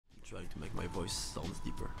trying to make my voice sound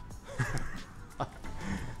deeper.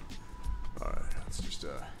 Alright, let's just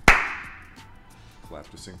clap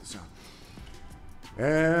to sync the sound.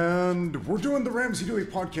 And we're doing the Ramsey Dewey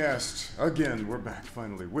podcast. Again, we're back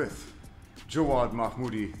finally with Jowad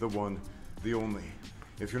Mahmoudi, the one, the only.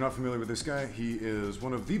 If you're not familiar with this guy, he is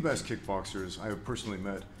one of the best kickboxers I have personally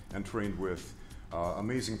met and trained with.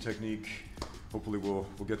 Amazing technique. Hopefully we'll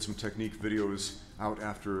get some technique videos out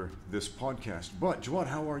after this podcast. But Jowad,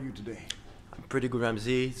 how are you today? I'm pretty good,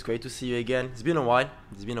 Ramsey. It's great to see you again. It's been a while,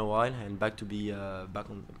 and glad to be back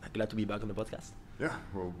on the podcast. Yeah,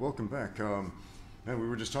 well, welcome back. And we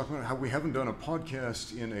were just talking about how we haven't done a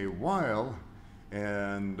podcast in a while,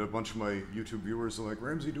 and a bunch of my YouTube viewers are like,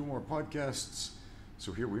 Ramsey, do more podcasts.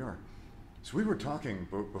 So here we are. So we were talking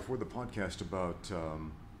before the podcast about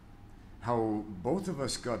how both of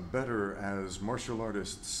us got better as martial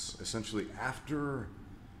artists essentially after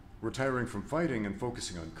retiring from fighting and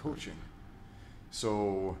focusing on coaching.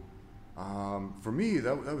 So for me,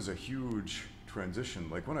 that was a huge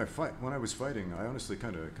transition. Like when I was fighting, I honestly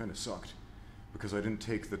kind of sucked because I didn't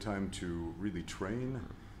take the time to really train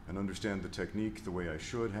and understand the technique the way I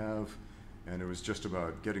should have. And it was just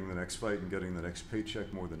about getting the next fight and getting the next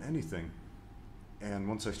paycheck more than anything. And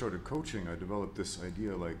once I started coaching, I developed this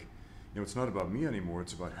idea like, it's not about me anymore,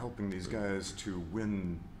 it's about helping these guys to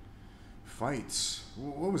win fights.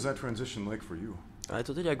 What was that transition like for you? I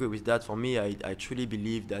totally agree with that. For me, I truly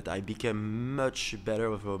believe that I became much better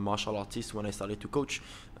of a martial artist when I started to coach.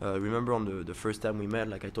 Remember on the first time we met,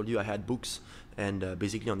 like I told you, I had books, and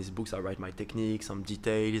basically on these books I write my techniques, some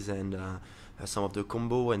details, and some of the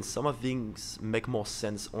combo, and some of things make more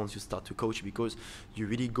sense once you start to coach because you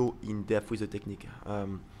really go in depth with the technique.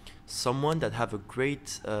 Someone that have a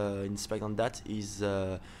great insight on that is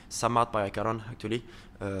Samart Parakaran, actually,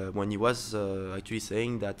 when he was actually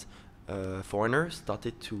saying that foreigners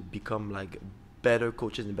started to become like better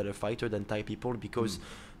coaches and better fighter than Thai people because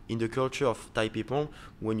in the culture of Thai people,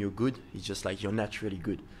 when you're good, it's just like you're naturally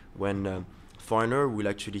good. When foreigner will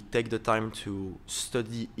actually take the time to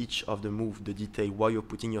study each of the move, the detail, why you're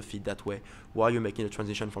putting your feet that way, why you're making a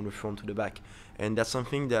transition from the front to the back, and that's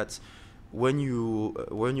something that when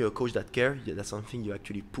you're a coach that care, that's something you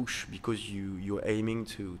actually push because you're aiming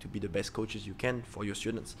to be the best coaches you can for your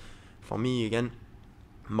students. For me, again,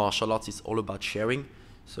 martial arts is all about sharing.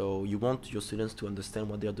 So you want your students to understand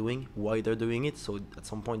what they're doing, why they're doing it, so at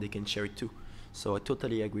some point they can share it too. So I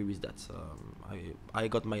totally agree with that. I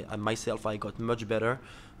got much better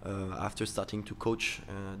after starting to coach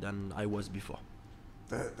than I was before.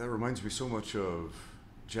 That reminds me so much of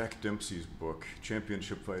Jack Dempsey's book,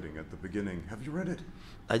 Championship Fighting, at the beginning. Have you read it?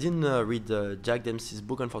 I didn't read Jack Dempsey's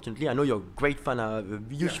book, unfortunately. I know you're a great fan, a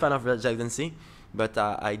huge fan of Jack Dempsey, but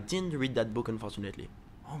I didn't read that book, unfortunately.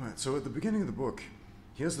 Oh man, so at the beginning of the book,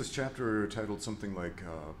 he has this chapter titled something like,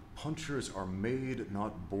 Punchers Are Made,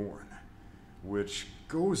 Not Born, which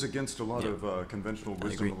goes against a lot of conventional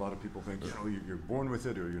wisdom. A lot of people think, you're born with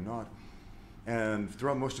it or you're not. And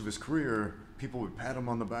throughout most of his career, people would pat him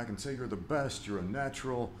on the back and say, you're the best, you're a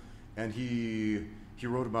natural. And he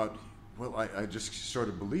wrote about, well, I just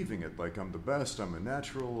started believing it, like I'm the best, I'm a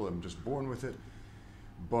natural, I'm just born with it.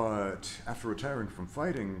 But after retiring from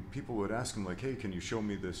fighting, people would ask him like, hey, can you show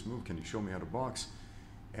me this move? Can you show me how to box?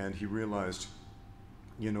 And he realized,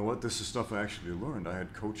 you know what, this is stuff I actually learned. I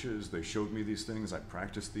had coaches, they showed me these things, I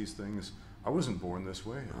practiced these things. I wasn't born this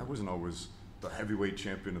way. I wasn't always the heavyweight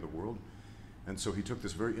champion of the world. And so he took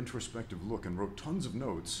this very introspective look and wrote tons of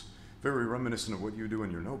notes, very reminiscent of what you do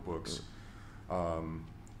in your notebooks.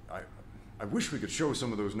 I wish we could show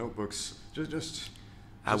some of those notebooks.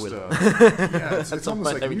 I will. Yeah, it's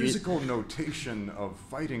almost like musical notation of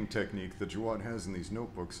fighting technique that Jowad has in these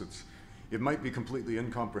notebooks. It might be completely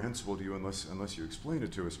incomprehensible to you unless you explain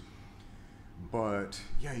it to us. But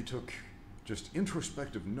yeah, he took just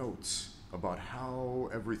introspective notes about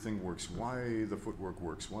how everything works, why the footwork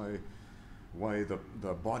works, why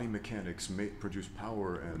the body mechanics produce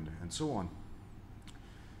power and so on.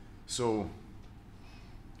 So,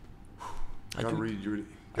 gotta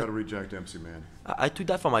read Jack Dempsey, man. I took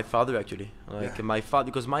that from my father, actually.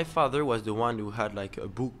 Because my father was the one who had like a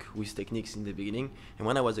book with techniques in the beginning. And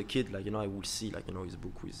when I was a kid, I would see his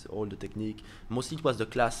book with all the technique. Mostly it was the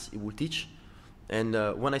class he would teach. And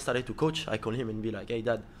when I started to coach, I called him and be like, hey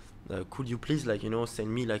dad, could you please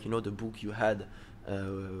send me the book you had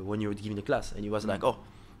when you were giving the class? And he was like, oh,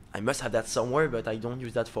 I must have that somewhere, but I don't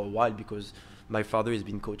use that for a while because my father has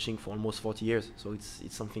been coaching for almost 40 years. So it's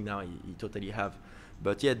something now he totally have.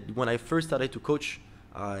 But yeah, when I first started to coach,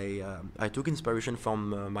 I took inspiration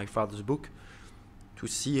from my father's book to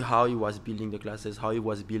see how he was building the classes, how he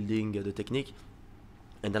was building the technique.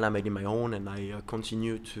 and then I made it my own, and I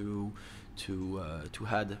continue to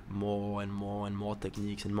add more and more and more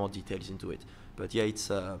techniques and more details into it. But yeah, it's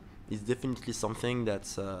definitely something that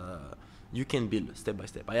you can build step by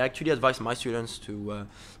step. I actually advise my students to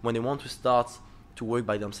when they want to start to work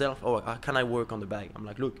by themselves. Oh, how can I work on the bag? I'm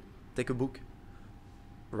like, look, take a book,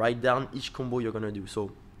 write down each combo you're gonna do.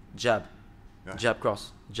 So jab, jab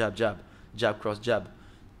cross, jab jab, jab cross jab.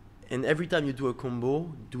 And every time you do a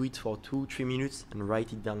combo, do it for 2-3 minutes and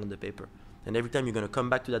write it down on the paper. And every time you're going to come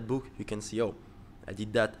back to that book, you can see, oh, I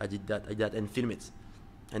did that, I did that, I did that, and film it.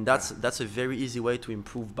 And that's a very easy way to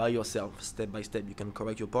improve by yourself, step by step. You can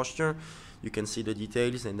correct your posture, you can see the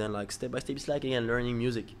details, and then like step by step, it's like, again, learning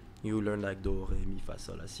music. You learn like do, re, mi, fa,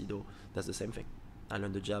 sol, la, si, do. That's the same thing. I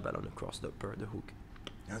learned the jab, I learned the cross, the upper, the hook.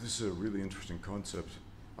 Yeah, this is a really interesting concept.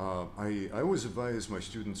 I always advise my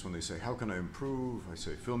students when they say, how can I improve? I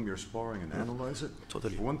say, film your sparring and analyze it.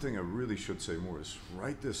 Totally. But one thing I really should say more is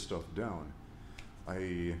write this stuff down.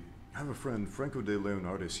 I have a friend, Franco de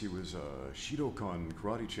Leonardis. He was a Shidokan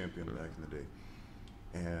karate champion back in the day,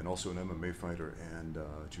 and also an MMA fighter and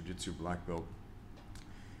jiu-jitsu black belt.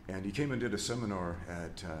 And he came and did a seminar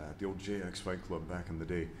at the old JX Fight Club back in the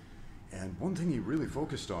day. And one thing he really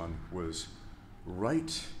focused on was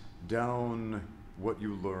write down what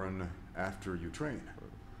you learn after you train.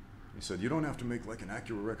 He said, you don't have to make like an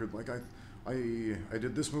accurate record, like I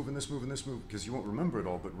did this move and this move and this move, because you won't remember it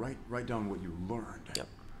all, but write down what you learned. Yep.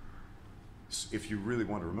 If you really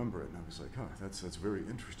want to remember it. And I was like, huh, that's very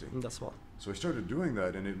interesting. That's what. So I started doing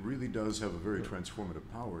that, and it really does have a very transformative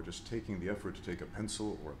power, just taking the effort to take a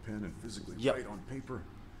pencil or a pen and physically write on paper.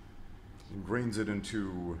 Ingrains it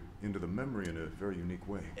into the memory in a very unique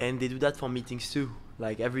way. And they do that for meetings too.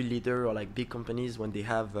 Like every leader or like big companies, when they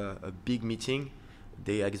have a big meeting,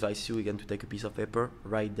 they advise you again to take a piece of paper,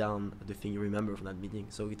 write down the thing you remember from that meeting.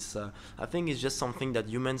 So it's, I think it's just something that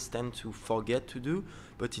humans tend to forget to do,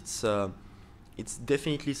 but it's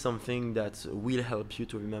definitely something that will help you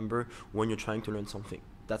to remember when you're trying to learn something.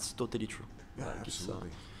 That's totally true. Yeah, like absolutely.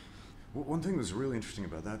 Well, one thing that was really interesting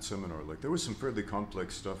about that seminar, like there was some fairly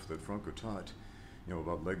complex stuff that Franco taught, you know,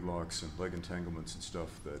 about leg locks and leg entanglements and stuff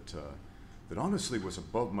that honestly was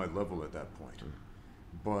above my level at that point.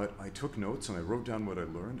 But I took notes and I wrote down what I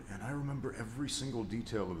learned, and I remember every single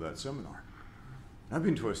detail of that seminar. And I've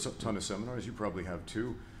been to a ton of seminars, you probably have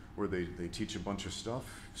too, where they teach a bunch of stuff,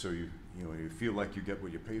 so you feel like you get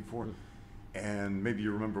what you paid for, and maybe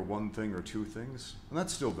you remember one thing or two things, and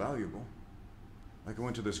that's still valuable. Like I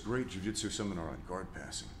went to this great jiu-jitsu seminar on guard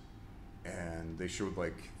passing, and they showed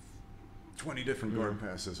like 20 different guard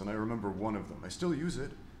passes, and I remember one of them. I still use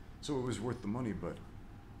it, so it was worth the money, but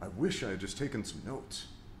I wish I had just taken some notes.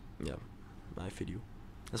 Yeah, I feel you.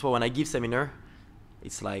 That's why when I give seminar,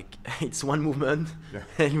 it's like, it's one movement,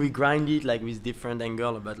 and we grind it like with different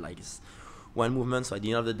angle, but like it's one movement, so at the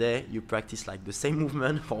end of the day, you practice like the same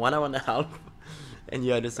movement for 1 hour and a half, and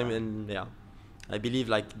you are the same, and yeah. I believe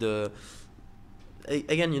like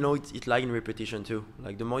again, you know, it lies in repetition too.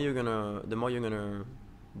 Like the more you're gonna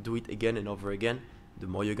do it again and over again, the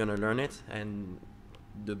more you're gonna learn it, and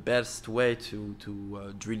the best way to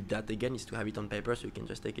drill that again is to have it on paper, so you can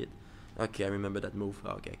just take it. Okay, I remember that move.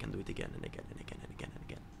 Okay, I can do it again and again and again and again and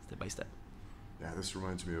again, step by step. Yeah, this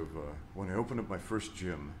reminds me of when I opened up my first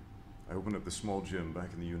gym. I opened up the small gym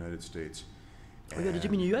back in the United States. Oh, you had a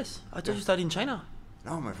gym in the US? I thought you started in China.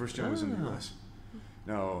 No, my first gym was in the US.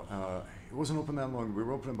 No, it wasn't open that long. We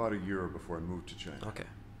were open about a year before I moved to China. Okay.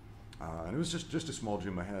 And it was just a small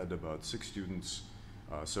gym. I had about 6 students,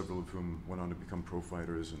 several of whom went on to become pro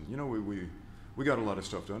fighters, and you know, we got a lot of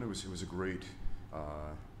stuff done. It was a great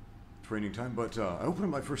training time. But I opened up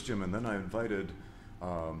my first gym, and then I invited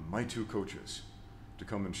my 2 coaches to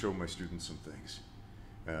come and show my students some things.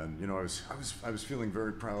 And you know, I was feeling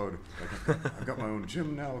very proud. Like I've got my own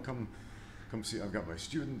gym now. Come see. I've got my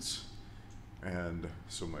students, and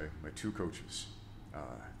so my 2 coaches,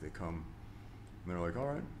 they come, and they're like, all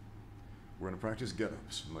right, we're gonna practice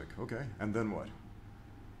get-ups. I'm like, okay, and then what?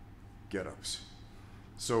 Get-ups.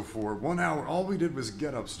 So for 1 hour, all we did was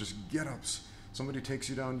get-ups, just get-ups. Somebody takes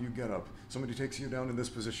you down, you get up. Somebody takes you down in this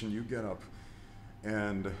position, you get up.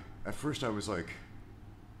 And at first I was like,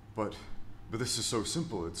 but this is so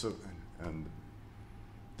simple. It's so, and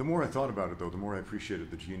the more I thought about it, though, the more I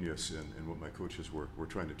appreciated the genius in what my coaches were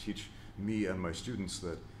trying to teach me and my students,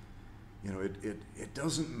 that, you know, it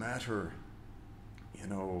doesn't matter, you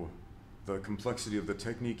know, the complexity of the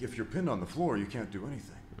technique. If you're pinned on the floor, you can't do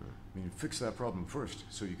anything. I mean, fix that problem first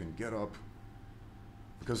so you can get up.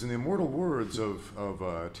 Because in the immortal words of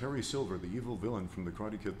Terry Silver, the evil villain from The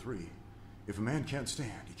Karate Kid 3, if a man can't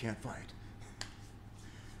stand, he can't fight.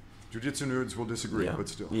 Jiu-jitsu nerds will disagree, but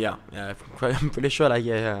still. Yeah, I'm pretty sure like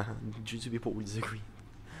jiu-jitsu people will disagree.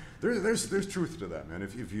 There's truth to that, man.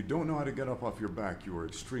 If you don't know how to get up off your back, you are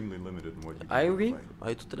extremely limited in what you can I do in agree. a fight.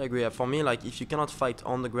 I totally agree. For me, like if you cannot fight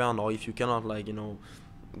on the ground, or if you cannot like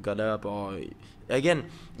get up, or again,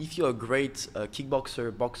 if you're a great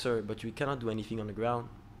kickboxer, boxer, but you cannot do anything on the ground,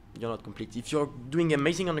 you're not complete. If you're doing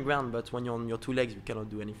amazing on the ground, but when you're on your two legs, you cannot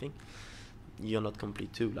do anything, you're not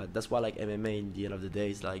complete too. Like that's why like MMA in the end of the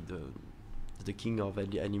day is like the king of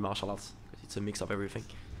any martial arts. It's a mix of everything.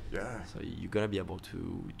 Yeah. So you're gonna be able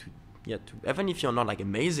to even if you're not like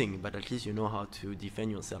amazing, but at least you know how to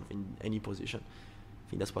defend yourself in any position. I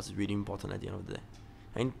think that's what's really important at the end of the day.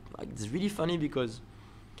 And like, it's really funny because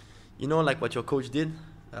like what your coach did.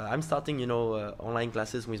 I'm starting online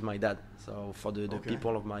classes with my dad. So for the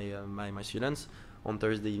people of my students on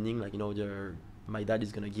Thursday evening, like my dad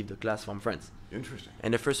is gonna give the class from France. Interesting.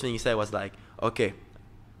 And the first thing he said was like, okay,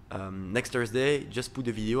 next Thursday, just put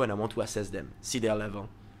the video and I want to assess them, see their level.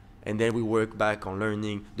 And then we work back on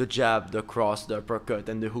learning the jab, the cross, the uppercut,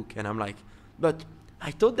 and the hook. And I'm like, but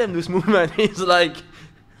I taught them this movement. He's like,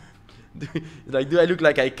 do I look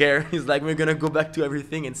like I care? He's like, we're going to go back to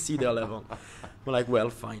everything and see their level. I'm like,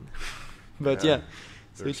 well, fine. But so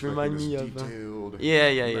it reminds me of detailed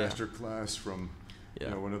master class from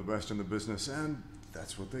one of the best in the business. And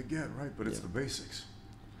that's what they get, right? But it's the basics.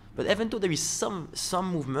 But even though there is some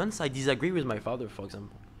movements, I disagree with my father, for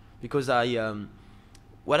example. Because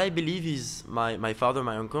what I believe is my father,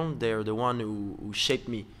 my uncle, they're the one who shaped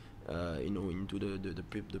me, into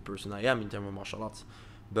the person I am in terms of martial arts.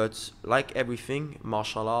 But like everything,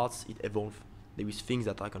 martial arts, it evolves. There is things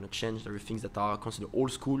that are gonna change. There are things that are considered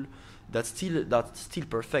old school. That's still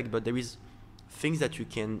perfect. But there is things that you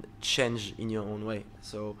can change in your own way.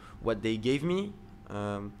 So what they gave me,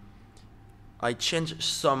 I changed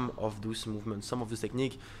some of those movements, some of those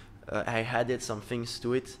technique. I added some things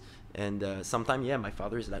to it. And sometimes, my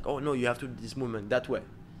father is like, oh, no, you have to do this movement that way.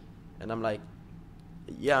 And I'm like,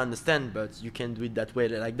 yeah, I understand, but you can do it that way,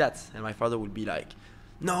 like that. And my father would be like,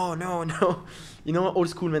 no. Old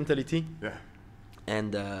school mentality. Yeah.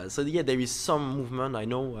 And there is some movement. I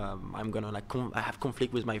know I'm going to I have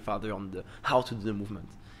conflict with my father on how to do the movement.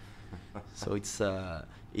 So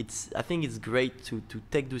I think it's great to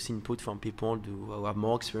take this input from people who have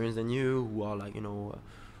more experience than you, who are like,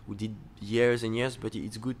 who did years and years, but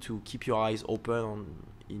it's good to keep your eyes open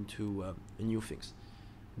into new things.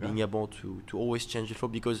 Being able to always change the flow,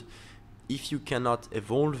 because if you cannot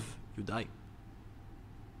evolve, you die.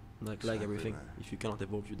 Like everything. Man. If you cannot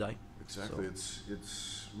evolve, you die. Exactly. So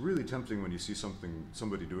it's really tempting when you see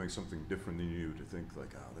somebody doing something different than you to think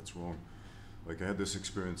like, that's wrong. Like I had this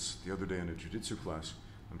experience the other day in a jiu-jitsu class.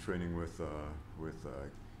 I'm training with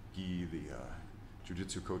Guy, the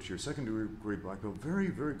jiu-jitsu coach here, second degree black belt, very,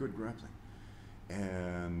 very good grappling.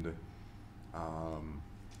 And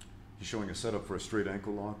he's showing a setup for a straight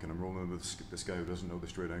ankle lock, and I'm rolling with this guy who doesn't know the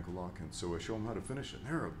straight ankle lock, and so I show him how to finish it. And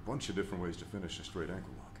there are a bunch of different ways to finish a straight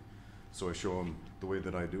ankle lock. So I show him the way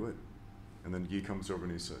that I do it, and then Guy comes over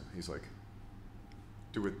and he's like,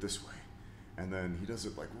 do it this way. And then he does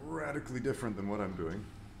it like radically different than what I'm doing.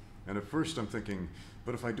 And at first I'm thinking,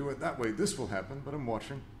 but if I do it that way, this will happen. But I'm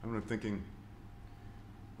watching, and I'm thinking,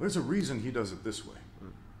 there's a reason he does it this way.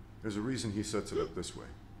 There's a reason he sets it up this way.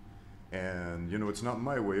 And, it's not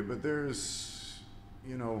my way, but there's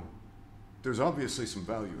obviously some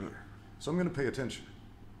value here. So I'm going to pay attention.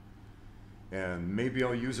 And maybe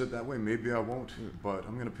I'll use it that way, maybe I won't, but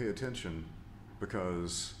I'm going to pay attention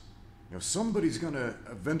because, somebody's going to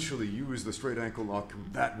eventually use the straight ankle lock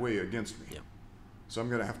that way against me. Yeah. So I'm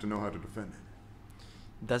going to have to know how to defend it.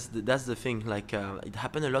 That's the thing. Like it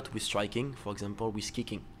happened a lot with striking, for example, with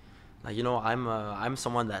kicking. Like I'm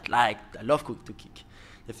someone that I love to kick.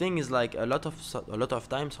 The thing is like a lot of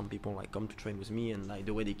times some people like come to train with me, and like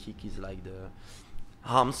the way they kick is like the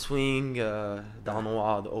arm swing,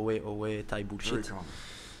 downward, away type bullshit.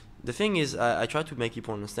 The thing is I try to make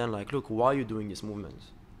people understand like, look, why are you doing this movement?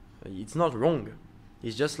 It's not wrong.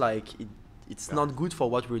 It's just like it's not good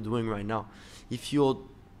for what we're doing right now. If you're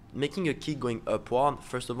making a kick going upward,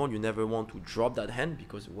 first of all, you never want to drop that hand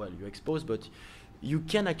because, you're exposed, but you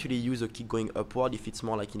can actually use a kick going upward if it's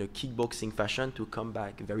more like in a kickboxing fashion to come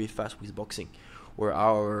back very fast with boxing. Where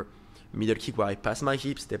our middle kick, where I pass my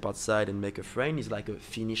hips, step outside and make a frame, is like a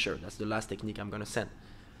finisher. That's the last technique I'm going to send.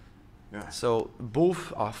 Yeah. So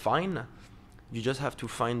both are fine. You just have to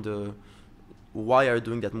find why are you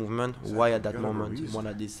doing that movement, why at that moment, one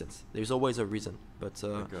at distance. There's always a reason. But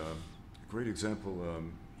a great example,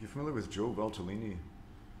 you familiar with Joe Valtellini?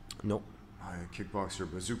 No.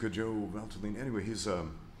 Kickboxer, Bazooka Joe Valtellini. Anyway,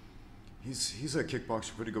 he's a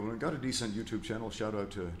kickboxer, pretty good one. Got a decent YouTube channel. Shout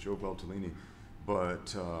out to Jowad Mahmoudi.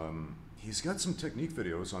 But he's got some technique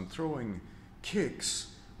videos on throwing kicks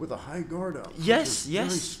with a high guard up. Yes, which is very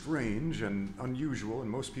strange and unusual, and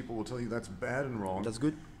most people will tell you that's bad and wrong. That's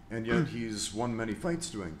good. And yet he's won many fights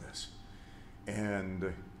doing this.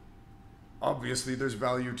 And obviously there's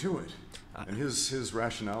value to it. And his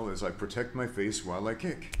rationale is, I protect my face while I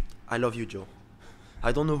kick. I love you, Joe.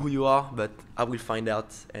 I don't know who you are, but I will find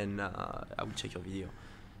out, and I will check your video.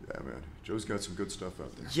 Yeah, man. Joe's got some good stuff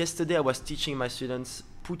out there. Yesterday, I was teaching my students,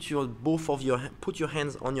 put your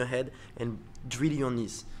hands on your head and drill your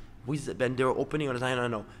knees. And they were opening all the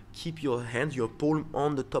time. No. Keep your hands, your palm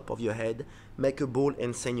on the top of your head. Make a ball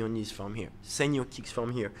and send your knees from here. Send your kicks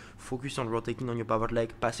from here. Focus on rotating on your pivot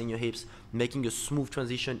leg, passing your hips, making a smooth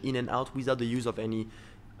transition in and out without the use of any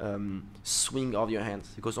swing of your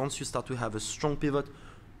hands. Because once you start to have a strong pivot,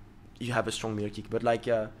 you have a strong middle kick. But like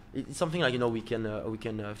it's something like, you know, we can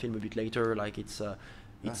film a bit later. Like it's a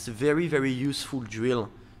very, very useful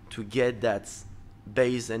drill to get that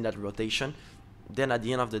base and that rotation. Then at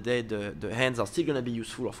the end of the day, the hands are still gonna be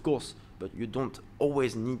useful, of course, but you don't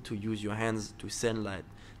always need to use your hands to send like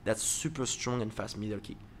that super strong and fast middle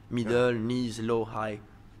kick. Middle, knees, low, high,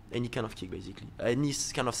 any kind of kick basically. Any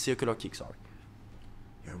kind of circular kick, sorry.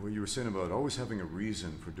 Yeah, what you were saying about always having a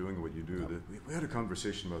reason for doing what you do. We had a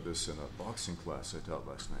conversation about this in a boxing class I taught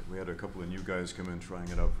last night. We had a couple of new guys come in trying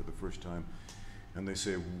it out for the first time. And they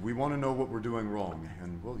say, we want to know what we're doing wrong.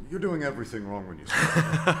 And, well, you're doing everything wrong when you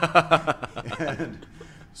start. And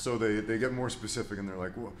so they get more specific, and they're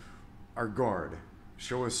like, well, our guard.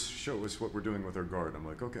 Show us what we're doing with our guard. I'm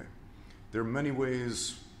like, okay. There are many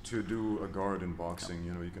ways to do a guard in boxing.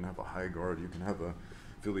 You know, you can have a high guard, you can have a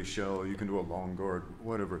Philly shell, you can do a long guard,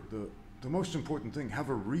 whatever. The most important thing, have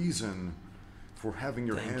a reason for having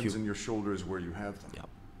your hands and your shoulders where you have them. Yep.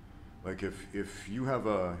 Like if you have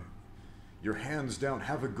your hands down,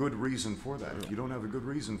 have a good reason for that. If you don't have a good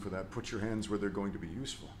reason for that, put your hands where they're going to be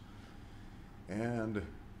useful. And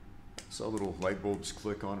saw little light bulbs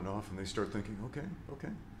click on and off, and they start thinking, okay,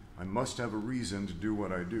 I must have a reason to do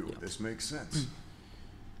what I do. Yep. This makes sense.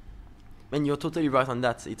 And you're totally right on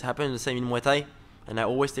that. It happened the same in Muay Thai. And I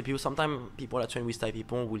always tell people, sometimes people that train with Thai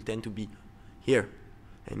people will tend to be here.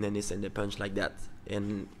 And then they send a punch like that.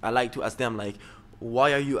 And I like to ask them, like,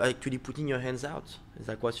 why are you actually putting your hands out? It's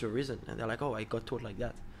like, what's your reason? And they're like, oh, I got taught like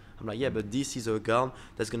that. I'm like, yeah, but this is a guard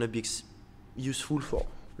that's going to be useful for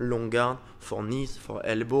long guard, for knees, for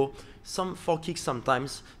elbow, for kicks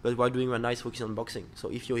sometimes, but we're doing a nice focus on boxing. So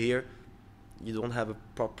if you're here, you don't have a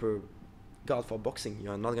proper guard for boxing.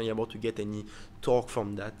 You're not going to be able to get any torque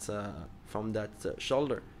from that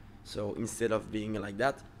shoulder. So instead of being like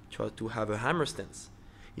that, try to have a hammer stance.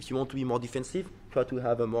 If you want to be more defensive, try to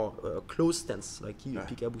have a more close stance, like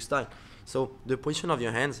Peekaboo style. So the position of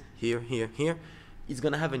your hands, here, is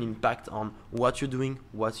going to have an impact on what you're doing,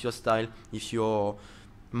 what's your style, if you're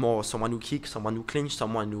more someone who kicks, someone who clinch,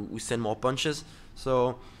 someone who send more punches.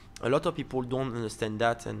 So a lot of people don't understand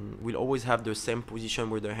that and will always have the same position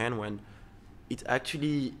with their hand when it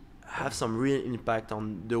actually has some real impact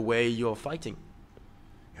on the way you're fighting.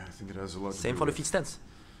 Yeah, I think it has a lot to do Same for the feet stance.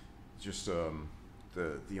 Just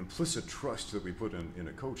the implicit trust that we put in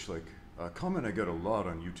a coach. Like a comment I get a lot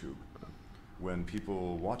on YouTube when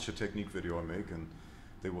people watch a technique video I make and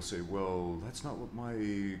they will say, well, that's not what my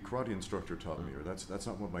karate instructor taught me, or that's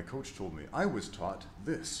not what my coach told me. I was taught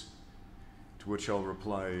this. To which I'll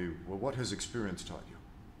reply, well, what has experience taught you?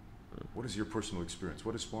 What is your personal experience?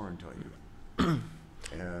 What has sparring taught you?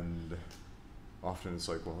 And often it's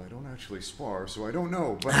like, well, I don't actually spar, so I don't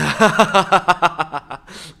know. But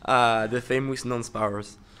the famous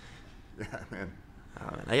non-sparers. Yeah, man.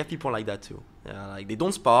 I have people like that too. Like they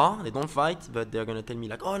don't spar, they don't fight, but they're gonna tell me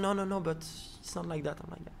like, oh no, but it's not like that. I'm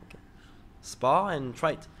like, yeah, okay. Spar and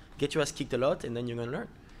try it. Get your ass kicked a lot, and then you're gonna learn.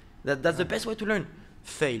 That's the best way to learn.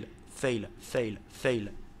 Fail.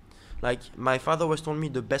 Like my father was told me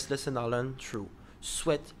the best lesson I learned through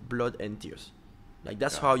sweat, blood, and tears. Like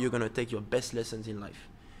that's how you're gonna take your best lessons in life.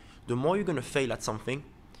 The more you're gonna fail at something,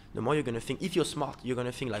 the more you're gonna think. If you're smart, you're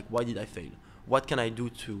gonna think like, why did I fail? What can I do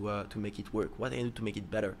to make it work? What can I do to make it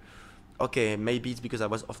better? Okay, maybe it's because I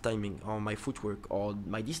was off timing, or my footwork, or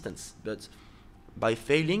my distance. But by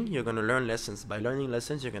failing, you're gonna learn lessons. By learning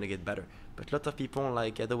lessons, you're gonna get better. But a lot of people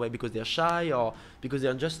like either way because they're shy or because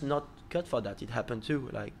they're just not cut for that. It happened too.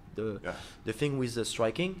 Like the thing with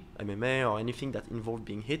striking, MMA, or anything that involved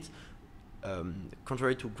being hit.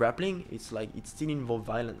 Contrary to grappling, it's like it still involves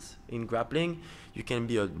violence. In grappling, you can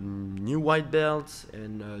be a new white belt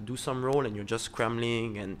and do some roll, and you're just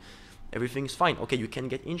scrambling and everything is fine. Okay, you can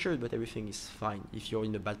get injured, but everything is fine. If you're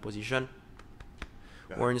in a bad position,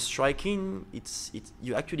 Yeah. Where in striking, it's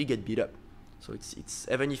you actually get beat up. So it's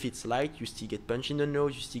even if it's light, you still get punched in the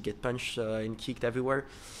nose, you still get punched and kicked everywhere.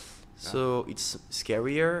 So it's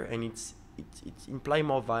scarier, and it implies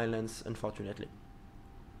more violence, unfortunately.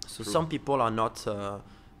 So True. some people are not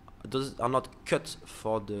cut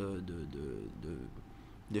for the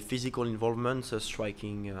physical involvement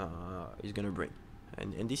striking is gonna bring,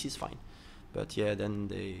 and this is fine. But yeah, then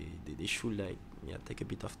they should take a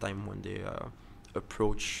bit of time when they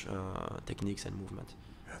approach techniques and movement.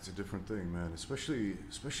 That's a different thing, man. Especially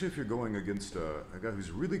if you're going against a guy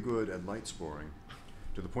who's really good at light sparring,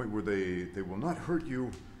 to the point where they will not hurt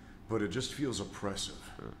you, but it just feels oppressive.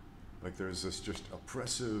 Like there's this just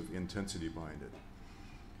oppressive intensity behind it.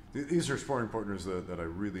 These are sparring partners that I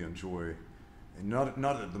really enjoy, and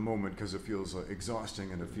not at the moment because it feels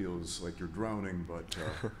exhausting and it feels like you're drowning. But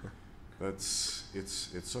it's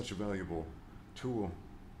such a valuable tool.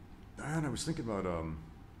 And I was thinking about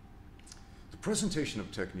the presentation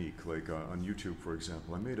of technique, like on YouTube, for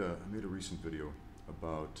example. I made a recent video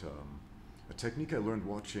about a technique I learned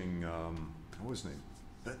watching what was his name,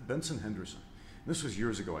 Benson Henderson. This was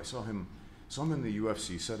years ago. I saw him in the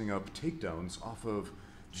UFC setting up takedowns off of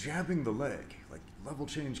jabbing the leg, like level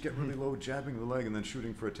change, get really low, jabbing the leg, and then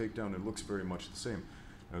shooting for a takedown. It looks very much the same.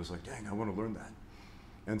 I was like, dang, I want to learn that.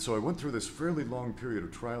 And so I went through this fairly long period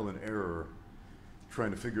of trial and error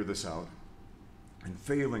trying to figure this out and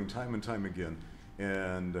failing time and time again.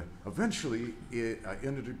 And eventually I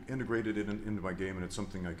integrated it into my game, and it's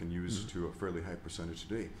something I can use to a fairly high percentage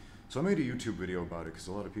today. So I made a YouTube video about it because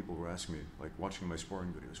a lot of people were asking me, like watching my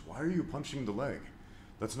sparring videos, why are you punching the leg?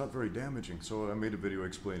 That's not very damaging. So I made a video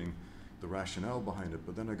explaining the rationale behind it,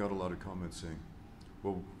 but then I got a lot of comments saying,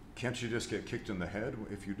 well, can't you just get kicked in the head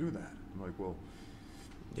if you do that? I'm like, well,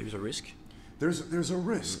 There's a risk. There's a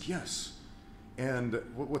risk, yes. And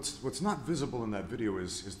what's not visible in that video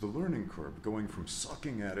is the learning curve, going from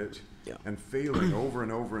sucking at it and failing over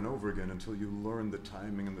and over and over again until you learn the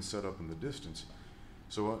timing and the setup and the distance.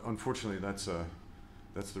 So unfortunately, that's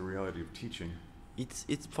the reality of teaching.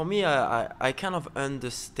 It's for me. I kind of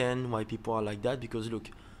understand why people are like that, because look,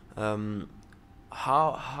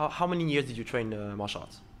 how many years did you train martial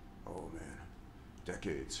arts? Oh man,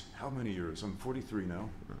 decades. How many years? I'm 43 now.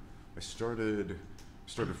 I started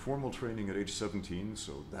formal training at age 17,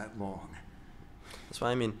 so that long. That's what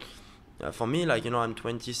I mean. For me, I'm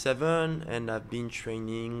 27 and I've been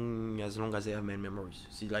training as long as I have my memories.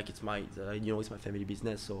 See, like it's my family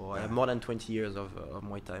business, so I have more than 20 years of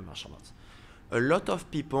Muay Thai martial arts. A lot of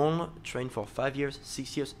people train for 5 years,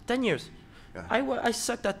 6 years, 10 years. Yeah. I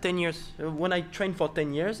sucked at 10 years. When I trained for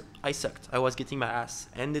 10 years, I sucked. I was getting my ass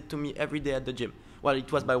handed to me every day at the gym. Well,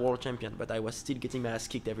 it was by world champion, but I was still getting my ass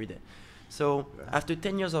kicked every day. So after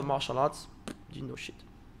 10 years of martial arts, you know shit.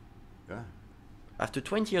 Yeah. After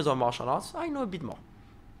 20 years of martial arts, I know a bit more.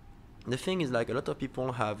 The thing is, like, a lot of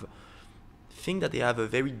people think that they have a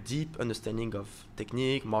very deep understanding of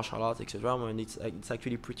technique, martial arts, etc. when it's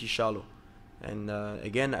actually pretty shallow. And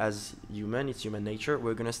again, as human, it's human nature.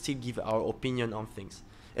 We're gonna still give our opinion on things,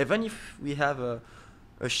 even if we have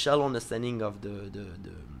a shallow understanding of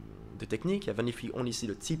the technique. Even if we only see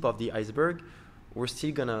the tip of the iceberg, we're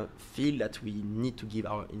still gonna feel that we need to give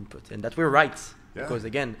our input and that we're right. Yeah. Because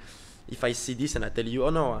again, if I see this and I tell you, oh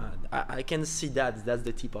no, I can see that's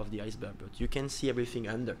the tip of the iceberg, but you can see everything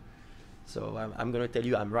under. So I'm gonna tell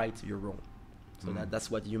you I'm right, you're wrong. So that's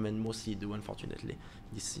what humans mostly do, unfortunately.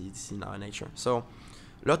 This is in our nature. So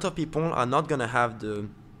a lot of people are not gonna have the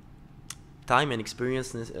time and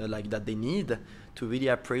experience like that they need to really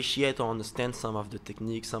appreciate or understand some of the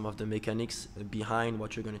techniques, some of the mechanics behind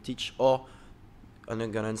what you're gonna teach, or are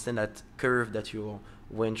not gonna understand that curve that you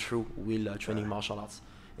went through while training martial arts.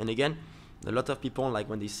 And again, a lot of people, like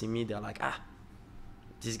when they see me, they're like,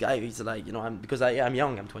 this guy is like, because I'm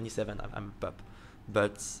young, I'm 27, I'm a pup,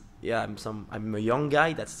 but yeah, I'm a young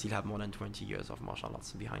guy that still have more than 20 years of martial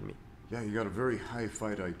arts behind me. Yeah, you got a very high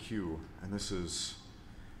fight IQ, and this is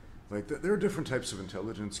like there are different types of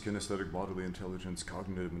intelligence: kinesthetic bodily intelligence,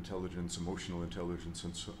 cognitive intelligence, emotional intelligence,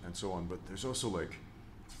 and so on. But there's also like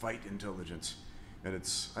fight intelligence, and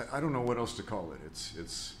I don't know what else to call it.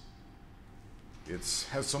 It's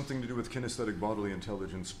has something to do with kinesthetic bodily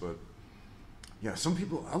intelligence, but yeah,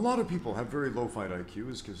 a lot of people have very low fight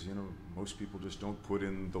IQs because most people just don't put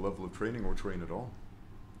in the level of training or train at all.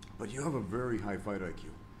 But you have a very high fight IQ.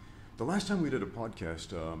 The last time we did a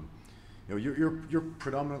podcast, you're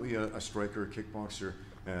predominantly a striker, a kickboxer,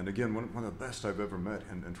 and again, one of the best I've ever met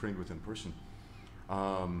and trained with in person.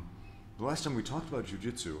 The last time we talked about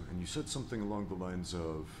jiu-jitsu, and you said something along the lines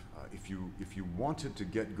of, if you wanted to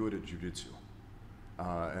get good at jiu-jitsu,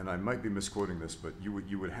 and I might be misquoting this, but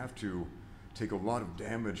you would have to take a lot of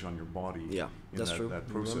damage on your body. Yeah, in that's true. That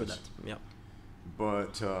process. Remember that. Yeah.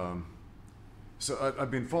 But so I've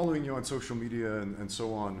been following you on social media and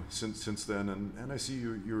so on since then, and I see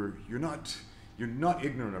you're not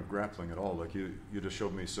ignorant of grappling at all. Like you just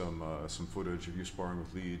showed me some footage of you sparring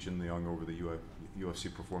with Lee Jin-Liang over the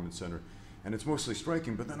UFC Performance Center, and it's mostly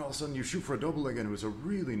striking. But then all of a sudden you shoot for a double leg, and it was a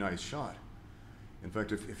really nice shot. In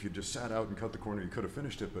fact, if you just sat out and cut the corner, you could have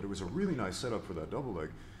finished it. But it was a really nice setup for that double leg.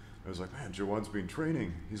 I was like, man, Jawad's been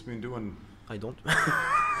training. He's been doing. I don't.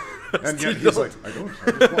 And yet he's like, I don't.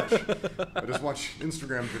 I just watch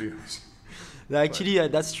Instagram videos. No, actually,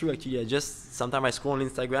 that's true. Actually, sometimes I scroll on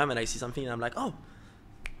Instagram and I see something and I'm like, oh,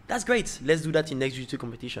 that's great. Let's do that in next Jiu-Jitsu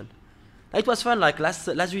competition. It was fun. Like last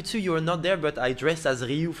Jiu-Jitsu, you were not there, but I dressed as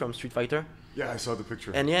Ryu from Street Fighter. Yeah, I saw the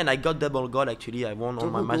picture. And yeah, and I got double gold. Actually, I won all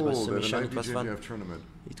my match by submission. It was fun. Tournament.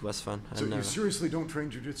 It was fun. So and, you seriously don't train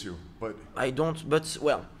Jiu-Jitsu, but I don't. But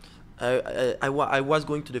well. I was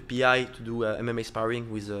going to the PI to do MMA sparring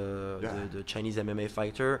with the Chinese MMA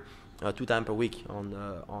fighter 2 times per week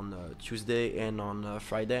on Tuesday and on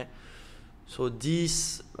Friday. So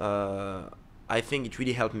this I think it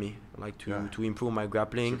really helped me like to improve my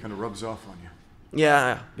grappling. So it kind of rubs off on you.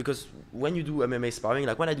 Yeah, because when you do MMA sparring,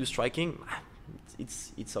 like when I do striking,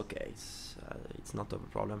 it's okay. It's not a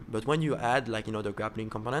problem. But when you add like the grappling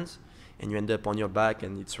components and you end up on your back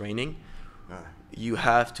and it's raining. You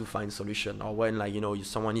have to find solution, or when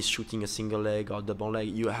someone is shooting a single leg or double leg,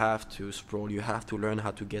 you have to sprawl. You have to learn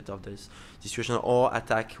how to get out of this situation or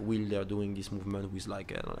attack while they're doing this movement with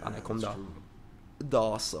like an anaconda,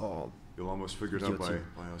 DOS or. You'll almost figure it out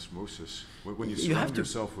by osmosis. When you surround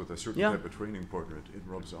yourself with a certain type of training partner, it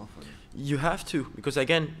rubs off on you. You have to, because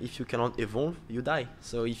again, if you cannot evolve, you die.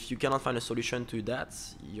 So if you cannot find a solution to that,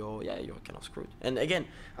 you're kind of screwed. And again,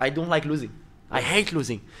 I don't like losing. I hate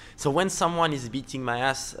losing. So when someone is beating my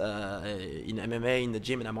ass in MMA in the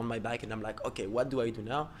gym and I'm on my back and I'm like, okay, what do I do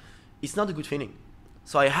now? It's not a good feeling.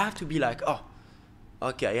 So I have to be like, oh,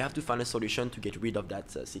 okay, I have to find a solution to get rid of that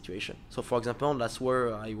situation. So for example, that's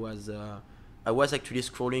where I was actually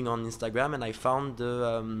scrolling on Instagram and I found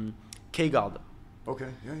the K-guard.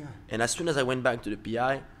 Okay, yeah. And as soon as I went back to the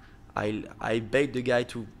PI, I begged the guy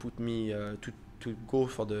to put me to go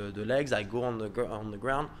for the legs. I go on the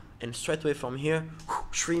ground. And straight away from here,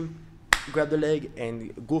 shrimp, grab the leg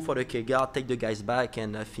and go for the K-guard, take the guy's back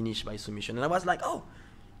and finish by submission. And I was like, oh,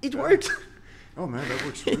 it worked. Oh man, that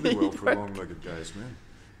works really well for long-legged guys, man.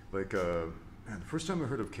 Like, the first time I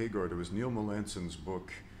heard of K-guard, it was Neil Melanson's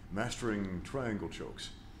book, Mastering Triangle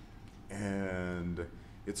Chokes. And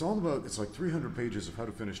it's like 300 pages of how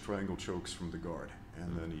to finish triangle chokes from the guard.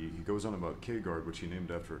 And then he goes on about K-guard, which he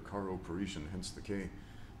named after Karo Parisian, hence the K.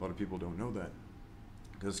 A lot of people don't know that.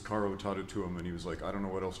 Because Karo taught it to him, and he was like, I don't know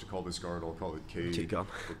what else to call this guard. I'll call it K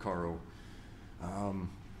for Karo.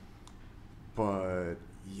 But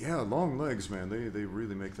yeah, long legs, man. They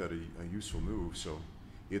really make that a useful move. So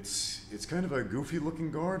it's kind of a goofy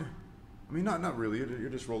looking guard. I mean, not really.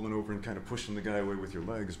 You're just rolling over and kind of pushing the guy away with your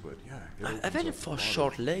legs. But yeah, I've had it for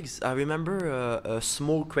short legs. I remember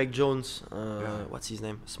Small Craig Jones. What's his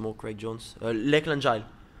name? Small Craig Jones. Lakeland Gile.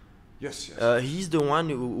 Yes. He's the one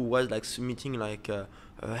who was like submitting like a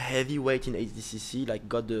heavyweight in ADCC, like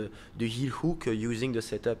got the heel hook using the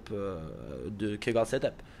setup, the K-guard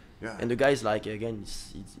setup. Yeah. And the guy's like, again,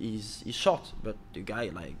 he's short, but the guy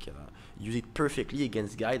like used it perfectly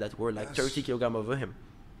against guys that were like 30 kilograms over him.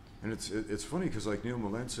 And it's funny because like Neil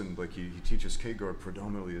Melanson, like he teaches K-guard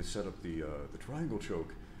predominantly to set up the triangle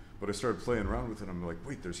choke. But I started playing around with it. I'm like,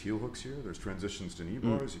 wait, there's heel hooks here. There's transitions to knee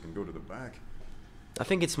bars. You can go to the back. I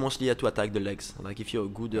think it's mostly to attack the legs. Like if you're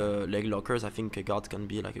good leg lockers, I think a guard can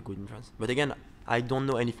be like a good entrance. But again, I don't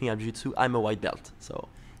know anything about jiu-jitsu. I'm a white belt, so.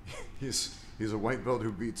 He's a white belt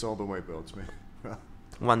who beats all the white belts, man.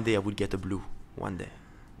 One day I would get a blue. One day.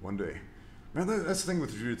 One day. Man, that's the thing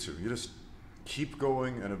with jiu-jitsu. You just keep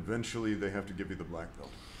going, and eventually they have to give you the black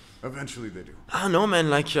belt. Eventually they do. I don't know, man.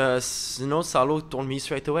 Like, Salo told me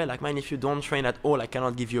straight away, like, man, if you don't train at all, I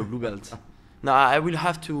cannot give you a blue belt. No, I will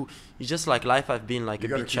have to. It's just like life has been like a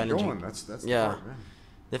bit challenging. Going. That's the part, man.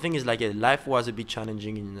 The thing is, like, life was a bit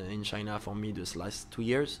challenging in China for me this last 2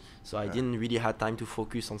 years. So I didn't really have time to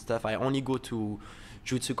focus on stuff. I only go to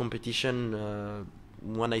jiu-jitsu competition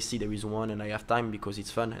when I see there is one and I have time because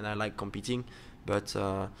it's fun and I like competing. But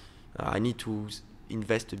I need to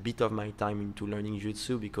invest a bit of my time into learning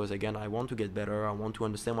jiu-jitsu because, again, I want to get better. I want to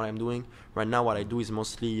understand what I'm doing. Right now, what I do is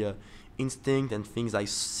mostly instinct and things I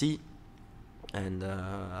see. And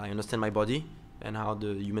I understand my body and how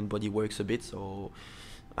the human body works a bit, so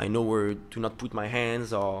I know where to not put my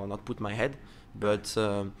hands or not put my head. But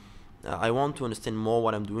I want to understand more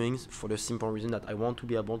what I'm doing for the simple reason that I want to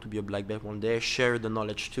be able to be a black belt one day, share the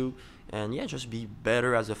knowledge too, and yeah, just be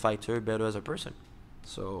better as a fighter, better as a person.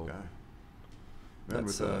 So Yeah. Man,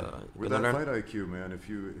 that's with gonna that learn fight IQ, man, if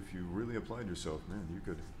you really applied yourself, man,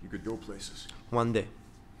 you could go places one day.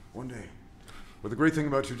 one day. But the great thing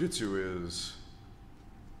about jiu-jitsu is,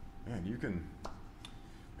 man, you can.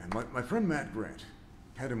 And my friend Matt Grant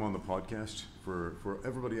had him on the podcast for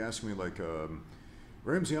everybody asking me like,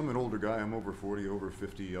 Ramsey, I'm an older guy. I'm over 40, over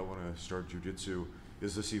 50. I want to start jiu-jitsu.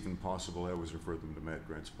 Is this even possible? I always refer them to Matt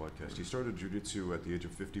Grant's podcast. He started jiu-jitsu at the age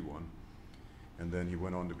of 51. And then he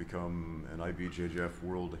went on to become an IBJJF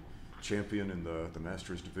world champion in the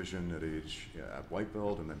Masters division at white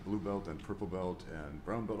belt, and then blue belt, and purple belt, and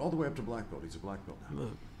brown belt, all the way up to black belt. He's a black belt now.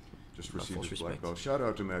 Just received his black belt. Shout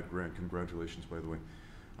out to Matt Grant. Congratulations, by the way.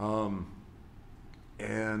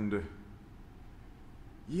 And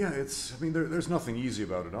yeah, there's nothing easy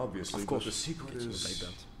about it, obviously. Of course. But the secret is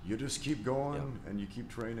you just keep going and you keep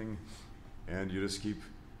training, and you just keep.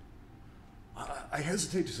 I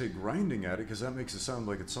hesitate to say grinding at it because that makes it sound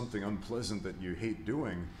like it's something unpleasant that you hate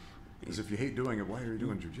doing. Because if you hate doing it, why are you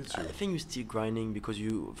doing jiu-jitsu? I think you're still grinding because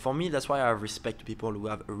for me, that's why I have respect to people who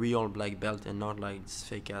have a real black belt and not like this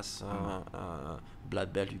fake ass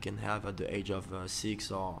black belt you can have at the age of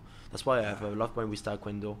 6 or. That's why I have a lot of point with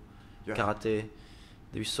taekwondo, karate.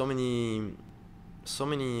 There's so many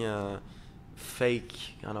fake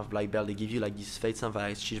kind of black belt. They give you like this fake sense of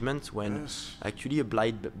achievement when actually a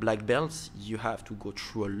black belt you have to go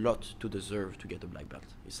through a lot to deserve to get a black belt.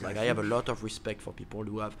 It's like I have a lot of respect for people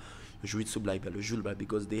who have a jiu-jitsu black belt, a judo black,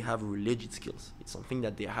 because they have legit skills. It's something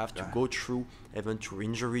that they have to go through, even through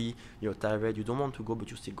injury. You're tired, you don't want to go, but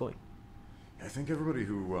you're still going. I think everybody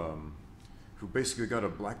who basically got a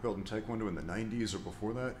black belt in Taekwondo in the 90s or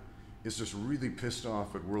before that is just really pissed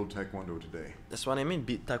off at World Taekwondo today. That's what I mean.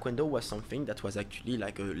 Taekwondo was something that was actually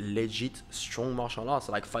like a legit strong martial arts.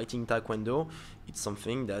 Like fighting Taekwondo, it's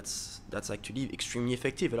something that's actually extremely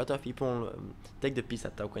effective. A lot of people take the piece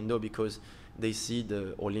at Taekwondo because they see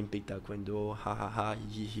the Olympic Taekwondo, ha ha ha,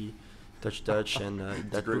 hee hee, touch, and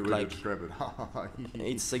that look like.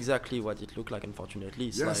 It's exactly what it looked like. Unfortunately,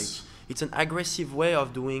 it's like it's an aggressive way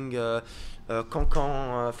of doing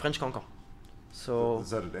cancan, French cancan. So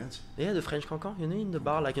is that a dance? Yeah, the French cancan, in the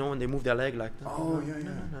bar, like when they move their leg, like. Oh yeah.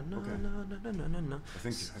 Okay.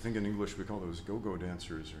 I think in English we call those go-go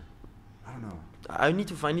dancers, or I don't know. I need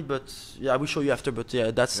to find it, but I will show you after. But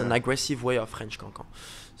that's an aggressive way of French cancan.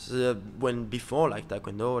 So when before like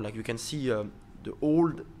Taekwondo, like you can see the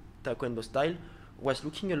old Taekwondo style was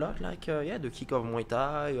looking a lot like the kick of Muay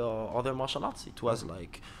Thai or other martial arts. It was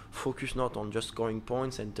like focused not on just scoring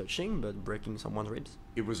points and touching, but breaking someone's ribs.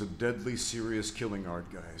 It was a deadly serious killing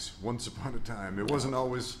art, guys. Once upon a time, it wasn't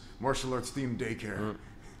always martial arts themed daycare.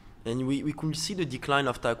 And we could see the decline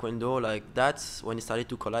of Taekwondo. Like that's when it started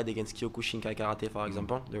to collide against Kyokushinkai Karate, for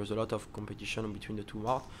example. There was a lot of competition between the two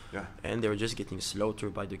arts, and they were just getting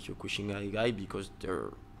slaughtered by the Kyokushinkai guy because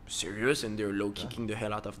they're serious and they're low kicking the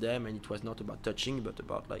hell out of them, and it was not about touching but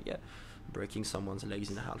about breaking someone's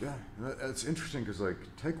legs in half. That's interesting because like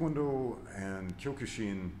Taekwondo and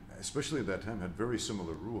Kyokushin, especially at that time, had very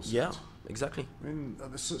similar rule sets. Exactly. I mean,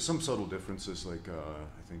 there's some subtle differences, like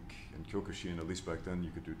I think in Kyokushin, at least back then,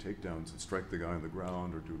 you could do takedowns and strike the guy on the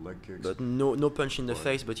ground or do leg kicks, but no punch in the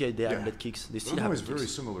face. But they have leg kicks. They still have very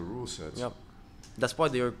similar rule sets. That's why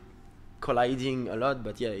they're colliding a lot,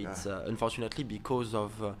 but it's unfortunately because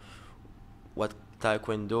of what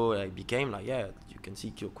Taekwondo became. You can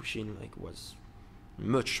see Kyokushin was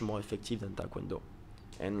much more effective than Taekwondo,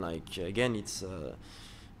 and again it's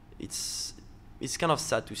kind of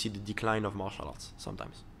sad to see the decline of martial arts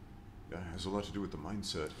sometimes. It has a lot to do with the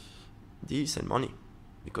mindset. This and money,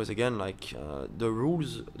 because again the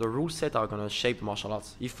rule set are gonna shape martial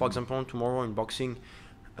arts. If for example tomorrow in boxing,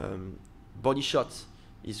 body shots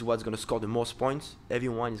is what's going to score the most points,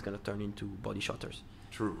 everyone is going to turn into body shotters.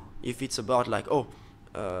 True. If it's about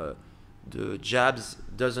the jabs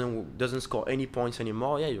doesn't score any points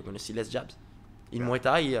anymore, you're going to see less jabs. In Muay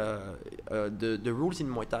Thai, the rules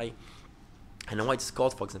in Muay Thai and why it's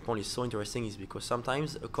called, for example, is so interesting is because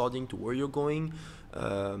sometimes according to where you're going,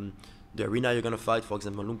 the arena you're going to fight, for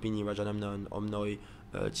example, Lumpini, Rajanamnon, Omnoi,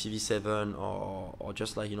 TV7 or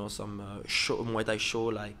just some Muay Thai show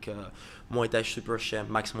like Muay Thai Super Champ,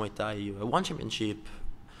 Max Muay Thai, One Championship,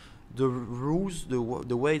 the rules, the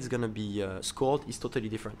way it's going to be scored is totally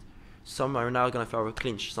different. Some arena are going to favor a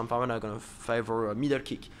clinch, some arena are going to favor a middle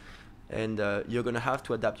kick, and you're going to have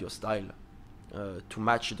to adapt your style to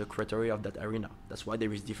match the criteria of that arena. That's why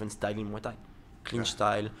there is different style in Muay Thai. Clinch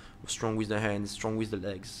style, strong with the hands, strong with the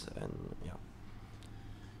legs, and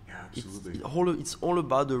Absolutely. It's all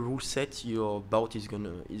about the rule set your bout is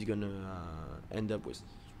gonna end up with.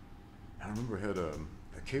 I remember I had a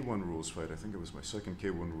K1 rules fight. I think it was my second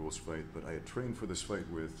K1 rules fight, but I had trained for this fight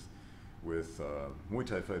with Muay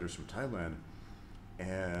Thai fighters from Thailand,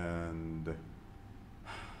 and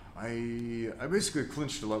I basically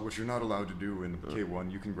clinched a lot, which you're not allowed to do in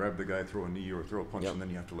K1. You can grab the guy, throw a knee or throw a punch, and then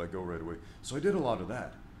you have to let go right away. So I did a lot of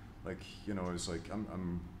that. Like, you know, it's like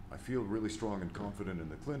I feel really strong and confident in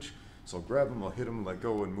the clinch, so I'll grab him, I'll hit him, let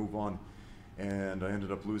go, and move on. And I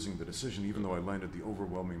ended up losing the decision, even though I landed the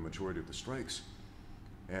overwhelming majority of the strikes.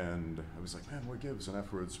 And I was like, man, what gives? And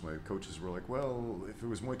afterwards, my coaches were like, well, if it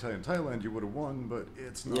was Muay Thai in Thailand, you would have won, but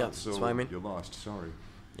it's not, so that's what I mean. You lost, sorry.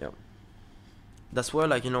 Yeah. That's where,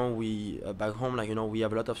 like, you know, we back home, like, you know, we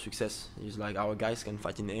have a lot of success. It's like our guys can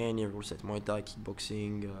fight in any rule set, Muay Thai,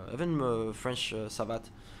 kickboxing, even French savate.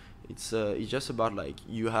 It's just about, like,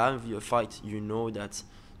 you have your fight, you know that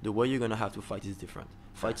the way you're gonna have to fight is different.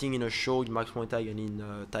 Fighting in a show in Max Muay Thai and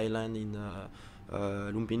in Thailand, in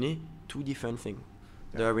Lumpini, two different things.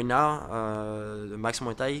 The arena, the Max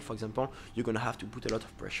Muay Thai, for example, you're gonna have to put a lot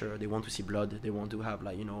of pressure. They want to see blood. They want to have,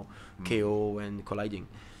 like, you know, KO and colliding.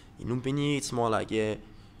 In Lumpini, it's more like,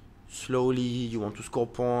 slowly. You want to score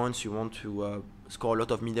points. You want to score a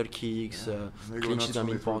lot of middle kicks. Clinch is gonna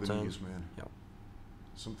be important. Knees, man. Yeah.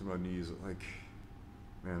 Something about knees, like,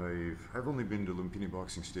 man, I've only been to Lumpini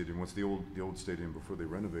Boxing Stadium. What's the old stadium before they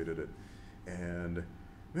renovated it, and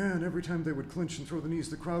man, every time they would clinch and throw the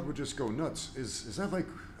knees, the crowd would just go nuts. Is that like?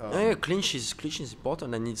 Yeah, clinch is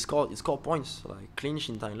important, and it's called points. Like, clinch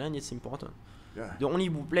in Thailand, it's important. Yeah. The only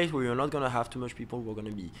place where you're not gonna have too much people who are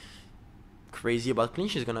gonna be crazy about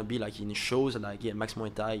clinch is gonna be like in shows like Max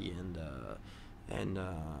Muay Thai and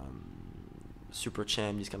Super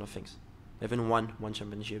Champ, these kind of things. Even one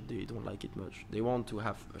championship, they don't like it much. They want to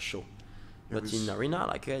have a show. But in arena,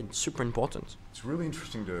 like, it's super important. It's really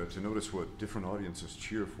interesting to notice what different audiences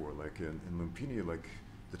cheer for. Like in Lumpini, like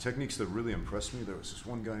the techniques that really impressed me, there was this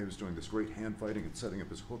one guy who was doing this great hand fighting and setting up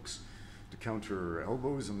his hooks to counter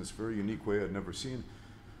elbows in this very unique way I'd never seen.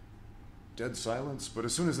 Dead silence, but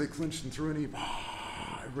as soon as they clinched and threw any,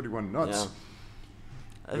 everybody went nuts.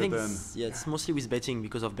 Yeah. I think it's mostly with betting,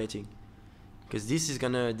 because of betting. Because this is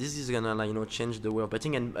gonna like, you know, change the way of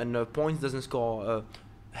betting, and points doesn't score.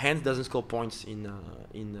 Hands doesn't score points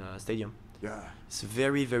in stadium. Yeah. It's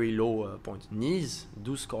very, very low points. Knees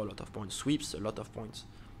do score a lot of points. Sweeps, a lot of points.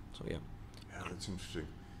 So yeah. Yeah, that's interesting.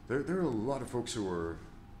 There are a lot of folks who are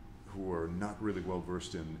not really well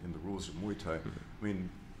versed in the rules of Muay Thai. I mean,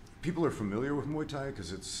 people are familiar with Muay Thai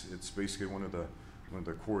because it's basically one of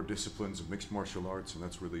the core disciplines of mixed martial arts, and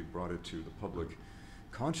that's really brought it to the public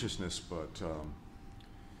consciousness. But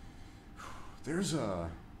there's a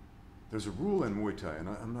rule in Muay Thai, and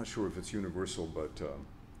I'm not sure if it's universal, but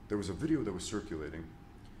there was a video that was circulating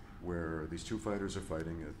where these two fighters are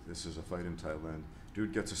fighting. This is a fight in Thailand.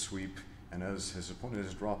 Dude gets a sweep, and as his opponent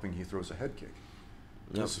is dropping, he throws a head kick.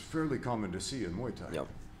 Yep. This is fairly common to see in Muay Thai. Yep.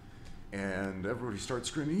 And everybody starts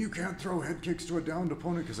screaming, you can't throw head kicks to a downed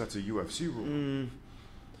opponent because that's a UFC rule.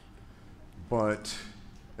 But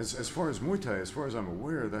as far as Muay Thai, as far as I'm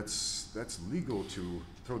aware, that's legal to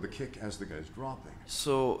throw the kick as the guy's dropping.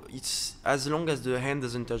 So it's as long as the hand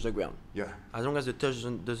doesn't touch the ground. Yeah. As long as the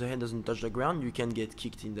hand doesn't touch the ground, you can get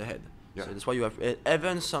kicked in the head. Yeah. So that's why you have,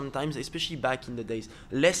 even sometimes, especially back in the days,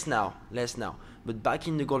 less now, but back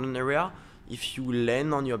in the golden era, if you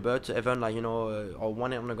land on your butt, even like, you know, or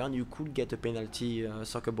one hand on the ground, you could get a penalty,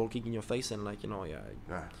 soccer ball kick in your face, and like, you know,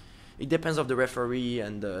 it depends of the referee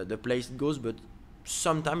and the place it goes, but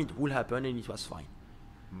sometimes it will happen and it was fine.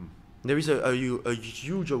 There is a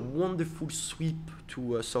huge, wonderful sweep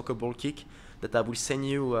to a soccer ball kick that I will send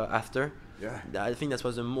you after. Yeah. I think that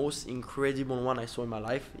was the most incredible one I saw in my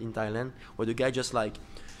life in Thailand, where the guy just like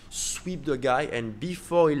sweep the guy, and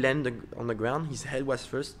before he landed on the ground, his head was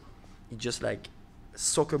first. He just like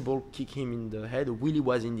soccer ball kick him in the head while he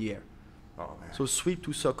was in the air. Oh man. So sweep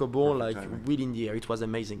to soccer ball, Perfect like timing. while in the air. It was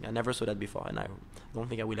amazing. I never saw that before, and I don't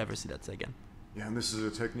think I will ever see that again. Yeah, and this is a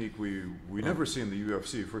technique we never see in the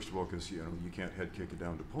UFC. First of all, because you can't head kick a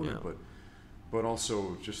downed opponent, but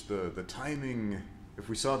also just the timing. If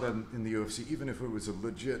we saw that in the UFC, even if it was a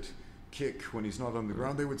legit kick when he's not on the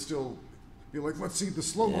ground, they would still be like, "Let's see the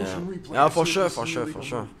slow motion replay." Yeah, for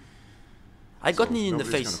sure. I got knee in the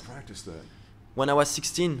face. Gonna practice that. When I was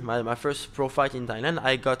 16, my first pro fight in Thailand,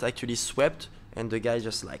 I got actually swept, and the guy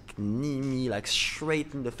just like knee me like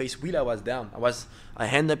straight in the face while I was down. I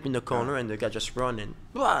hand up in the corner, and the guy just run and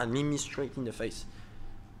knee me straight in the face.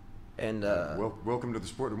 And welcome to the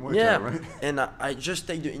sport of Muay Thai, right? And I just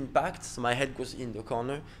take the impact, so my head goes in the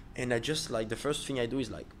corner, and I just like the first thing I do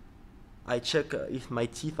is like I check if my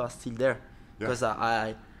teeth are still there, because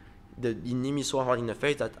the knee me so hard in the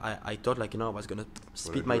face that I thought like I was gonna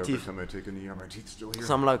split my teeth. Every time I take a knee, are my teeth still here?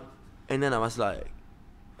 So I'm like, and then I was like,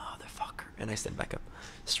 motherfucker, and I stand back up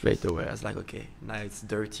straight away. I was like, okay, now it's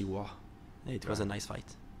dirty war. It was a nice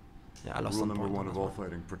fight. Yeah, I lost Rule some number point 1 of all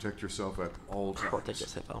fighting: protect yourself at all times. Protect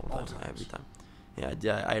yourself at all times, every time.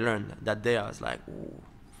 Yeah, I learned that day. I was like, ooh,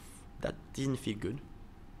 that didn't feel good.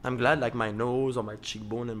 I'm glad like my nose or my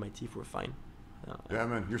cheekbone and my teeth were fine. Yeah,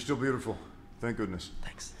 man, you're still beautiful. Thank goodness.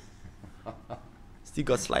 Thanks. Still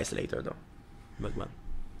got sliced later though, but man.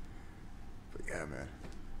 But yeah, man.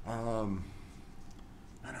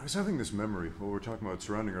 And I was having this memory while we're talking about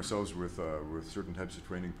surrounding ourselves with certain types of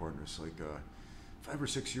training partners. Like 5 or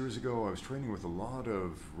 6 years ago, I was training with a lot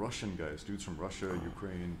of Russian guys, dudes from Russia,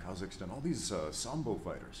 Ukraine, Kazakhstan, all these sambo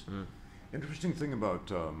fighters. Interesting thing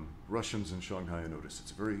about Russians in Shanghai, I noticed,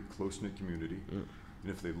 it's a very close-knit community. And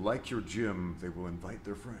if they like your gym, they will invite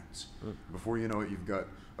their friends. Before you know it, you've got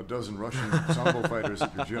a dozen Russian sambo fighters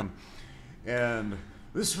at your gym. And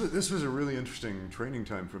this was a really interesting training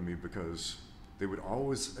time for me, because they would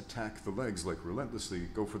always attack the legs, like relentlessly,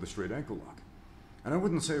 go for the straight ankle lock. And I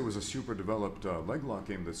wouldn't say it was a super developed leg lock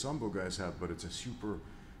game that sambo guys have, but it's a super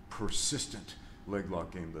persistent leg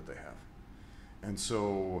lock game that they have. And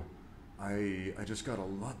so I just got a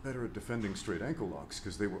lot better at defending straight ankle locks,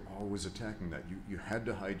 because they were always attacking that. You had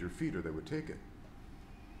to hide your feet or they would take it.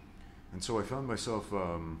 And so I found myself,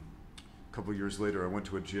 a couple years later, I went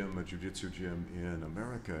to a jiu-jitsu gym in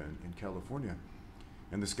America, in California.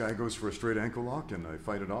 And this guy goes for a straight ankle lock, and I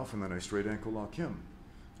fight it off, and then I straight ankle lock him.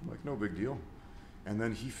 I'm like, no big deal. And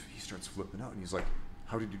then he starts flipping out, and he's like,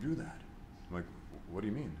 how did you do that? I'm like, what do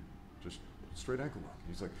you mean? Just straight ankle lock.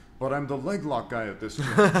 And he's like, but I'm the leg lock guy at this gym.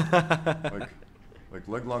 like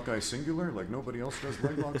leg lock guy singular? Like nobody else does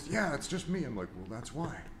leg locks? Yeah, it's just me. I'm like, well, that's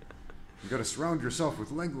why. You got to surround yourself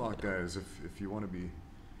with leg lock guys if you want to be,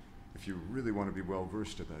 if you really want to be well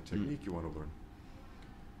versed at that technique you want to learn.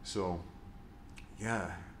 So,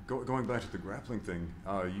 yeah, going back to the grappling thing,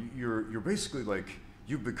 you're basically like,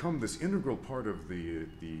 you've become this integral part of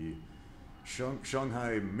the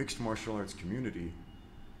Shanghai mixed martial arts community.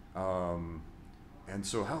 And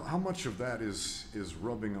so how much of that is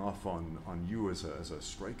rubbing off on you as a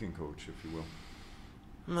striking coach, if you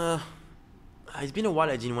will? It's been a while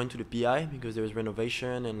I didn't went to the PI because there was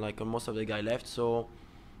renovation and like most of the guy left, so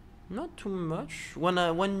not too much.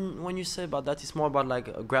 When you say about that, it's more about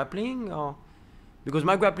like grappling, or because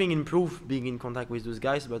my grappling improved being in contact with those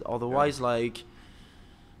guys, but otherwise like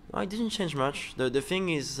I didn't change much. The thing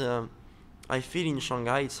is, I feel in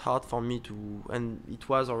Shanghai it's hard for me to, and it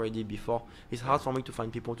was already before, it's hard for me to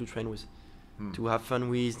find people to train with, to have fun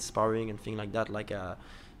with, sparring and things like that. Like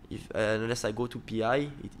unless I go to PI,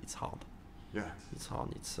 it's hard. Yeah, it's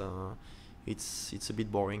hard. It's a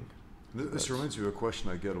bit boring. This reminds me of a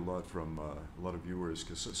question I get a lot from a lot of viewers,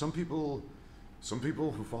 because some people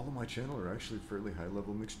who follow my channel are actually fairly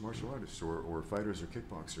high-level mixed martial artists or fighters or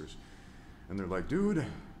kickboxers, and they're like, dude,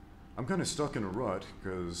 I'm kind of stuck in a rut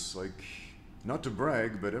because, like, not to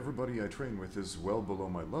brag, but everybody I train with is well below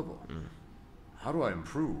my level. How do I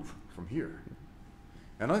improve from here?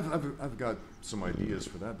 And I've got some ideas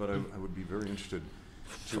for that, but I would be very interested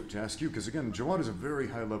to ask you, because again, Jowad is a very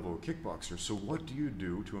high-level kickboxer. So what do you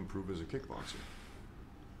do to improve as a kickboxer?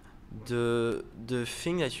 The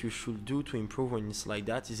thing that you should do to improve when it's like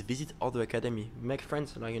that is visit other academy, make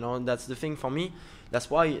friends. Like, that's the thing for me. That's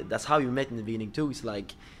how you met in the beginning too. It's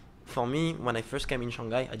like, for me, when I first came in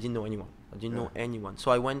Shanghai, I didn't know anyone.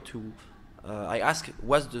 So I went to, I asked,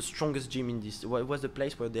 what's the strongest gym in this? What's the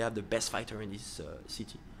place where they have the best fighter in this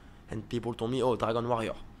city? And people told me, oh, Dragon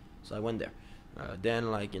Warrior. So I went there.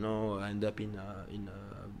 Then, like, I ended up in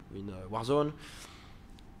Warzone.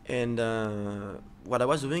 And what I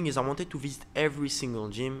was doing is I wanted to visit every single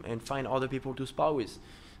gym and find other people to spar with.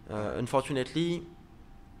 Unfortunately,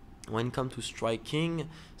 when it comes to striking,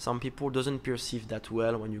 some people doesn't perceive that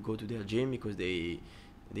well when you go to their gym, because they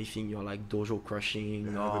think you're like dojo crushing,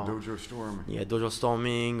 or the dojo storm. Yeah, dojo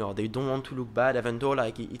storming, or they don't want to look bad, even though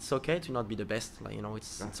like it's okay to not be the best. Like,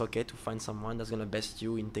 it's okay to find someone that's gonna best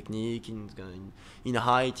you in technique, in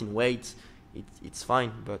height, in weight. It's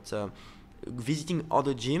fine, but visiting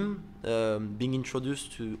other gym, being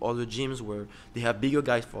introduced to other gyms where they have bigger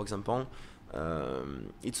guys, for example,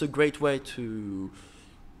 it's a great way to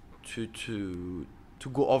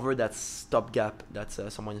go over that stopgap that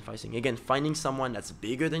someone is facing. Again, finding someone that's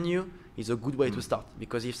bigger than you is a good way to start,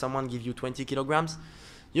 because if someone gives you 20 kilograms,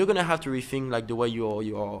 you're gonna have to rethink like the way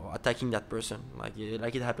you're attacking that person. Like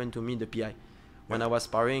it happened to me, the PI, when I was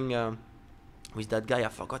sparring with that guy. I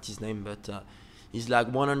forgot his name, but He's like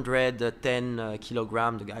 110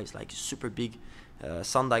 kilogram. The guy is like super big,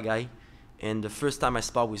 Sanda guy. And the first time I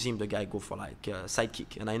spar with him, the guy go for like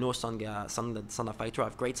sidekick. And I know Sanda fighter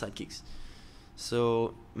have great sidekicks.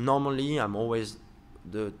 So normally I'm always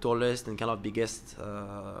the tallest and kind of biggest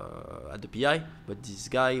at the PI, but this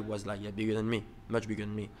guy was like bigger than me, much bigger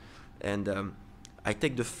than me. And I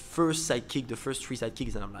take the first sidekick, the first 3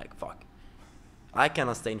 sidekicks, and I'm like, fuck. I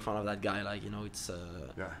cannot stay in front of that guy. Like, you know,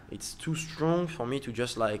 it's too strong for me to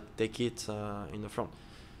just like take it in the front.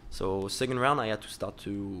 So second round, I had to start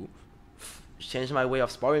to change my way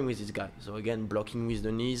of sparring with this guy. So again, blocking with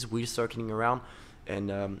the knees, wheel circling around,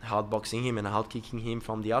 and hard boxing him and hard kicking him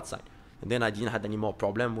from the outside. And then I didn't have any more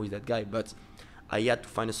problem with that guy, but I had to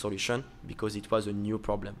find a solution because it was a new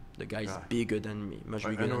problem. The guy is bigger than me, much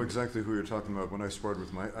bigger than me. I know exactly who you're talking about. When I sparred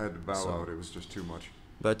with him, I had to bow out. It was just too much.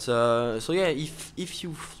 But so yeah, if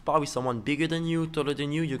you spar with someone bigger than you, taller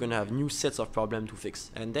than you, you're gonna have new sets of problems to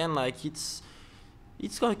fix. And then like it's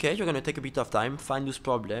okay. You're gonna take a bit of time, find those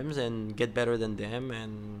problems, and get better than them.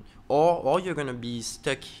 And or you're gonna be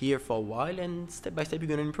stuck here for a while, and step by step you're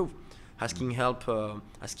gonna improve. Asking help,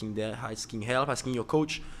 asking your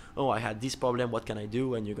coach. Oh, I had this problem. What can I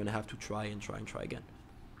do? And you're gonna have to try again.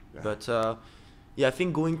 Yeah. But yeah, I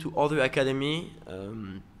think going to other academy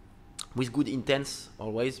with good intents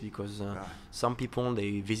always, because some people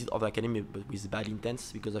they visit other academy but with bad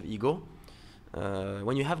intents because of ego.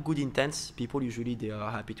 When you have good intents, people usually they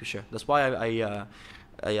are happy to share. That's why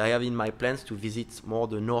I have in my plans to visit more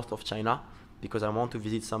the north of China, because I want to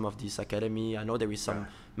visit some of this academy. I know there is some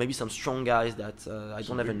maybe some strong guys that I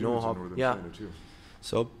don't even know how. Yeah.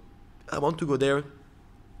 So I want to go there,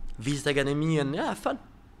 visit academy, and have fun,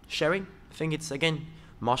 sharing. I think it's again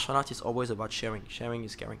martial art is always about sharing. Sharing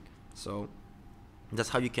is caring. So that's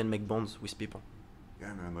how you can make bonds with people.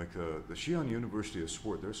 Yeah, man. Like the Xi'an University of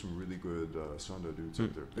Sport, there's some really good Sanda dudes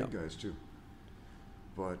out there, big guys too.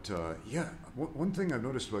 But yeah, one thing I've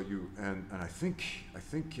noticed about you, and I think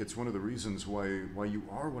it's one of the reasons why you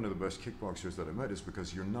are one of the best kickboxers that I met, is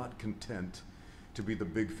because you're not content to be the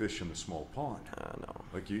big fish in the small pond. No.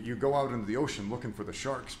 Like you go out into the ocean looking for the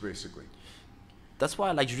sharks, basically. That's why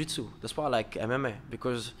I like jiu-jitsu. That's why I like MMA,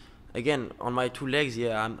 because again, on my 2 legs,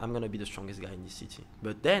 I'm gonna be the strongest guy in this city.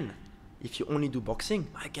 But then, if you only do boxing,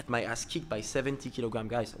 I get my ass kicked by 70 kilogram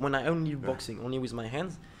guys. When I only do boxing, only with my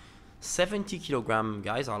hands, 70 kilogram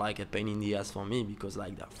guys are like a pain in the ass for me, because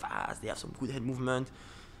like they're fast, they have some good head movement.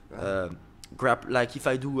 Like if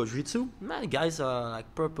I do jiu-jitsu, man, guys are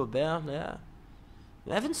like purple belt,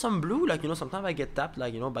 even some blue. Like, you know, sometimes I get tapped,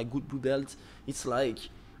 like, you know, by good blue belts. It's like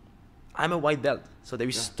I'm a white belt, so there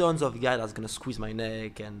is tons of guys that's gonna squeeze my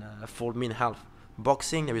neck and fold me in half.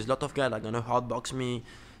 Boxing, there is a lot of guys that are gonna hard box me.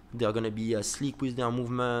 They're gonna be sleek with their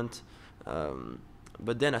movement.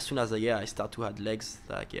 But then as soon as I start to have legs,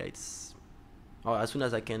 like as soon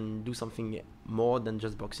as I can do something more than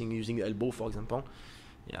just boxing, using the elbow, for example.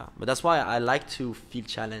 Yeah, but that's why I like to feel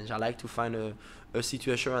challenged. I like to find a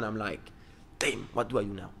situation and I'm like, damn, what do I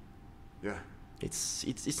do now? Yeah.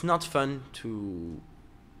 It's not fun to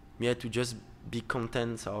just be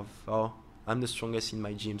content of, oh, I'm the strongest in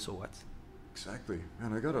my gym, so what? Exactly.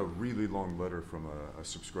 And I got a really long letter from a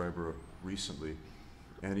subscriber recently.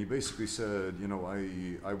 And he basically said, you know,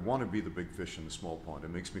 I want to be the big fish in the small pond.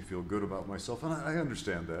 It makes me feel good about myself. And I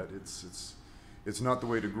understand that. It's not the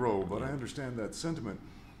way to grow, but I understand that sentiment.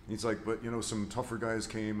 And he's like, but, you know, some tougher guys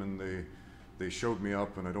came and they showed me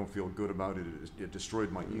up and I don't feel good about it. It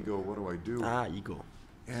destroyed my ego. What do I do? Ego.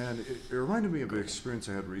 And it reminded me of an experience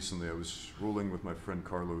I had recently. I was rolling with my friend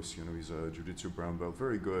Carlos. You know, he's a jiu-jitsu brown belt,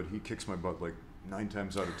 very good. He kicks my butt like 9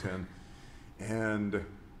 times out of 10. And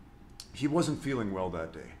he wasn't feeling well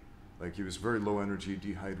that day. Like, he was very low energy,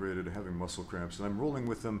 dehydrated, having muscle cramps. And I'm rolling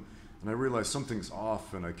with him, and I realize something's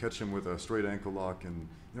off, and I catch him with a straight ankle lock, and,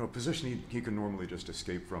 you know, a position he can normally just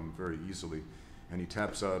escape from very easily. And he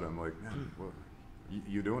taps out. I'm like, man, what,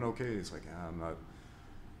 you doing okay? He's like, I'm not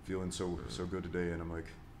feeling so good today. And I'm like,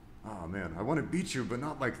 oh man, I want to beat you, but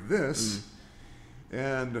not like this.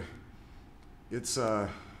 And it's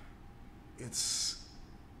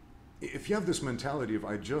if you have this mentality of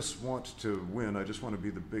I just want to win, I just want to be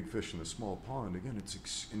the big fish in the small pond, again,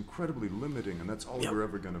 it's incredibly limiting, and that's all you're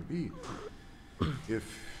ever going to be.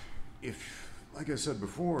 If like I said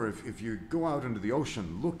before, if you go out into the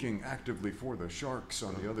ocean looking actively for the sharks,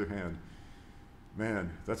 on the other hand,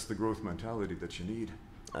 man, that's the growth mentality that you need.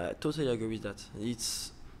 I totally agree with that.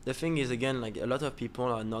 The thing is, again, like, a lot of people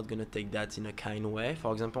are not going to take that in a kind way.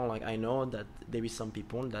 For example, like, I know that there is some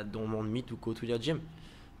people that don't want me to go to their gym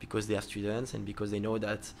because they are students and because they know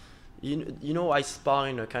that, you know, I spar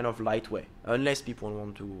in a kind of light way, unless people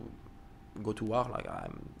want to go to war. Like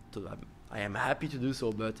I am happy to do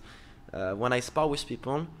so. But when I spar with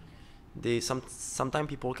people, sometimes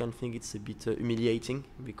people can think it's a bit humiliating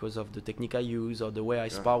because of the technique I use or the way I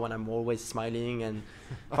spar when I'm always smiling. And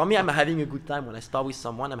for me, I'm having a good time. When I spar with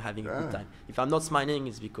someone, I'm having a good time. If I'm not smiling,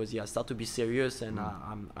 it's because I start to be serious and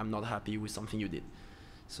I'm not happy with something you did.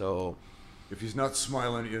 So if he's not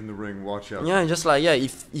smiling in the ring, watch out. Yeah, just like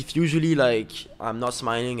if usually like I'm not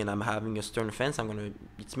smiling and I'm having a stern fence,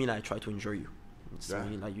 it's me, like, I try to injure you. It's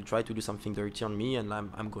me, like you try to do something dirty on me and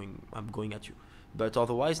I'm going at you. But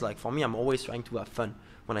otherwise, like for me, I'm always trying to have fun.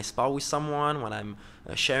 When I spar with someone, when I'm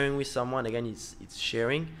sharing with someone, again, it's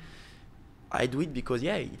sharing. I do it because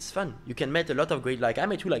it's fun. You can meet a lot of great, like I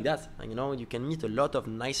met you like that. And, you can meet a lot of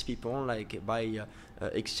nice people like by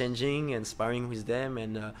exchanging and sparring with them.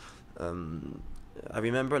 And I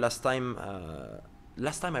remember last time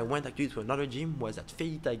I went actually to another gym was at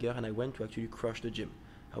Fei Tiger, and I went to actually crush the gym.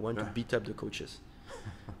 I went to beat up the coaches.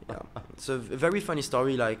 It's a very funny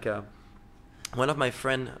story. Like one of my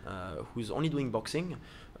friend who's only doing boxing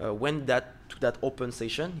went to that open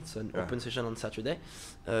session. It's an open session on Saturday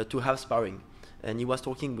to have sparring, and he was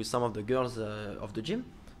talking with some of the girls of the gym,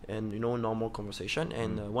 and normal conversation.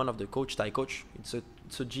 And one of the Thai coach, it's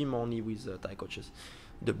a gym only with Thai coaches.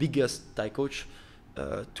 The biggest Thai coach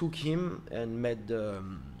took him and made the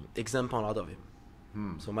example out of him.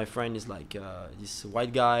 So my friend is like this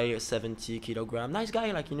white guy, 70 kilogram, nice guy,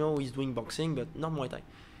 like he's doing boxing but not Muay Thai.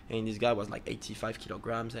 And this guy was like 85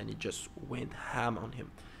 kilograms, and he just went ham on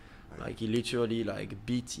him. Like he literally like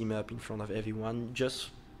beat him up in front of everyone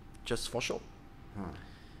just for show.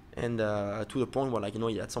 And to the point where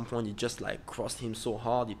at some point he just like crossed him so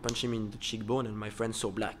hard, he punched him in the cheekbone, and my friend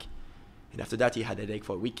saw black. And after that he had a headache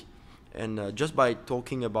for a week. And just by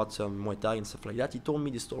talking about Muay Thai and stuff like that, he told me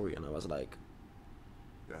the story, and I was like,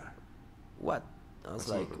 what? I was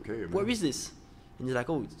like, where is this? And he's like,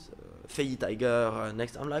 oh, it's Fei Tiger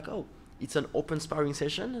next. I'm like, oh, it's an open sparring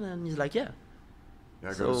session. And then he's like, yeah.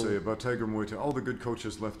 I gotta say, about Tiger Muay Thai, all the good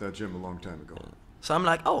coaches left that gym a long time ago. So I'm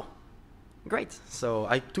like, oh, great. So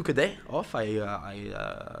I took a day off. I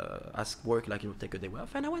asked work, take a day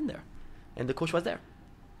off, and I went there. And the coach was there.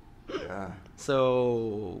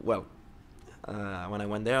 So, well, when I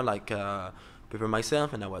went there, prepare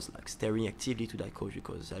myself, and I was staring actively to that coach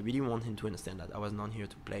because I really want him to understand that I was not here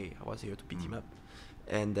to play. I was here to beat him up.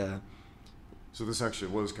 And so this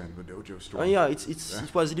actually was kind of a dojo storm.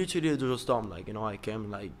 It was literally a dojo storm. I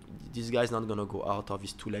came this guy's not gonna go out of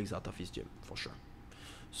his 2 legs out of his gym for sure.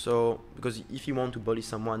 So because if you want to bully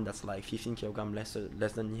someone that's like 15 kilograms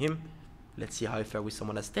less than him, let's see how I fare with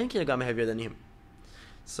someone that's 10 kilograms heavier than him.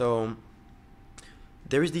 So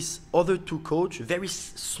there is this other 2 coach, very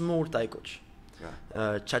small Thai coach,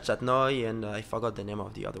 Chachat Noi, and I forgot the name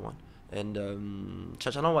of the other one. And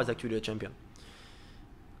Chachat Noi was actually a champion.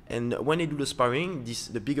 And when they do the sparring,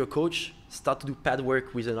 the bigger coach start to do pad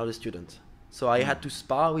work with another student. So I had to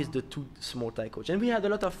spar with the 2 small Thai coach, and we had a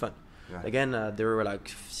lot of fun. Again, they were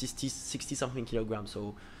like 60 something kilograms.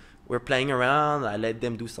 So we're playing around. I let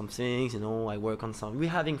them do some things, I work on some. We're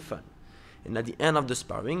having fun. And at the end of the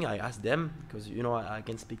sparring, I asked them, because I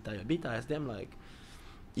can speak Thai a bit. I asked them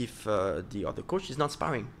if the other coach is not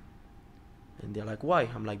sparring, and they're like, why?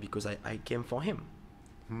 I'm like, because I came for him.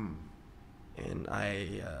 And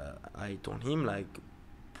I told him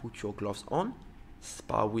put your gloves on,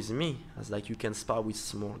 spar with me. I was like, you can spar with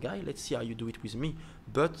small guy. Let's see how you do it with me.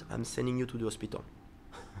 But I'm sending you to the hospital.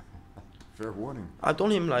 Fair warning. I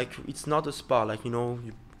told him it's not a spar.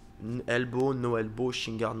 Elbow, no elbow,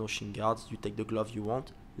 shin guard, no shin guards. You take the glove you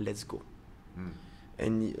want. Let's go.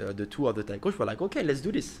 And the 2 other Thai coaches were like, okay, let's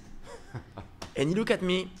do this. And he looked at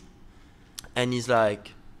me, and he's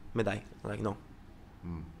like, medai. I'm like, no.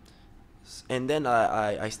 And then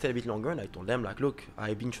I stayed a bit longer, and I told them look,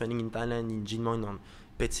 I've been training in Thailand, in Jinmon, on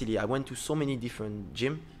Petsili. I went to so many different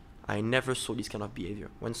gyms. I never saw this kind of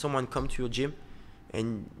behavior. When someone comes to your gym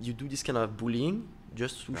and you do this kind of bullying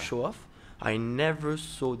just to show off, I never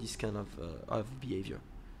saw this kind of behavior.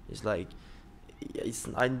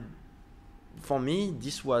 For me,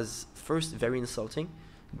 this was first very insulting,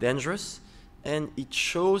 dangerous, and it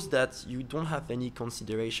shows that you don't have any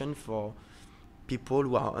consideration for people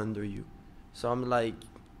who are under you. So I'm like,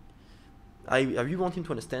 I really want him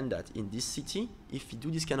to understand that in this city, if you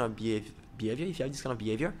do this kind of behavior, if you have this kind of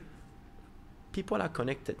behavior, people are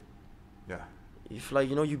connected. If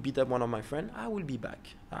you beat up one of my friends, I will be back.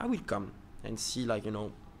 I will come and see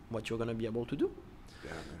what you're gonna be able to do.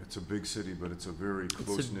 It's a big city, but it's a very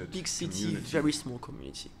close-knit. It's a big city, community. Very small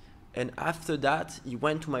community. And after that, he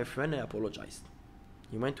went to my friend and apologized.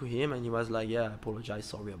 He went to him and he was like, yeah, I apologize,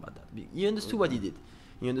 sorry about that. He understood what he did.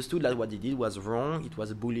 He understood that what he did was wrong. It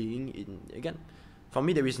was bullying. Again, for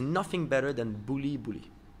me, there is nothing better than bully.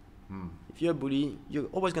 If you're a bully, you're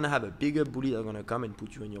always going to have a bigger bully that's going to come and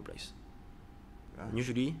put you in your place. Yeah. And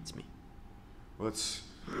usually, it's me. Well,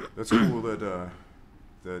 that's cool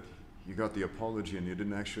that you got the apology and you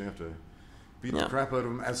didn't actually have to beat the crap out of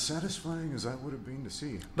him. As satisfying as that would have been to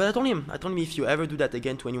see. But I told him, if you ever do that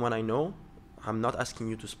again to anyone I know, I'm not asking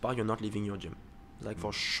you to spar. You're not leaving your gym. Like,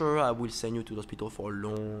 for sure, I will send you to the hospital for a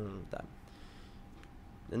long time.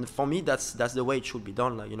 And for me, that's the way it should be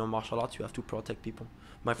done. Like, you know, martial arts, you have to protect people.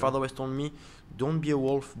 My father always told me, don't be a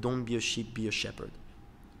wolf, don't be a sheep, be a shepherd.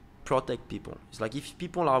 Protect people. It's like, if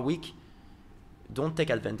people are weak, don't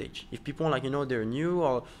take advantage. If people, like, you know, they're new,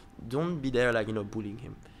 or don't be there, like, you know, bullying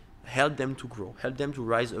him. Help them to grow. Help them to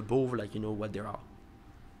rise above, like, you know, what they are.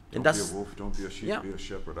 Don't be a wolf, don't be a sheep, be a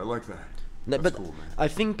shepherd. I like that. That's cool, man. I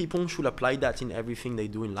think people should apply that in everything they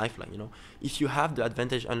do in life. Like, you know, if you have the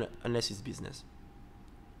advantage, unless it's business.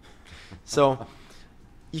 So,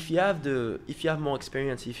 if you have more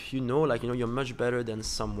experience, if you know, like, you know, you're much better than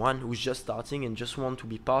someone who's just starting and just want to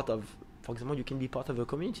be part of, for example, you can be part of a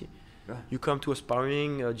community. Yeah. You come to a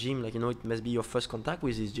sparring gym, like, you know, it must be your first contact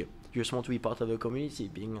with this gym. You just want to be part of a community,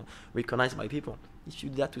 being recognized by people. If you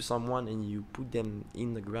do that to someone and you put them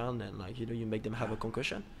in the ground and, like, you know, you make them have a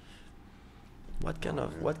concussion, what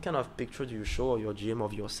kind of picture do you show of your gym,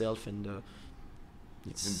 of yourself? And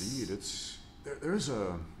indeed, there's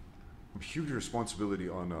a huge responsibility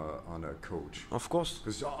on a coach. Of course,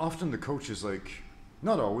 because often the coach is like,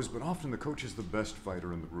 not always, but often the coach is the best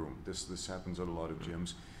fighter in the room. This happens at a lot of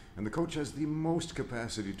gyms, and the coach has the most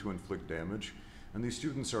capacity to inflict damage, and these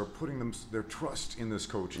students are putting their trust in this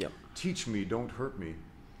coach. Yep. Teach me, don't hurt me.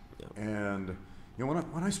 Yep. And you know,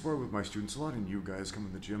 when I spar with my students, a lot of you guys come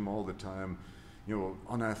in the gym all the time. You know,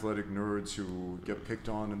 unathletic nerds who get picked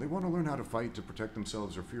on, and they want to learn how to fight to protect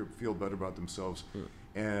themselves or feel better about themselves.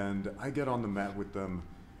 And I get on the mat with them,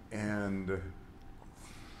 and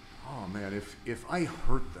oh man, if I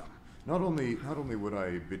hurt them, not only would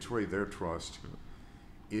I betray their trust,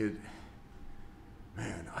 I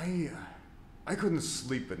couldn't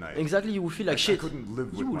sleep at night. Exactly, you would feel like shit. I couldn't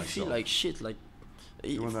live with myself. You would feel like shit, like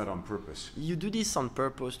doing that on purpose. You do this on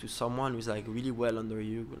purpose to someone who's like really well under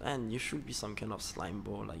you, and you should be some kind of slime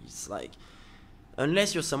ball. Like, it's like,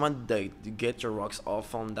 unless you're someone that get your rocks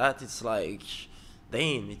off on that, it's like,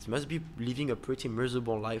 dang, it must be living a pretty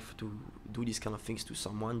miserable life to do these kind of things to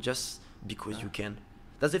someone just because you can.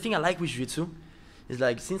 That's the thing I like with jiu-jitsu. It's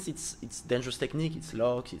like, since it's dangerous technique, it's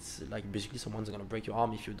locked, it's like basically someone's gonna break your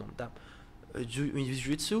arm if you don't tap. With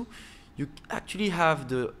jiu-jitsu, you actually have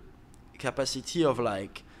the capacity of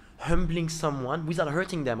like humbling someone without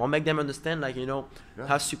hurting them, or make them understand, like, you know,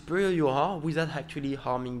 how superior you are without actually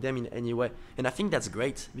harming them in any way. And I think that's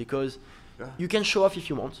great, because you can show off if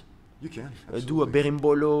you want. You can do a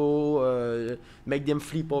berimbolo, make them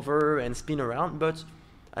flip over and spin around, but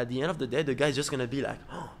at the end of the day, the guy's just gonna be like,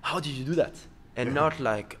 oh, how did you do that? And not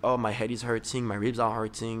like, oh, my head is hurting, my ribs are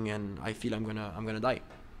hurting, and I feel I'm gonna die.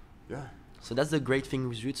 Yeah. So that's the great thing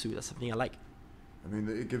with jiu-jitsu. That's something I like. I mean,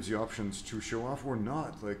 it gives you options to show off or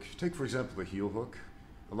not. Like, take for example the heel hook.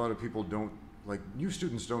 A lot of people don't, like, new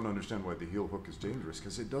students don't understand why the heel hook is dangerous,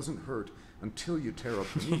 because it doesn't hurt until you tear up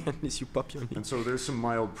the knee. Unless you pop your knee. And so there's some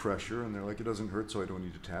mild pressure, and they're like, it doesn't hurt, so I don't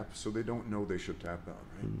need to tap. So they don't know they should tap out,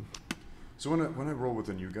 right? So when I roll with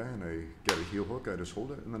a new guy and I get a heel hook, I just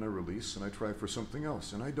hold it, and then I release, and I try for something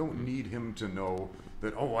else. And I don't need him to know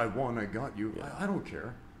that, oh, I won, I got you. I don't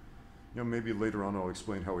care. You know, maybe later on I'll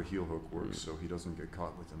explain how a heel hook works, so he doesn't get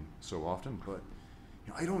caught with them so often. But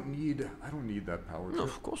you know, I don't need that power. No,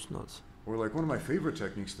 of course not. Or like one of my favorite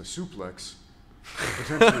techniques, the suplex.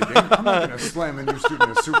 Potentially I'm not going to slam a new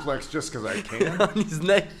student a suplex just because I can. On his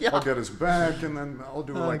neck, I'll get his back, and then I'll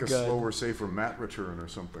do a slower, safer mat return or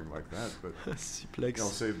something like that. But suplex. I'll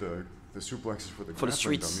save the suplexes for the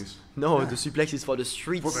streets. Dummies. No, the suplex is for the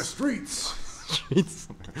streets. For the streets. Streets.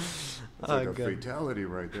 It's like a fatality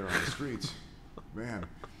right there on the streets. Man.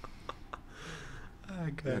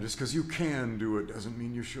 Yeah, just because you can do it doesn't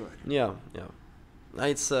mean you should. Yeah.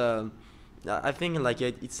 It's I think like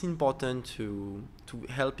it's important to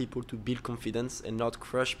help people to build confidence and not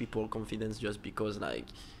crush people's confidence just because, like,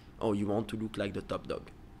 oh, you want to look like the top dog.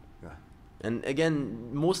 Yeah. And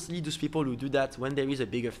again, mostly those people who do that, when there is a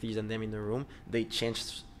bigger fish than them in the room, they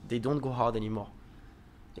change. They don't go hard anymore.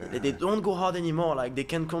 Yeah. They don't go hard anymore. Like, they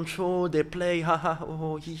can control. They play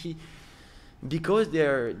he, because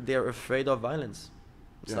they're afraid of violence.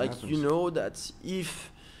 It's like, you know that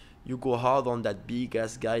if you go hard on that big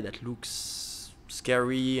ass guy that looks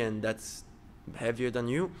scary and that's heavier than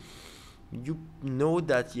you, you know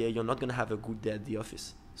that you're not gonna have a good day at the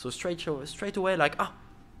office. So straight away, like,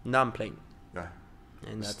 now I'm playing. Yeah.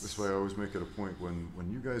 And That's why I always make it a point when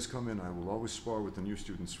you guys come in, I will always spar with the new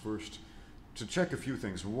students first to check a few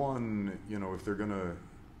things. One,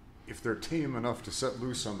 if they're tame enough to set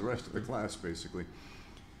loose on the rest of the class, basically.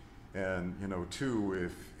 And two,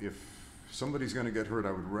 if somebody's going to get hurt,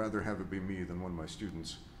 I would rather have it be me than one of my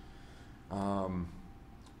students.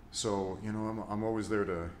 So I'm always there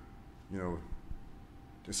to,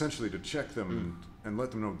 essentially to check them and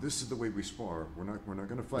let them know this is the way we spar. We're not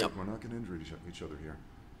going to fight. Yep. We're not going to injure each other here.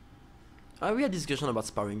 We had discussion about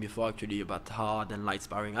sparring before, actually, about hard and light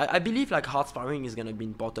sparring. I believe like hard sparring is gonna be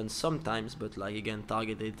important sometimes, but like again,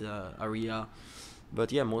 targeted area.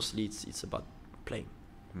 But yeah, mostly it's about playing.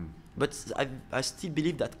 But I still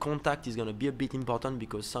believe that contact is gonna be a bit important,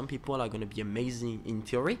 because some people are gonna be amazing in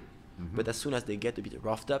theory, but as soon as they get a bit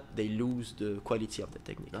roughed up, they lose the quality of the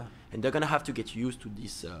technique, and they're gonna have to get used to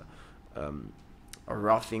this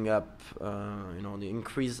roughing up, the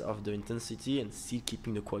increase of the intensity, and still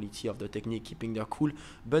keeping the quality of the technique, keeping their cool.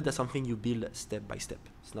 But that's something you build step by step.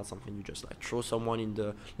 It's not something you just like throw someone in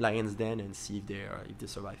the lion's den and see if they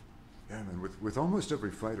survive. Yeah, man. With almost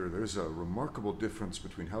every fighter, there's a remarkable difference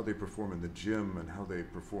between how they perform in the gym and how they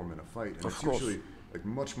perform in a fight, and it's usually like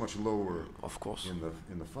much lower. Of course. In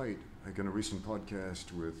the fight, like in a recent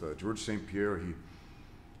podcast with George St. Pierre,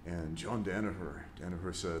 and John Danaher.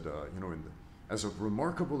 Danaher said, as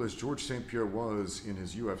remarkable as George St. Pierre was in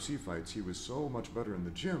his UFC fights, he was so much better in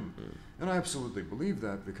the gym. And I absolutely believe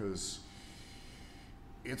that, because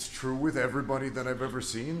it's true with everybody that I've ever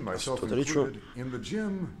seen, myself totally included. In the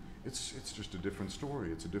gym, it's just a different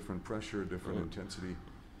story. It's a different pressure, different intensity,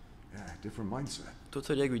 different mindset.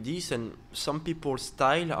 Totally agree with this, and some people's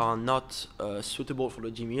style are not suitable for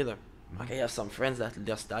the gym either. Like I have some friends that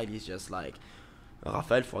their style is just like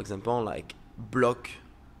Rafael, for example, like block,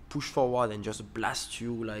 push forward and just blast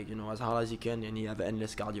you like as hard as he can, and he have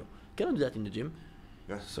endless cardio. Cannot do that in the gym.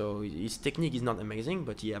 Yes. So his technique is not amazing,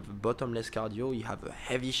 but he have a bottomless cardio. He have a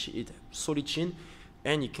heavy solid chin,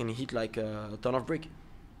 and he can hit like a ton of brick.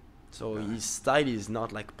 So his style is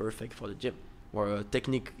not like perfect for the gym. Or a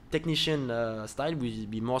technician style will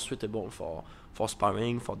be more suitable for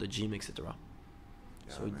sparring, for the gym, etc.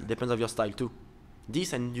 So it depends on your style too.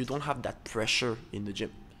 And you don't have that pressure in the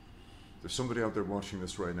gym. There's somebody out there watching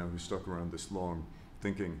this right now who's stuck around this long,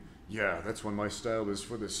 thinking, "Yeah, that's when my style is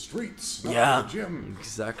for the streets, not for the gym."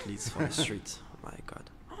 Exactly, it's for the streets. Oh my God.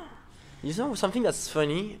 Something that's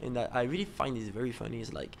funny, and that I really find is very funny,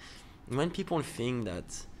 is like when people think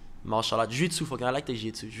that martial art, jiu-jitsu, I like the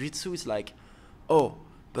jiu-jitsu. Jiu-jitsu is like, oh,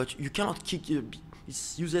 but you cannot kick.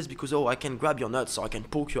 It's useless because I can grab your nuts or I can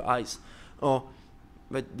poke your eyes.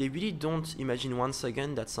 But they really don't imagine once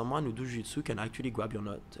again that someone who does jiu-jitsu can actually grab your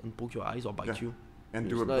nut and poke your eyes or bite you. And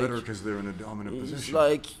do it better because they're in a dominant position.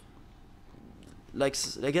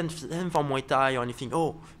 It's again, same for Muay Thai or anything.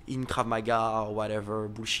 In Krav Maga or whatever,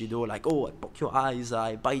 Bushido, I poke your eyes,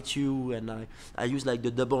 I bite you, and I use like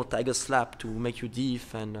the double tiger slap to make you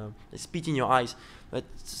deaf, and I spit in your eyes. But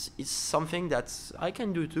it's something that I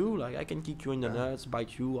can do too. Like I can kick you in the nuts,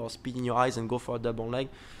 bite you, or spit in your eyes and go for a double leg.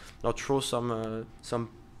 Or throw some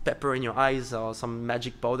pepper in your eyes or some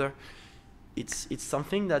magic powder. It's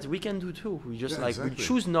something that we can do too. We just we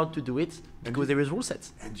choose not to do it because there is rule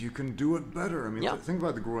sets. And you can do it better. I mean, think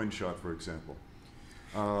about the groin shot, for example.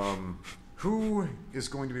 Who is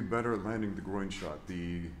going to be better at landing the groin shot?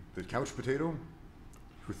 The couch potato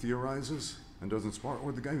who theorizes and doesn't spar,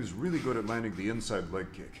 or the guy who's really good at landing the inside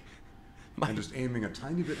leg kick and just aiming a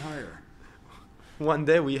tiny bit higher? One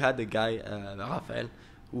day we had a guy, Rafael,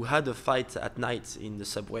 who had a fight at night in the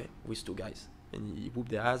subway with two guys, and he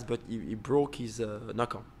whooped their ass, but he broke his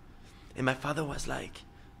knuckle. And my father was like,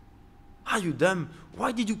 "Are you dumb?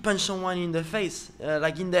 Why did you punch someone in the face,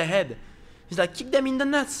 like in the head?" He's like, "Kick them in the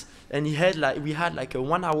nuts." And we had like a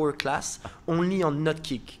 1-hour class only on nut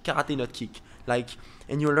kick, karate nut kick.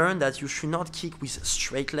 And you learn that you should not kick with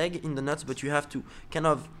straight leg in the nuts, but you have to kind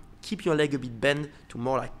of keep your leg a bit bent to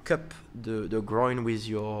more like cup the groin with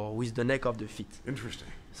the neck of the feet. Interesting.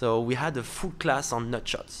 So we had a full class on nut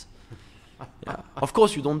shots. Of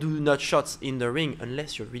course, you don't do nut shots in the ring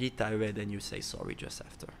unless you're really tired and you say sorry just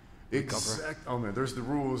after. Oh man, there's the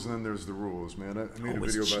rules and then there's the rules, man. I made a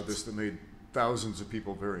video about this that made thousands of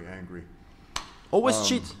people very angry. Always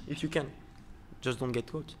cheat if you can. Just don't get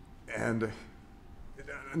caught. And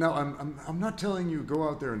now I'm not telling you go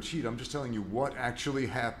out there and cheat. I'm just telling you what actually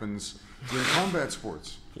happens in combat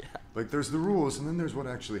sports. Like there's the rules and then there's what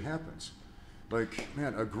actually happens. Like,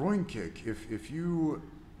 man, a groin kick, if you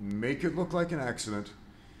make it look like an accident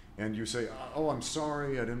and you say, "Oh, I'm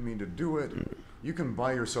sorry, I didn't mean to do it," you can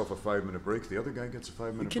buy yourself a 5-minute break. The other guy gets a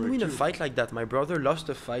 5-minute break. You can win too. a fight like that. My brother lost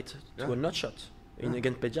a fight to Yeah. a nut shot Yeah.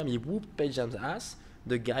 against Pejam. He whooped Pejam's ass.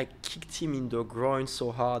 The guy kicked him in the groin so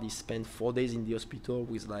hard he spent 4 days in the hospital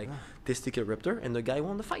with like testicle rupture, and the guy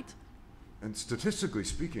won the fight. And statistically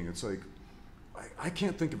speaking, it's like, I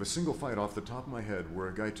can't think of a single fight off the top of my head where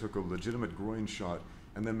a guy took a legitimate groin shot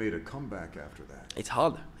and then made a comeback after that. It's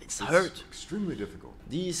hard. It's hurt. Extremely difficult.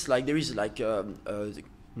 This like there is like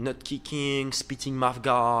nut kicking, spitting mouth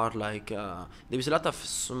guard. Like there is a lot of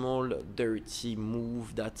small dirty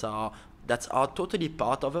moves that are totally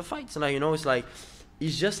part of a fight. So like, you know,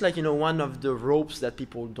 it's just like, you know, one of the ropes that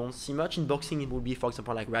people don't see much in boxing. It would be, for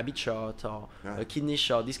example, like rabbit shot or a kidney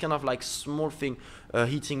shot. This kind of like small thing,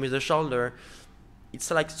 hitting with the shoulder. It's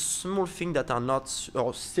like small things that are not,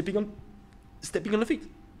 or stepping on the feet.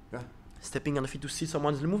 Yeah. Stepping on the feet to see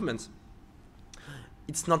someone's movements.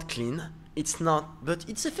 It's not clean. It's not, but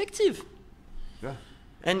it's effective. Yeah.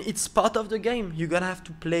 And it's part of the game. You're gonna have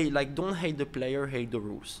to play. Like, don't hate the player, hate the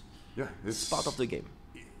rules. Yeah. It's part of the game.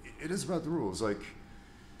 It is about the rules. Like,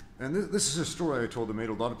 and this is a story I told that made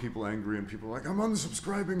a lot of people angry, and people were like, "I'm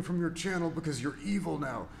unsubscribing from your channel because you're evil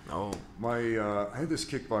now." Oh. I had this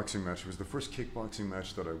kickboxing match. It was the first kickboxing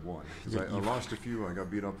match that I won. 'Cause I lost a few. I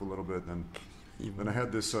got beat up a little bit. Then I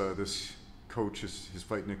had this coach. His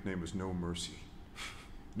fight nickname was No Mercy.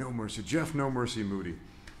 No Mercy. Jeff No Mercy Moody.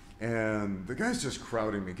 And the guy's just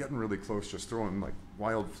crowding me, getting really close, just throwing like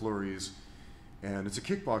wild flurries. And it's a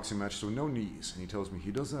kickboxing match, so no knees. And he tells me,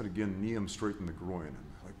 he does that again, knee him straight in the groin. And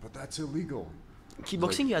I'm like, but that's illegal.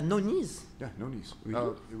 Kickboxing, you had no knees. Yeah, no knees.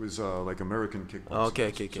 Really? It was like American kickboxing. Oh,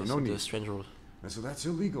 okay. So So no the knees. strange rule. And so that's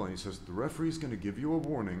illegal. And he says, the referee's going to give you a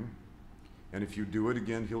warning, and if you do it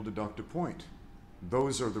again, he'll deduct a point.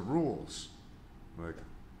 Those are the rules. I'm like,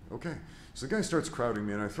 okay. So the guy starts crowding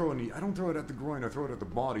me, and I throw a knee. I don't throw it at the groin, I throw it at the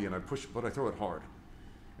body, and I push, but I throw it hard.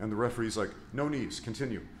 And the referee's like, no knees,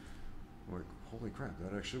 continue. I'm like, holy crap,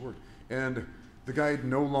 that actually worked. And the guy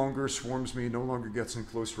no longer swarms me, no longer gets in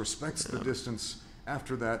close, respects the distance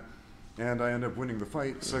after that, and I end up winning the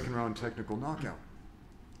fight, second round technical knockout.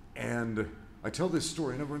 And I tell this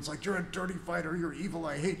story, and everyone's like, you're a dirty fighter, you're evil,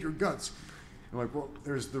 I hate your guts. I'm like, well,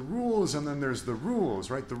 there's the rules, and then there's the rules,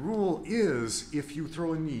 right? The rule is, if you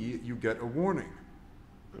throw a knee, you get a warning.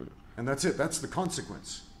 And that's it, that's the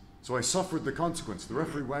consequence. So I suffered the consequence. The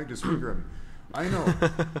referee wagged his finger at me. I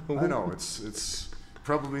know, it's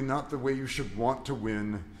probably not the way you should want to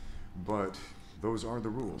win, but those are the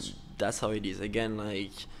rules. That's how it is. Again,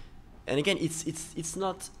 like, and again, it's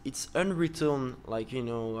not, it's unwritten, like, you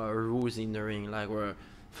know, rules in the ring, like where,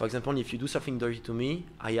 for example, if you do something dirty to me,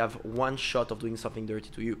 I have one shot of doing something dirty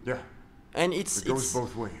to you. Yeah. And it goes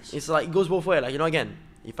both ways. It's like, it goes both ways. Like, you know, again,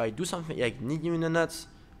 if I do something, like, need you in the nuts,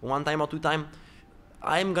 one time or two times,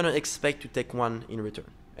 I'm gonna expect to take one in return.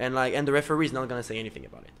 And like, and the referee is not gonna say anything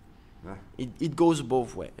about it. Yeah. It goes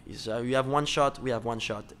both ways. You have one shot, we have one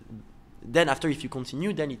shot. Then after, if you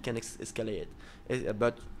continue, then it can escalate.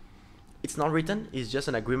 But it's not written. It's just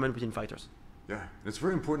an agreement between fighters. Yeah, it's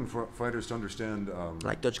very important for fighters to understand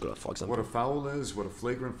like touch glove, for example. what a foul is, what a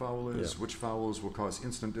flagrant foul is, Yeah. which fouls will cause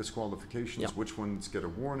instant disqualifications, Yeah. which ones get a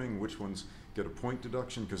warning, which ones get a point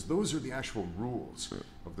deduction, because those are the actual rules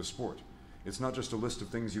of the sport. It's not just a list of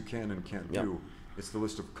things you can and can't Yeah. do. It's the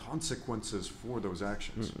list of consequences for those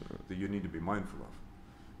actions that you need to be mindful of.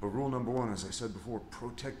 But rule number one, as I said before,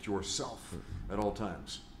 protect yourself at all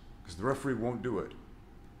times, because the referee won't do it.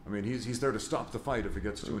 I mean, he's there to stop the fight if it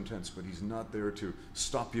gets too intense, but he's not there to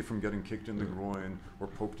stop you from getting kicked in the groin or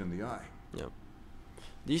poked in the eye. Yeah.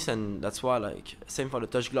 This, and that's why, like, same for the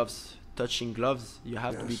touch gloves. Touching gloves, you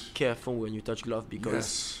have to be Yes. careful when you touch gloves, because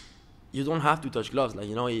Yes. you don't have to touch gloves. Like,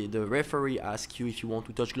 you know, the referee asks you if you want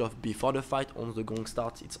to touch glove before the fight. Once the gong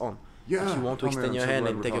starts, it's on. Yeah. If you want to Oh, man, extend I'm your so hand glad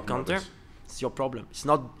and we're take a talking about counter, this. it's your problem. It's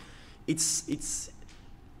not. It's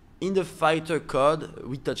in the fighter code.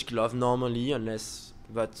 We touch glove normally, unless,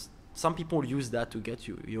 but some people use that to get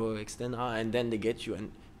you. You extend and then they get you,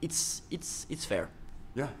 and it's fair.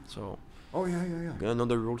 Yeah. So. Oh, yeah.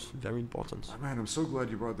 Another rules, very important. Oh, man, I'm so glad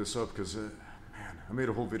you brought this up, because, man, I made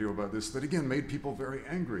a whole video about this that, again, made people very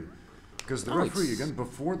angry. Because the No, referee, it's- again,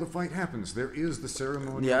 before the fight happens, there is the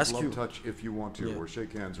ceremony They of ask glove you. touch if you want to, Yeah. or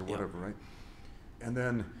shake hands or Yeah. whatever, right? And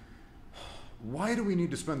then, why do we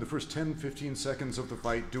need to spend the first 10, 15 seconds of the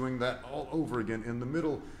fight doing that all over again in the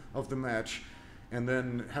middle of the match, and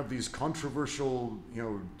then have these controversial,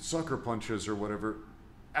 sucker punches or whatever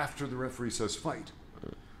after the referee says fight?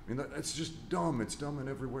 I mean, that's just dumb. It's dumb in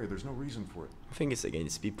every way. There's no reason for it. I think it's again,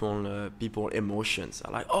 it's people emotions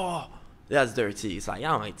are like, oh, that's dirty. It's like,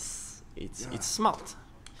 yeah, it's smart.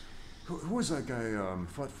 Who was that guy?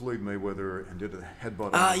 Fought Floyd Mayweather and did a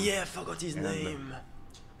headbutt. Ah, on him. yeah, I forgot his name.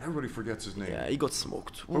 Everybody forgets his name. Yeah, he got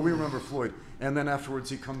smoked. But we remember Floyd. And then afterwards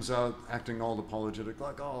he comes out acting all apologetic,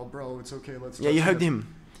 like, "Oh, bro, it's okay, let's." Yeah, you hugged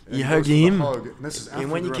him. And You he hugged goes for the him. hug, and this is after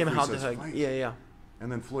And when the he came referee out the says, hug, "Fight." yeah.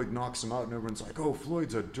 And then Floyd knocks him out, and everyone's like, "Oh,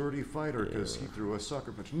 Floyd's a dirty fighter because he threw a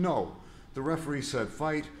sucker punch." No, the referee said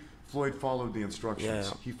fight. Floyd followed the instructions.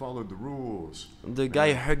 Yeah. He followed the rules. The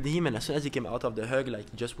guy hugged him, and as soon as he came out of the hug, like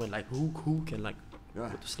he just went like hook, and like Yeah,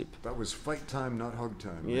 go to sleep. that was fight time, not hug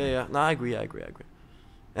time. Yeah, yeah. No, I agree.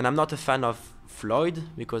 And I'm not a fan of Floyd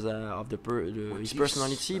because of his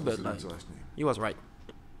personality, That was but the like dude's last name. he was right.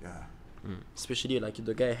 Yeah, Especially like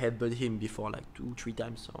the guy headbutted him before like 2-3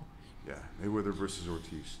 times, so yeah. Mayweather versus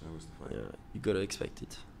Ortiz. That was the fight. yeah, you gotta expect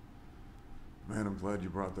it. Man, I'm glad you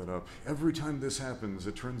brought that up. Every time this happens,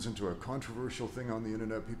 it turns into a controversial thing on the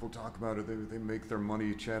internet. People talk about it. They make their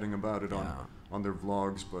money chatting about it on their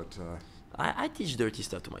vlogs. But I teach dirty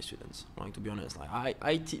stuff to my students. Like, to be honest,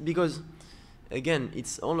 like because again,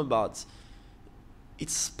 it's all about.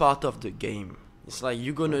 It's part of the game. It's like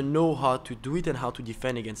you're gonna know how to do it and how to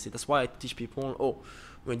defend against it. That's why I teach people. Oh,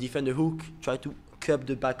 when you defend the hook, try to cup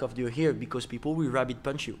the back of your hair because people will rabbit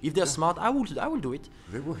punch you. If they're smart, I will do it.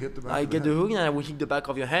 they will hit the back. I of get the the head. hook and I will hit the back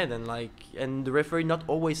of your head, and the referee not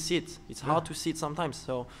always see it. It's hard to see it sometimes.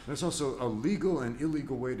 So There's also a legal and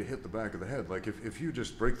illegal way to hit the back of the head. Like if you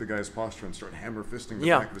just break the guy's posture and start hammer fisting the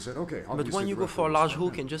back of his head, okay. but when you go for a large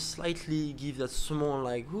hook and just slightly give that small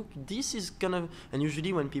like hook, this is gonna. And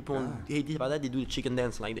usually when people hate it about that, they do the chicken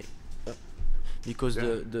dance like that, because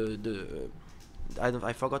the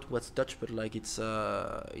I forgot what's Dutch, but like it's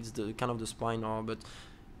the kind of the spine, but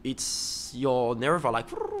it's your nerve are like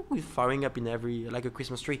firing up in every like a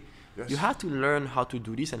Christmas tree. Yes. You have to learn how to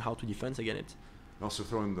do this and how to defend against it. Also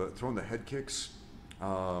throwing the head kicks,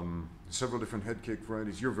 several different head kick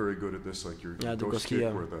varieties. You're very good at this, like your Yeah, the ghost Goski, kick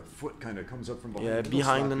yeah. where the foot kind of comes up from behind. Yeah, it'll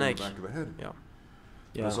behind slap the you in neck. back of the head. Yeah.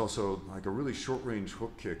 There's also like a really short range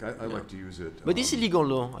hook kick. I like to use it. But it's illegal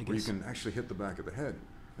though, I Where you guess. can actually hit the back of the head,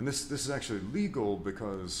 and this is actually legal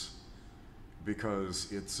because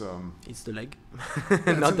it's It's the leg,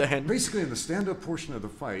 yeah, not the hand. Basically, in the stand-up portion of the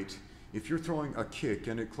fight, if you're throwing a kick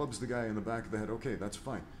and it clubs the guy in the back of the head, okay, that's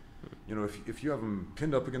fine. You know, if you have him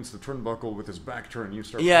pinned up against the turnbuckle with his back turned, you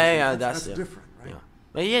start. Yeah, that's yeah. different, right? Yeah.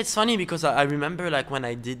 But yeah, it's funny because I remember like when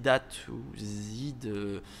I did that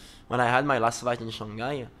to when I had my last fight in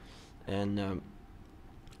Shanghai, and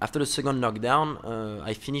after the second knockdown,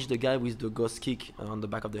 I finished the guy with the ghost kick on the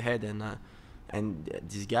back of the head, and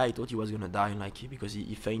this guy thought he was gonna die like because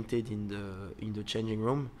he fainted in the changing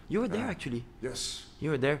room. You were there actually. Yes.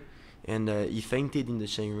 You were there. And he fainted in the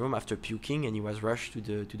changing room after puking, and he was rushed to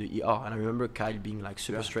the ER. And I remember Kyle being like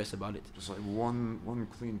super stressed about it. Just like one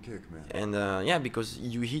clean kick, man. And yeah, because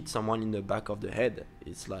you hit someone in the back of the head,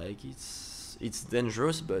 it's like it's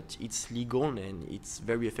dangerous, but it's legal and it's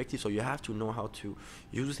very effective. So you have to know how to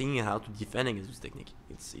use things and how to defend against this technique.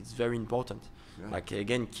 It's very important. Yeah. Like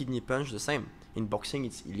again, kidney punch, the same. In boxing,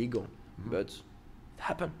 it's illegal, but it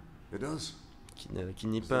happens. It does. Kidney I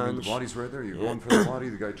mean, punch. the body's right there. You're going for the body.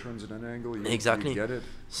 The guy turns at an angle. You Exactly. get it.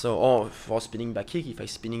 So, for spinning back kick, if I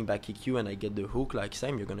spinning back kick you and I get the hook like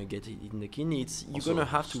same, you're gonna get it in the kidney. You're Also, gonna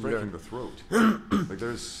have to striking learn. the throat. Like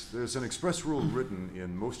there's an express rule written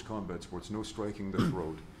in most combat sports: no striking the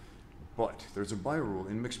throat. But there's a by rule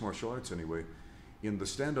in mixed martial arts anyway. In the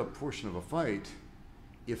stand-up portion of a fight,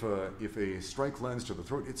 if a strike lands to the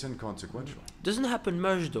throat, it's inconsequential. Doesn't happen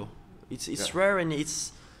much though. It's Yeah. rare, and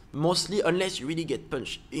it's mostly unless you really get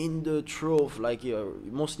punched in the throat. Like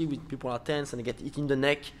mostly when people are tense and they get hit in the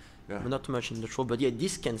neck, Yeah. but not too much in the throat. But yeah,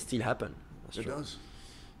 this can still happen. That's It true. does.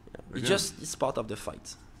 Yeah. Again. It's part of the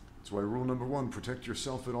fight. That's why rule number 1: protect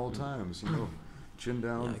yourself at all times. You know, chin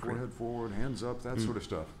down, Yeah, I agree. forehead forward, hands up, that sort of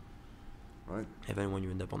stuff. Right? Even when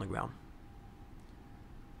you end up on the ground.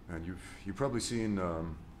 And you've probably seen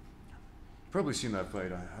that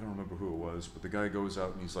fight. I don't remember who it was, but the guy goes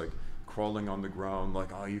out and he's like crawling on the ground, like,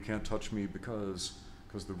 oh, you can't touch me because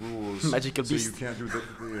the rules Magical say beast. you can't do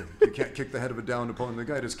you can't kick the head of a downed opponent. The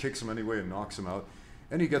guy just kicks him anyway and knocks him out,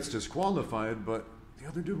 and he gets disqualified. But the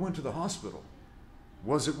other dude went to the hospital.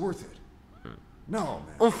 Was it worth it? No,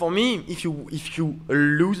 man. Oh, for me, if you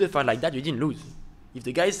lose a fight like that, you didn't lose. If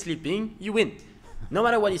the guy is sleeping, you win. No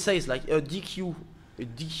matter what he says, like a DQ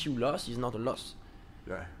loss is not a loss.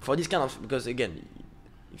 Yeah. For this kind of, because again,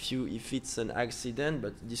 if it's an accident,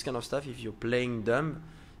 but this kind of stuff, if you're playing dumb,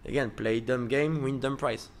 again, play dumb game, win dumb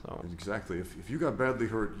prize. So Exactly. If you got badly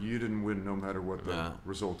hurt, you didn't win, no matter what the Yeah.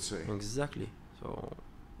 results say. exactly. So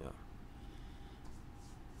yeah.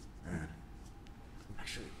 Man.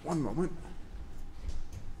 Actually, one moment.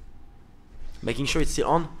 Making sure it's still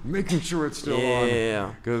on. Making sure it's still on.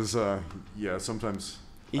 Yeah. Because, sometimes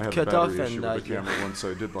It I had a cut battery off issue and with the camera once.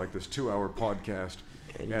 I did like this 2-hour podcast.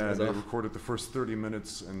 And And it was I off. recorded the first 30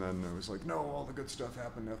 minutes, and then I was like, no, all the good stuff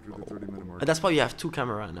happened after the 30-minute mark. And that's why you have 2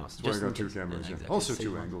 cameras now. That's why I got 2 cameras, yeah. exactly, Also same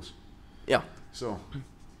 2 one. angles. Yeah. So,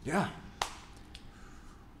 yeah.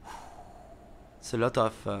 It's a lot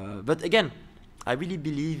of, but again, I really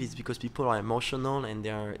believe it's because people are emotional and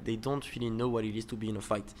they don't really know what it is to be in a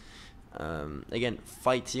fight. Again,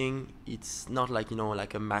 fighting, it's not like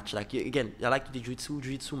like a match. Like again, I like to do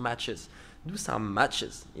jiu-jitsu matches. Do some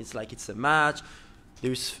matches. It's like it's a match.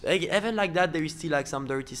 There's even like that. There is still like some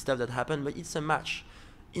dirty stuff that happen, but it's a match.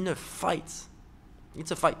 In a fight, it's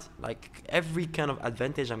a fight. Like every kind of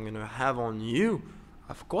advantage I'm gonna have on you,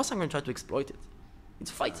 of course I'm gonna try to exploit it. It's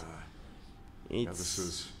a fight.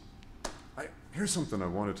 Here's something I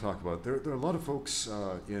want to talk about. There are a lot of folks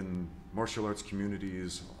in martial arts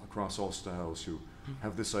communities across all styles who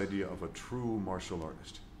have this idea of a true martial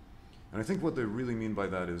artist. And I think what they really mean by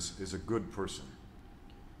that is a good person.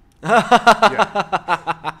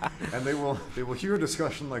 Yeah. And they will hear a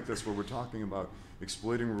discussion like this where we're talking about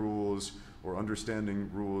exploiting rules or understanding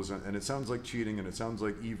rules, and it sounds like cheating, and it sounds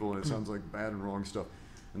like evil, and it sounds like bad and wrong stuff.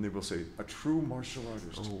 And they will say, a true martial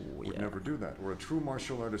artist would never do that. Or a true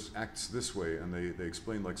martial artist acts this way, and they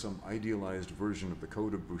explain like some idealized version of the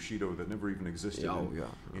code of Bushido that never even existed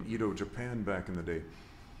in Edo, Japan back in the day.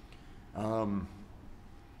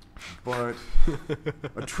 But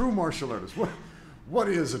a true martial artist, what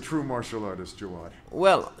is a true martial artist, Jowad?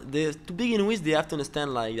 Well, to begin with, they have to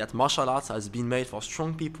understand like that martial arts has been made for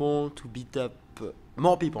strong people to beat up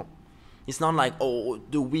more people. It's not like,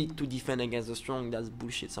 the weak to defend against the strong. That's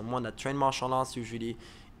bullshit. Someone that trained martial arts usually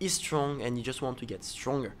is strong, and you just want to get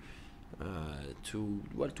stronger, to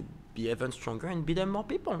be even stronger and beat up more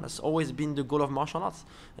people. That's always been the goal of martial arts.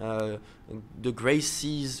 The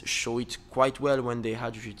Gracies show it quite well when they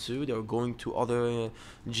had jiu-jitsu. They were going to other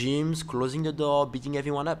gyms, closing the door, beating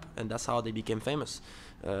everyone up, and that's how they became famous.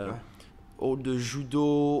 All the judo,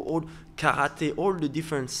 all karate, all the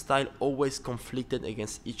different style always conflicted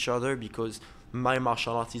against each other because my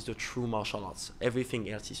martial art is the true martial arts. Everything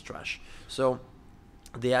else is trash. So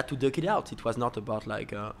they had to duke it out. It was not about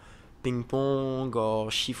like ping pong or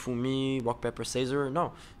shifumi, rock paper scissors.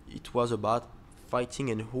 No, it was about fighting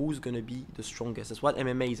and who's gonna be the strongest. That's what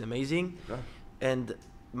MMA is amazing. Yeah. And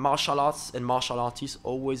martial arts and martial artists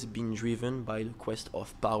always been driven by the quest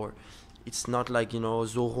of power. It's not like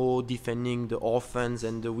Zorro defending the orphans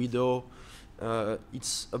and the widow.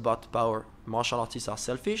 It's about power. Martial artists are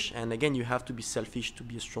selfish, and again, you have to be selfish to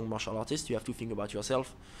be a strong martial artist. You have to think about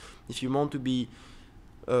yourself. If you want to be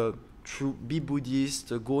be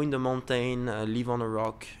Buddhist, go in the mountain, live on a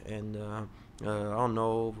rock, and I don't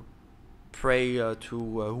know, pray to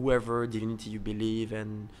whoever divinity you believe,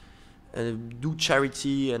 and do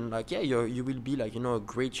charity, and you will be a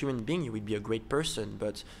great human being. You will be a great person,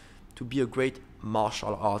 but to be a great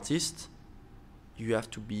martial artist, you have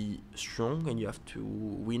to be strong and you have to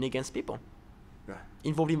win against people,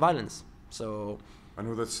 involving violence. So I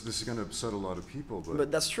know this is going to upset a lot of people, but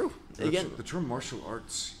that's true. Again, the term martial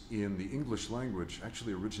arts in the English language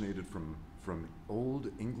actually originated from old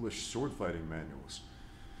English sword fighting manuals.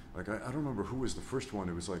 Like I don't remember who was the first one.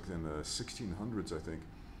 It was like in the 1600s, I think.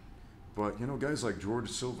 But guys like George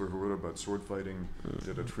Silver, who wrote about sword fighting,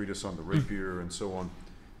 did a treatise on the rapier and so on.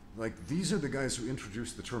 Like, these are the guys who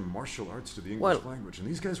introduced the term martial arts to the English language. And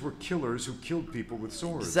these guys were killers who killed people with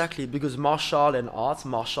swords. Exactly, because martial and arts,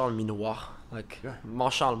 martial mean war.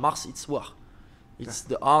 Martial, Mars, it's war. It's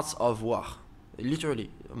the arts of war.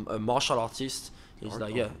 Literally, a martial artist is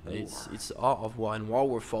it's the art of war. And war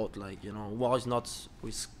were fought, war is not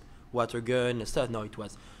with water gun and stuff. No, it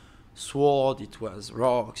was sword, it was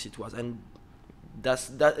rocks, and that's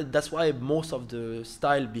why most of the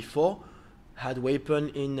style before had weapon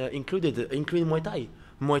including Muay Thai.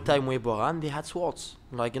 Muay Thai, Muay Boran, they had swords.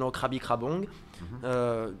 Krabi Krabong.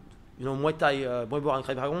 Muay Thai, Muay Boran,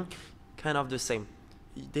 Krabi Krabong, kind of the same.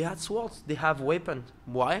 They had swords, they have weapons.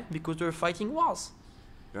 Why? Because they were fighting wars.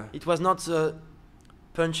 Yeah. It was not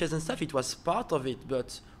punches and stuff, it was part of it,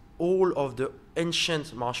 but all of the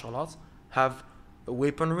ancient martial arts have a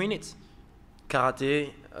weaponry in it.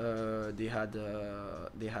 Karate, they had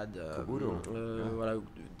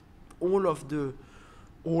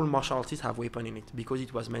all martial artists have weapon in it because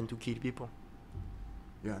it was meant to kill people.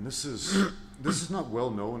 Yeah, and this is not well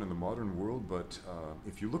known in the modern world, but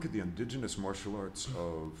if you look at the indigenous martial arts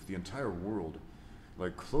of the entire world,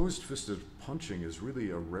 like closed-fisted punching is really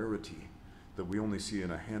a rarity that we only see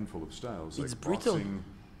in a handful of styles. It's like brutal. Boxing,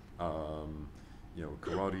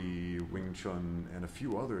 karate, Wing Chun, and a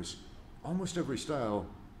few others. almost every style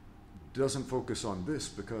doesn't focus on this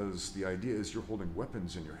because the idea is you're holding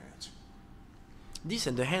weapons in your hands. This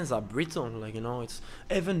and the hands are brittle, like, you know, it's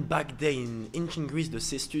even back there in ancient Greece, the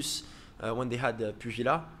cestus, when they had the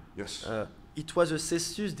pugila. Yes. It was a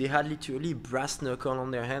cestus, they had literally brass knuckle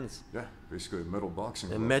on their hands. Yeah, basically a metal boxing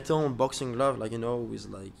A glove. metal boxing glove, like, you know, with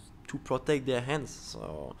like to protect their hands.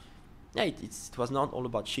 So yeah, it was not all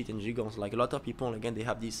about shit and giggles. Like a lot of people, again, they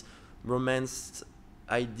have this romanced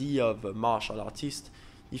idea of a martial artist.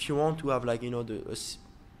 If you want to have, like, you know,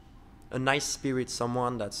 a nice spirit,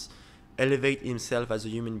 someone that's elevate himself as a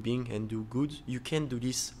human being and do good, you can do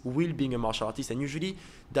this while being a martial artist. And usually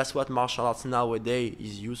that's what martial arts nowadays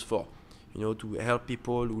is used for, you know, to help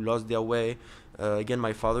people who lost their way. Again,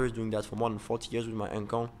 my father is doing that for more than 40 years with my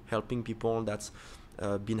uncle, helping people that's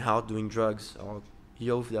been out doing drugs or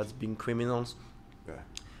youth that's been criminals. Yeah.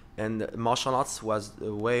 And martial arts was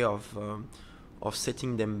a way of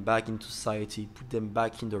setting them back into society, put them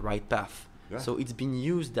back in the right path. Yeah. So it's been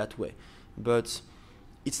used that way. But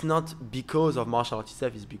it's not because of martial arts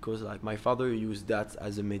itself, it's because, like, my father used that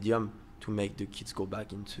as a medium to make the kids go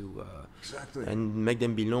back into Exactly. and make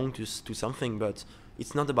them belong to something. But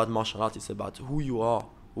it's not about martial arts, it's about who you are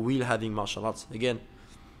while having martial arts. Again,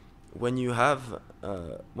 when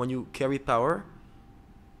you carry power,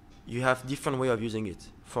 you have different way of using it,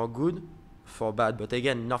 for good, for bad. But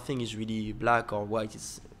again, nothing is really black or white,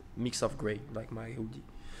 it's mix of gray, like my hoodie.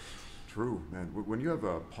 True, man. When you have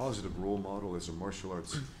a positive role model as a martial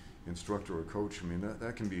arts instructor or coach, I mean,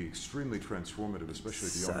 that can be extremely transformative, especially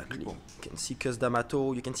to young people. You can see Cus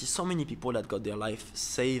D'Amato, you can see so many people that got their life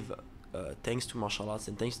saved thanks to martial arts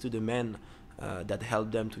and thanks to the men that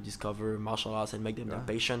helped them to discover martial arts and make them their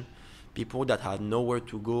passion. People that had nowhere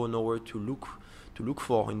to go, nowhere to look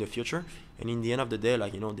for in the future. And in the end of the day,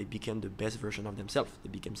 like, you know, they became the best version of themselves. They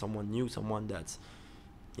became someone new, someone that's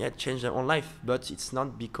changed their own life. But it's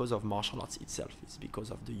not because of martial arts itself, it's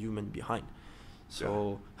because of the human behind.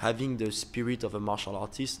 So having the spirit of a martial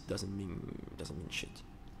artist doesn't mean shit.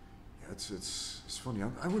 Yeah, it's funny.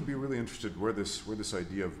 I would be really interested where this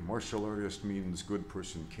idea of martial artist means good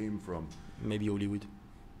person came from. Maybe Hollywood.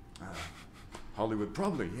 Hollywood,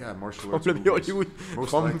 probably. Yeah, martial arts. Probably movies. Hollywood. Most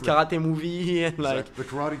From likely. karate movie and like. The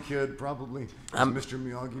Karate Kid, probably. Mr.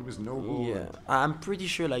 Miyagi was noble. Yeah, I'm pretty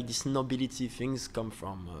sure like this nobility things come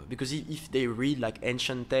from because if they read like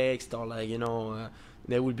ancient text or like, you know,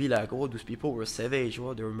 they would be like, oh, those people were savage,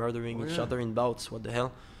 oh, they were murdering each other in bouts, what the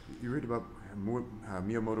hell. You read about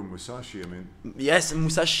Miyamoto Musashi. I mean, yes,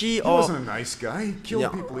 Musashi. He wasn't a nice guy. He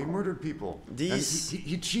killed people. He murdered people. This,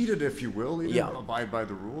 he cheated, if you will. He didn't abide by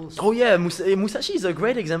the rules. Oh yeah, Musashi is a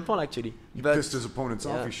great example actually. He pissed his opponents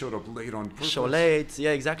off. He showed up late on purpose. Show late,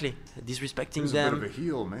 yeah, exactly. Disrespecting he was them. a bit of a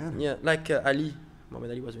heel, man. Yeah, like Ali.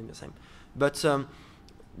 Muhammad Ali was doing the same. But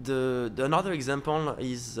the another example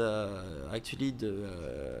is actually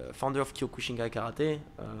the founder of Kyokushinkai Karate,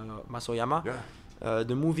 Masoyama. Yeah.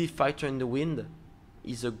 The movie Fighter in the Wind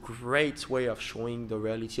is a great way of showing the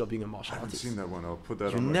reality of being a martial artist. I haven't seen that one. I'll put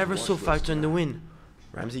that on. You never saw Fighter in the Wind.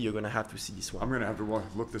 Ramsey, you're going to have to see this one. I'm going to have to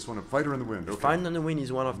look this one up. Fighter in the Wind. Okay. Fighter in the Wind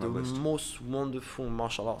is one of the most wonderful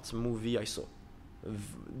martial arts movie I saw.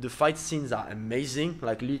 The fight scenes are amazing,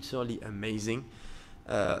 like literally amazing.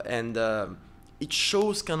 And it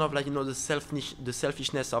shows kind of like, you know, the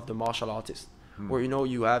selfishness of the martial artist. Where, you know,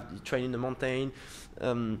 you train in the mountain,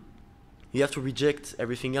 you have to reject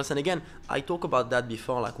everything else. And again, I talk about that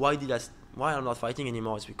before, like why I'm not fighting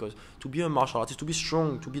anymore is because to be a martial artist, to be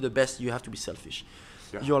strong, to be the best, you have to be selfish.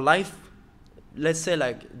 Yeah. Your life, let's say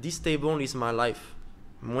like this table is my life.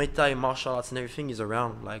 Muay Thai, martial arts and everything is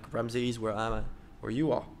around, like Ramsey is where I'm at, where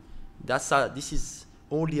you are. This is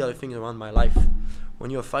all the other things around my life. When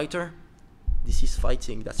you're a fighter, this is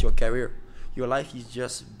fighting, that's your career. Your life is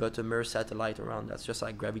just but a mere satellite around, that's just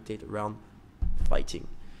like gravitate around fighting.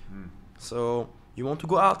 So you want to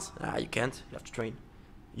go out? You can't. You have to train.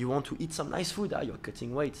 You want to eat some nice food? You're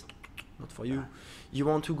cutting weight. Not for you. You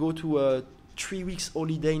want to go to a 3 weeks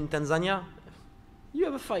holiday in Tanzania? You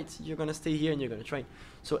have a fight. You're gonna stay here and you're gonna train.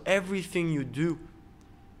 So everything you do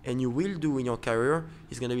and you will do in your career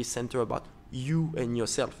is gonna be centered about you and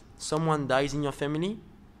yourself. Someone dies in your family.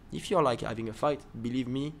 If you're like having a fight, believe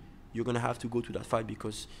me, you're gonna have to go to that fight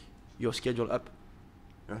because you're scheduled up.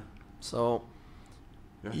 Yeah. So.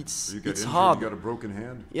 Yeah. It's injured, hard. You got a broken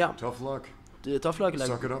hand. Yeah. Tough luck. Tough luck. Like,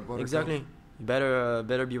 suck it up, buttercup. Exactly. You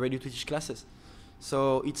better be ready to teach classes.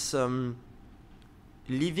 So it's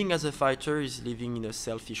living as a fighter is living in a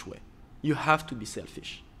selfish way. You have to be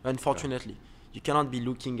selfish. Unfortunately, You cannot be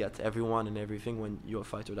looking at everyone and everything when you're a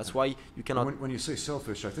fighter. That's why you cannot. When you say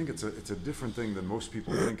selfish, I think it's a different thing than most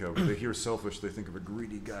people think of. They hear selfish, they think of a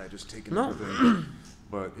greedy guy just taking everything.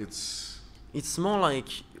 But it's more like,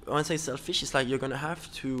 when I say selfish, it's like you're gonna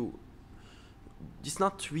have to. It's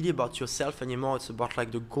not really about yourself anymore. It's about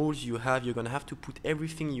like the goals you have. You're gonna have to put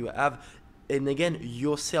everything you have, and again,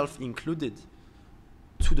 yourself included,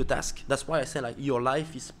 to the task. That's why I say like your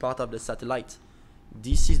life is part of the satellite.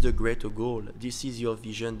 This is the greater goal. This is your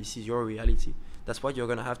vision. This is your reality. That's why you're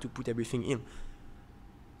gonna have to put everything in.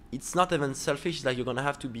 It's not even selfish. It's like you're gonna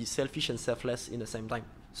have to be selfish and selfless in the same time.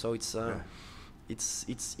 So it's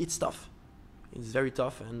tough. It's very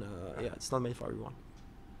tough, and it's not made for everyone.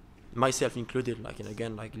 Myself included. Like, and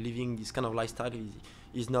again, like living this kind of lifestyle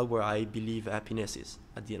is not where I believe happiness is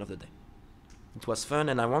at the end of the day. It was fun,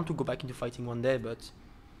 and I want to go back into fighting one day, but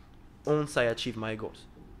once I achieve my goals,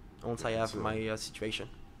 once I have my situation.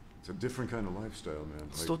 It's a different kind of lifestyle, man.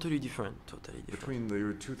 It's totally different. Between the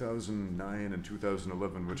year 2009 and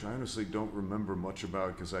 2011, which I honestly don't remember much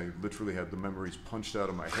about because I literally had the memories punched out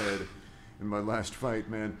of my head in my last fight,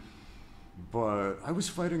 man. But I was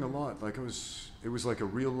fighting a lot. Like it was like a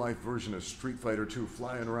real life version of Street Fighter 2,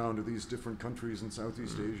 flying around to these different countries in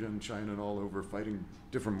Southeast Asia and China and all over, fighting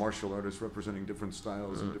different martial artists representing different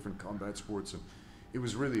styles and different combat sports. And it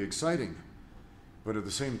was really exciting. But at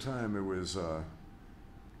the same time, it was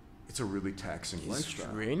it's a really taxing lifestyle.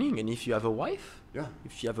 It's training, and if you have a wife,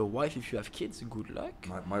 if you have kids, good luck.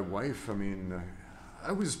 My wife, I mean,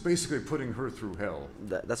 I was basically putting her through hell.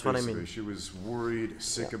 That's what I mean. She was worried,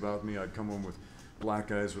 sick about me. I'd come home with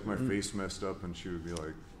black eyes with my face messed up, and she would be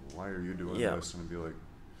like, "Why are you doing this?" And I'd be like,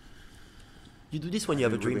 "You do this when you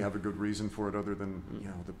have a dream." Really have a good reason for it other than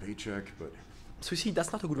the paycheck, but. So you see,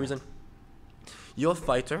 that's not a good reason. You're a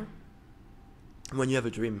fighter when you have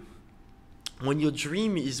a dream. When your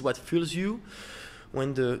dream is what fuels you,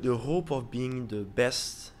 when the hope of being the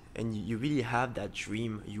best, and you really have that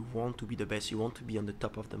dream, you want to be the best, you want to be on the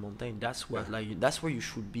top of the mountain. That's what that's where you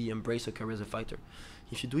should be. Embrace a career as a fighter.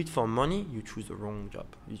 If you do it for money, you choose the wrong job.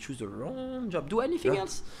 You choose the wrong job. Do anything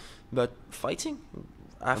else, but fighting.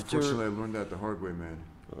 Unfortunately, I learned that the hard way, man.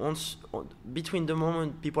 Between the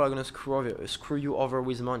moment people are gonna screw you over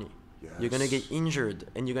with money. Yes. You're gonna get injured,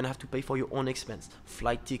 and you're gonna have to pay for your own expense,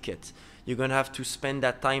 flight ticket. You're gonna have to spend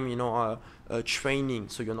that time, training,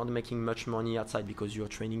 so you're not making much money outside because you're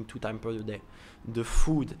training 2 times per day. The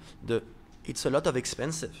food, it's a lot of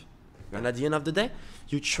expensive. Yeah. And at the end of the day,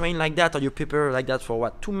 you train like that, or you prepare like that for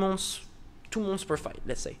what? 2 months? 2 months per fight,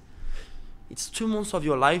 let's say. It's 2 months of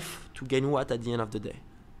your life to gain what at the end of the day?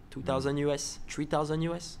 2,000 US, 3,000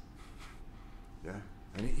 US. Yeah.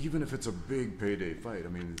 And even if it's a big payday fight, I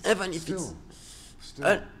mean, still.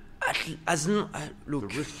 Look,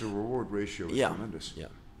 the risk to reward ratio is tremendous. Yeah.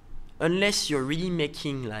 Unless you're really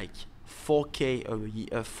making like 4K a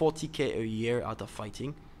year, 40K a year out of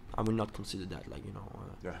fighting, I will not consider that.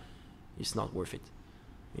 It's not worth it.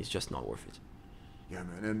 It's just not worth it. Yeah,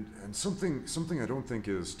 man. And something I don't think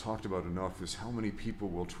is talked about enough is how many people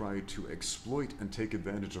will try to exploit and take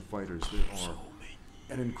advantage of fighters. There are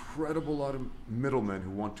an incredible lot of middlemen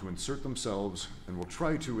who want to insert themselves and will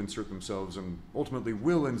try to insert themselves and ultimately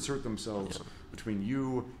will insert themselves between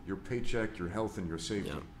you, your paycheck, your health, and your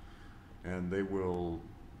safety. Yeah. And they will,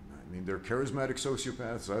 they're charismatic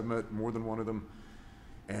sociopaths. I've met more than one of them.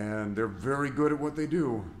 And they're very good at what they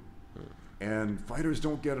do. And fighters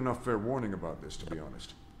don't get enough fair warning about this, to be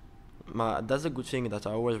honest. That's a good thing that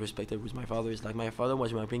I always respected with my father. Is like my father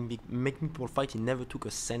was making people fight. He never took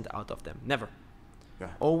a cent out of them. Never. Yeah.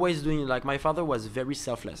 Always doing like my father was very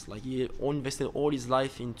selfless. Like he invested all his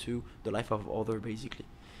life into the life of others, basically.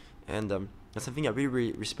 And that's something I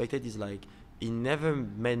really respected. Is like he never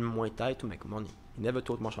made Muay Thai to make money. He never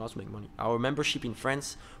taught martial arts to make money. Our membership in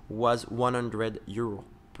France was €100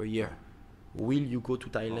 per year. Will you go to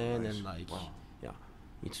Thailand and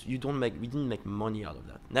we didn't make money out of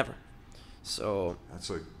that. Never. So that's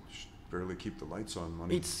like barely keep the lights on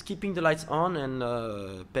money. It's keeping the lights on and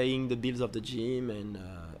paying the bills of the gym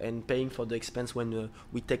and paying for the expense when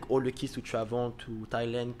we take all the kids to travel to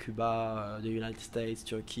Thailand, Cuba, the United States,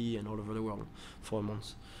 Turkey, and all over the world for a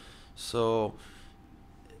month. So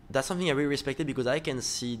that's something I really respected because I can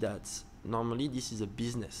see that normally this is a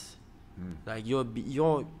business. Like you're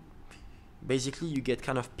basically you get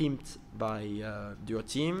kind of pimped by your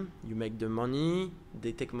team. You make the money.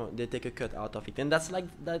 They take a cut out of it, and that's like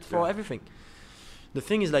that for everything. The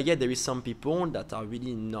thing is, like, there is some people that are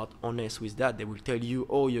really not honest with that. They will tell you,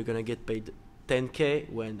 "Oh, you're gonna get paid 10K,"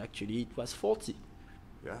 when actually it was 40.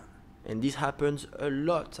 Yeah. And this happens a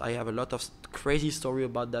lot. I have a lot of crazy story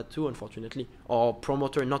about that too, unfortunately. Or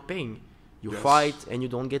promoter not paying. You Yes. fight and you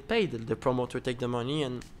don't get paid. The promoter take the money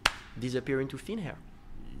and disappear into thin air.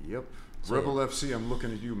 Yep. So, Rebel FC, I'm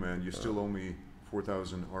looking at you, man. You still owe me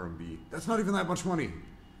 4,000 RMB. That's not even that much money.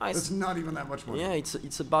 That's not even that much money. Yeah,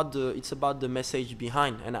 it's about the message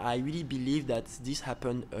behind, and I really believe that this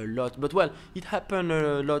happened a lot. But well, it happened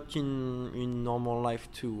a lot in normal life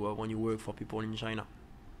too. When you work for people in China,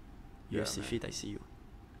 Yeah, UFC man. Fit, I see you.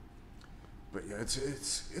 But yeah,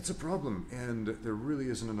 it's a problem, and there really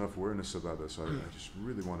isn't enough awareness about this. I just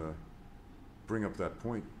really want to bring up that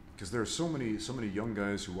point because there are so many young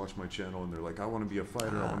guys who watch my channel and they're like, I want to be a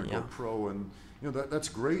fighter, I want to go pro, and you know that's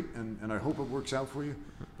great, and I hope it works out for you.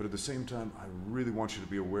 But at the same time, I really want you to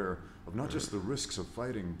be aware of not just the risks of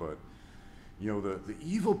fighting, but you know the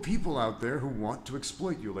evil people out there who want to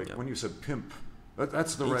exploit you. Like when you said pimp.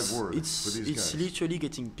 That's the right word for these guys. It's literally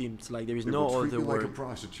getting pimped. Like there is They no will treat other you word. like a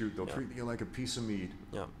prostitute. They'll treat you like a piece of meat.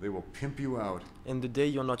 Yeah. They will pimp you out. And the day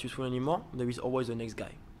you're not useful anymore, there is always the next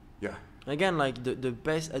guy. Yeah. Again, like the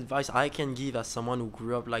best advice I can give as someone who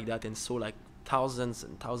grew up like that and saw like thousands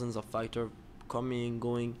and thousands of fighters coming,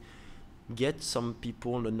 going, get some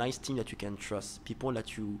people on a nice team that you can trust. People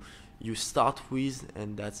that you start with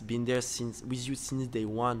and that's been there with you since day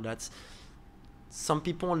one. That's some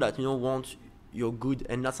people that want you're good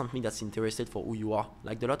and not something that's interested for who you are.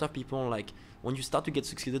 Like a lot of people, like when you start to get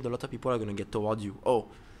succeeded, a lot of people are gonna get toward you. Oh,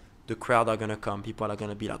 the crowd are gonna come. People are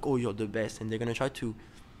gonna be like, oh, you're the best, and they're gonna try to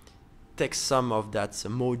take some of that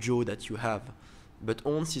mojo that you have. But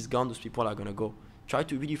once it's gone, those people are gonna go. Try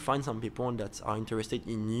to really find some people that are interested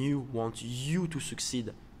in you, want you to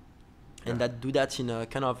succeed, and that do that in a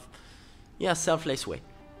kind of selfless way.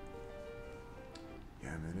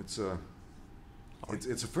 Yeah, man,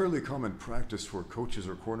 it's a fairly common practice for coaches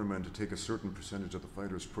or cornermen to take a certain percentage of the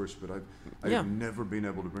fighter's purse, but I've never been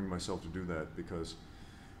able to bring myself to do that because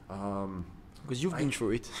you've been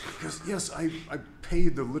through it. Because yes, I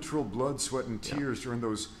paid the literal blood, sweat, and tears during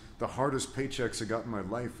the hardest paychecks I got in my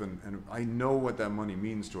life, and I know what that money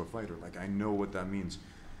means to a fighter. Like I know what that means.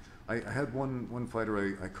 I had one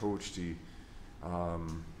fighter I coached. He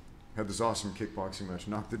had this awesome kickboxing match,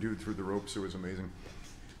 knocked the dude through the ropes. It was amazing.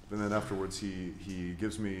 And then afterwards, he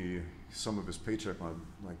gives me some of his paycheck. I'm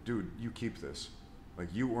like, dude, you keep this. Like,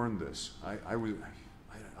 you earned this.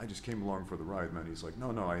 I just came along for the ride, man. He's like,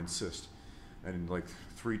 no, I insist. And like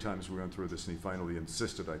 3 times we went through this, and he finally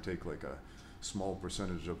insisted I take like a small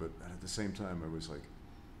percentage of it. And at the same time, I was like,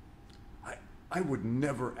 I would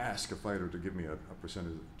never ask a fighter to give me a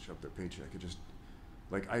percentage of their paycheck. It just,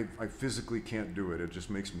 like, I physically can't do it. It just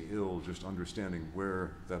makes me ill just understanding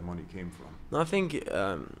where that money came from. No, I think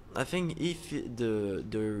if the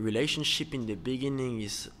relationship in the beginning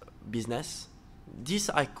is business, this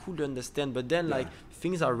I could understand. But then like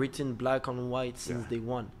things are written black on white since day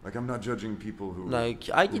one. Like I'm not judging people who. Like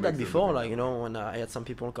I did that before. Like when I had some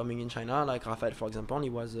people coming in China, like Rafael, for example, he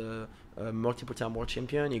was a multiple-time world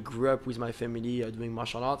champion. He grew up with my family doing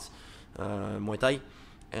martial arts, Muay Thai,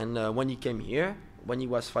 and when he came here. When he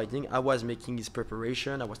was fighting, I was making his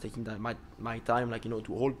preparation. I was taking my time, like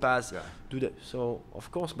to hold pass, do that. So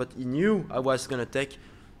of course, but he knew I was gonna take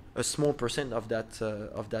a small percent of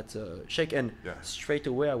that check, and straight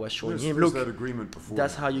away I was showing him, look, that agreement before.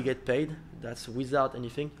 That's how you get paid. That's without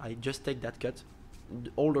anything. I just take that cut.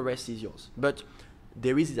 All the rest is yours. But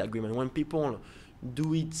there is this agreement. When people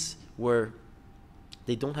do it where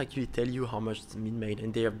they don't actually tell you how much it's been made,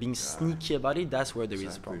 and they are being sneaky about it, that's where there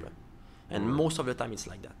is a problem. And most of the time it's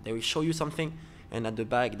like that. They will show you something, and at the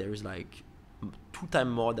back there is like 2 times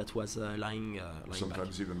more that was lying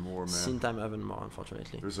sometimes back. Even more, man. Sometimes even more,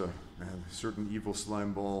 unfortunately. There's a certain evil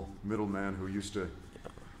slime ball middleman who used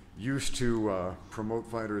to promote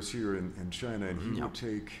fighters here in China, and he would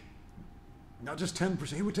take not just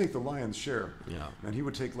 10%, he would take the lion's share. Yeah. And he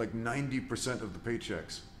would take like 90% of the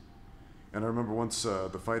paychecks. And I remember once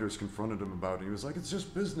the fighters confronted him about it. He was like, "It's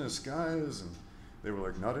just business, guys." And they were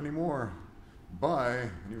like, "Not anymore. Bye."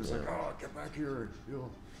 And he was like, "Oh, get back here.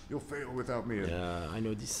 You'll fail without me." Yeah, I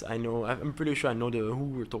know this. I'm pretty sure I know who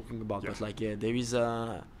we're talking about. But like, there is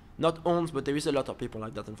not owns, but there is a lot of people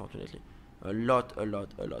like that, unfortunately. A lot.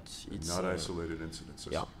 It's not isolated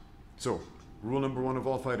incidences. Yeah. So, rule number 1 of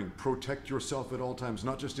all fighting: protect yourself at all times,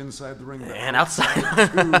 not just inside the ring, but and outside.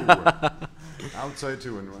 Outside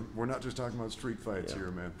too. And we're not just talking about street fights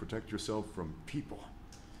here, man. Protect yourself from people.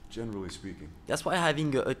 Generally speaking. That's why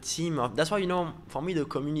having a team of, that's why, for me, the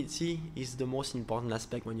community is the most important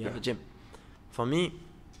aspect when you have a gym. For me,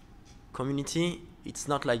 community, it's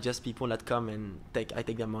not like just people that come and I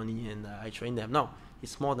take their money and I train them. No,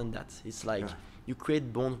 it's more than that. It's like you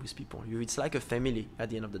create bonds with people. It's like a family at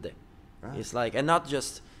the end of the day. Right. It's like, and not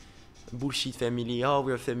just bullshit family. Oh,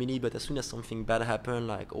 we're a family, but as soon as something bad happens,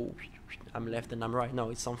 like, oh, I'm left and I'm right. No,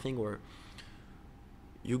 it's something where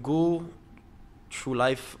you go through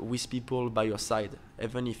life with people by your side,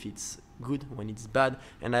 even if it's good, when it's bad.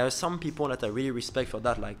 And I have some people that I really respect for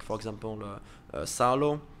that, like for example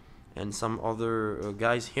Salo and some other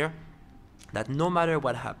guys here, that no matter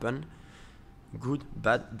what happened, good,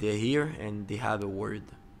 bad, they're here and they have a word.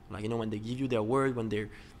 Like, you know, when they give you their word, when there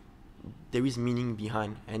is meaning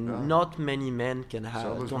behind, and not many men can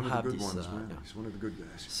have don't have this. He's one of the good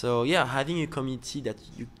guys. So yeah, having a community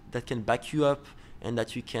that can back you up and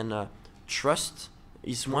that you can trust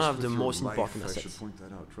is one of the most important assets. I should point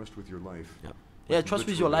that out. Trust with your life. Yeah, yeah, trust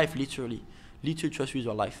with your life, literally trust with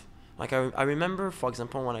your life. Like I remember, for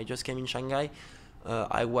example, when I just came in Shanghai,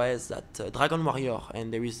 I was at Dragon Warrior,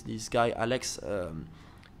 and there is this guy Alex.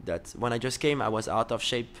 That when I just came, I was out of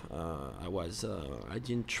shape. I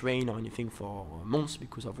didn't train or anything for months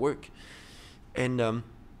because of work, and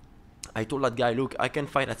I told that guy, look, I can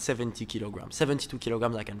fight at 70 kilograms, 72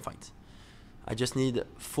 kilograms. I can fight. I just need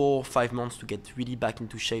 4 or 5 months to get really back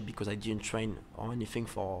into shape because I didn't train or anything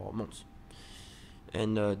for months.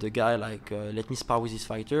 And the guy let me spar with this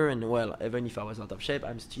fighter, and well, even if I was out of shape,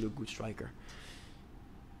 I'm still a good striker.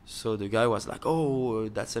 So the guy was like, oh,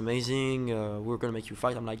 that's amazing, we're gonna make you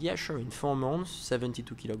fight. I'm like, yeah, sure, in 4 months,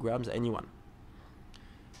 72 kilograms, anyone.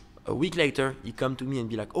 A week later, he come to me and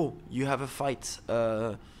be like, oh, you have a fight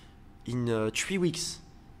in 3 weeks,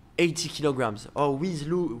 80 kilograms. Oh,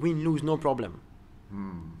 win, lose, no problem.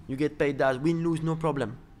 You get paid that, win, lose, no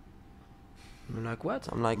problem. I'm like, what?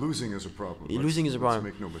 I'm like, losing is a problem. Losing is a problem.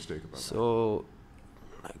 Let's make no mistake about that. So,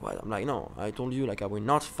 like, what? I'm like, no, I told you, like, I will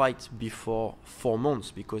not fight before 4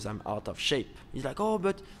 months because I'm out of shape. He's like, oh,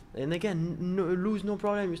 but, and again, lose, no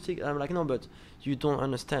problem. You stick. I'm like, no, but you don't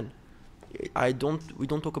understand. We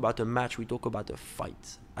don't talk about a match. We talk about a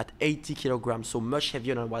fight at 80 kilograms, so much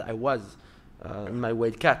heavier than what I was in my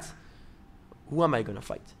weight cut. Who am I gonna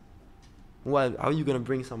fight? How are you gonna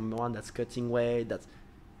bring someone that's cutting weight? That's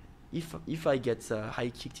if I get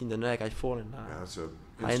high kicked in the neck, I fall and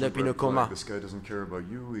I end up in a coma. This guy doesn't care about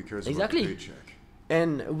you. He cares exactly. about the paycheck.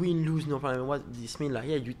 And win, lose, no problem. What this mean? Like,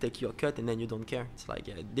 yeah, you take your cut and then you don't care. It's like,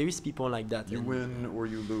 yeah, there is people like that. You win or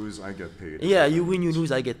you lose, I get paid. Yeah, you win, you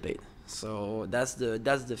lose, I get paid. So that's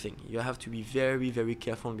the thing. You have to be very, very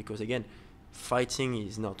careful because again, fighting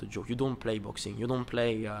is not a joke. You don't play boxing. You don't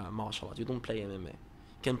play martial arts. You don't play MMA.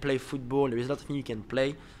 You can play football. There is a lot of things you can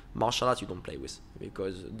play. Martial arts you don't play with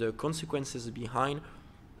because the consequences behind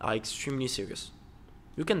are extremely serious.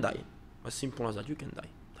 You can die. As simple as that, you can die.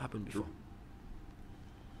 It happened before.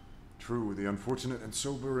 True, the unfortunate and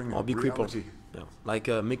sobering or be reality. Crippled. Yeah. Like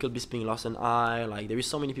Michael Bisping lost an eye. Like there is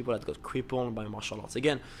so many people that got crippled by martial arts.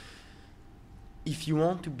 Again, if you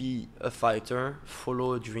want to be a fighter,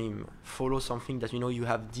 follow a dream. Follow something that you know you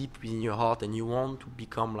have deep within your heart and you want to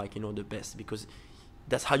become like, you know, the best because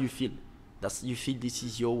that's how you feel. You feel this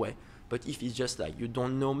is your way. But if it's just like you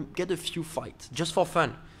don't know, get a few fights just for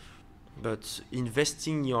fun. But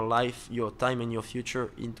investing your life, your time and your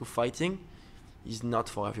future into fighting is not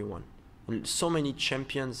for everyone. And so many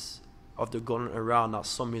champions of the golden era are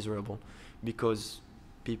so miserable because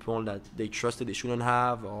people that they trusted they shouldn't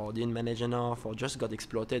have or didn't manage enough or just got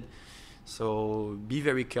exploited. So be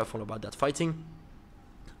very careful about that. Fighting,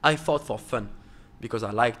 I fought for fun because I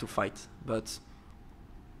like to fight, but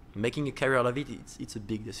making a career out of it, it's a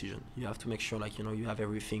big decision. You have to make sure, like, you know, you have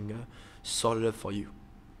everything sorted up for you.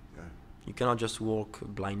 Yeah. You cannot just walk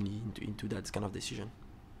blindly into that kind of decision.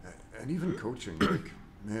 And even coaching, like,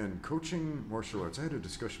 man, coaching martial arts. I had a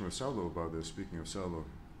discussion with Salo about this. Speaking of Salo,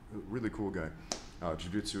 a really cool guy,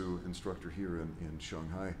 jiu-jitsu instructor here in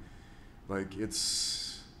Shanghai. Like,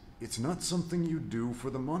 it's not something you do for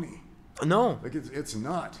the money. No. Like, it's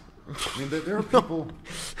not. I mean, there are people,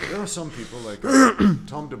 there are some people like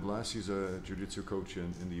Tom DeBlas, he's a jiu-jitsu coach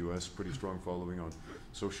in the U.S., pretty strong following on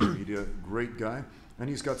social media, great guy, and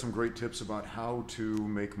he's got some great tips about how to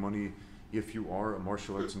make money if you are a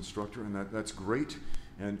martial arts instructor, and that's great,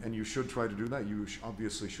 and you should try to do that. You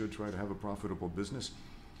obviously should try to have a profitable business,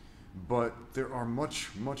 but there are much,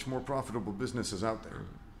 much more profitable businesses out there.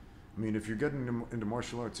 I mean, if you're getting into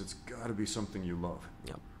martial arts, it's got to be something you love.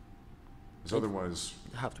 Yeah. Because otherwise,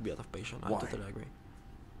 you have to be out of passion. Why? I totally agree.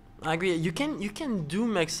 I agree. You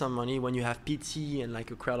can make some money when you have PT and like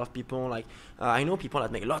a crowd of people. Like I know people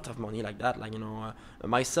that make a lot of money like that. Like, you know,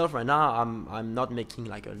 myself right now, I'm not making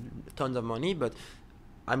like tons of money, but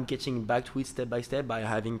I'm getting back to it step by step by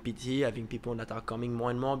having PT, having people that are coming more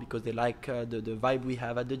and more because they like the vibe we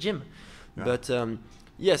have at the gym. Yeah. But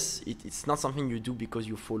yes, it's not something you do because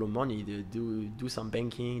you follow money. Do some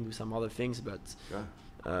banking, do some other things, but. Yeah.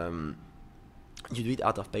 you do it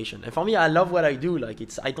out of passion. And for me, I love what I do. Like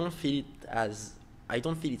I don't feel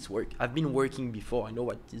it's work. I've been working before. I know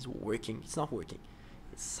what is working. It's not working.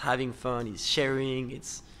 It's having fun. It's sharing.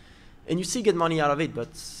 And you still get money out of it. But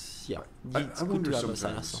yeah, it's I good wonder to have a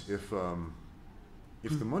side sometimes hustle.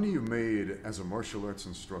 if the money you made as a martial arts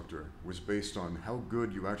instructor was based on how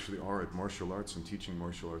good you actually are at martial arts and teaching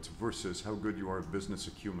martial arts versus how good you are at business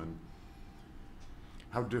acumen,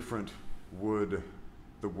 how different would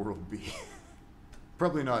the world be?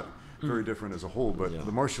 Probably not very different as a whole, but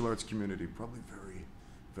the martial arts community probably very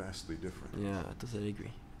vastly different. Yeah, I totally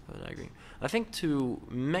agree. I think to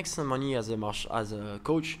make some money as a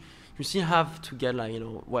coach, you still have to get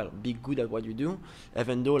be good at what you do,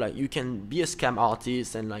 even though like you can be a scam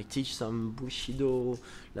artist and like teach some bushido.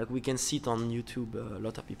 Like we can see it on YouTube, a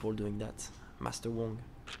lot of people doing that. Master Wong.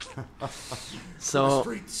 So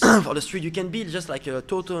for the street, you can be just like a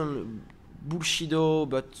total bushido,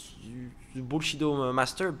 but bushido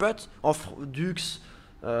master, but of dukes.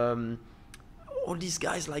 All these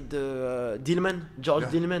guys like the George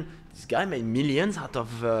Dillman. This guy made millions out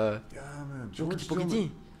of man, George Dillman.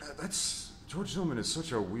 George Dillman is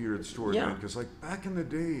such a weird story, man. Because like back in the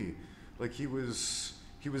day, like he was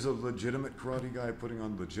a legitimate karate guy putting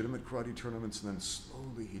on legitimate karate tournaments, and then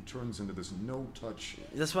slowly he turns into this no-touch.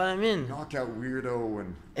 That's what I mean. Knockout weirdo,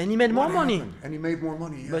 and he made more money. And he made more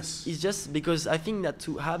money. Yes. But it's just because I think that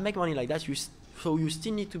to make money like that, you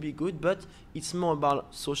still need to be good, but it's more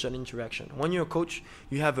about social interaction. When you're a coach,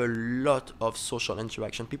 you have a lot of social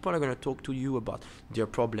interaction. People are going to talk to you about their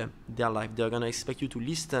problem, their life. They're going to expect you to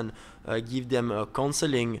listen, give them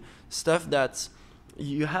counseling, stuff that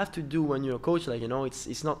you have to do when you're a coach. Like,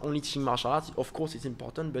 it's not only teaching martial arts. Of course, it's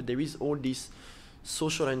important, but there is all this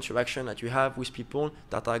social interaction that you have with people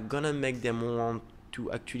that are going to make them want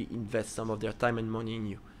to actually invest some of their time and money in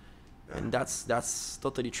you. Yeah. And that's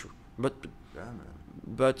totally true. But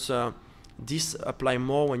this apply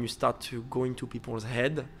more when you start to go into people's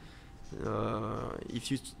head.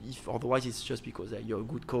 If otherwise it's just because you're a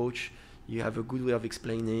good coach, you have a good way of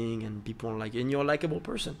explaining, and and you're a likable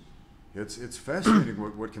person. It's fascinating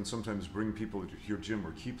what can sometimes bring people to your gym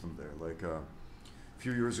or keep them there. Like a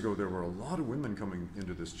few years ago, there were a lot of women coming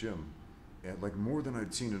into this gym, and like more than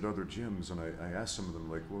I'd seen at other gyms. And I asked some of them,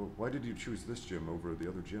 like, well, why did you choose this gym over the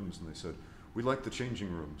other gyms? And they said, we like the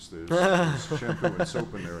changing rooms. There's shampoo and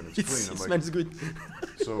soap in there, and it's clean. It smells good.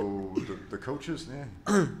 So the coaches,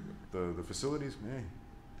 the facilities,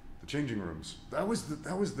 the changing rooms. That was the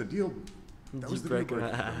deal. That was the deal breaker,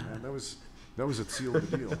 man. That was a seal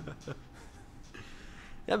of the deal.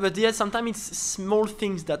 Yeah, but sometimes it's small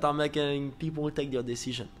things that are making people take their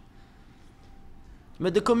decision.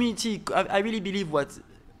 But the community, I really believe what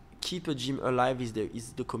keep a gym alive is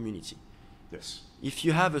the community. Yes. If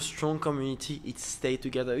you have a strong community, it stays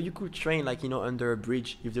together. You could train under a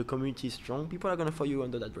bridge. If the community is strong, people are gonna follow you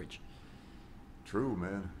under that bridge. True,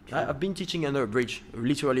 man. True. I've been teaching under a bridge,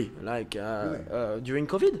 literally. Really? During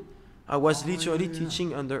COVID, I was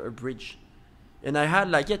teaching under a bridge, and I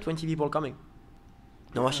had 20 people coming.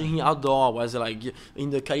 I was teaching outdoor. I was in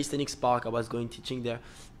the calisthenics park. I was going teaching there,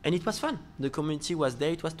 and it was fun. The community was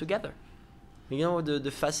there. It was together.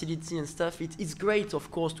 The facility and stuff, it's great, of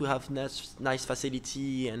course, to have nice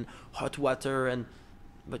facility and hot water,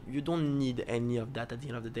 but you don't need any of that at the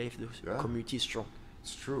end of the day if the community is strong.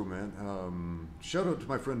 It's true, man. Shout out to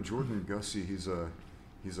my friend Jordan Gussie. He's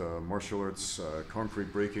a martial arts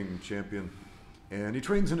concrete breaking champion, and he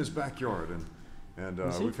trains in his backyard. And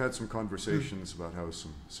we've had some conversations about how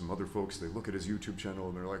some other folks, they look at his YouTube channel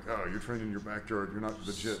and they're like, oh, you're training in your backyard, you're not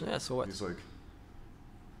legit. Yeah, so what? He's like,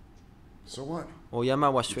 so what?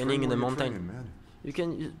 Oyama was training in the mountain. The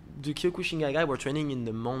Kyokushinkai guy were training in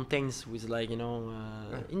the mountains with in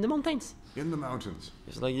the mountains. In the mountains.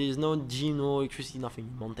 It's there's no gym, no electricity, nothing.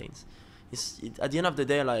 Mountains. At the end of the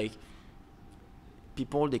day,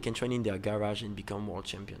 people, they can train in their garage and become world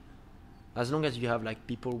champion. As long as you have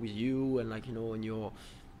people with you and and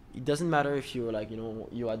it doesn't matter if you're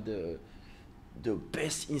you're at the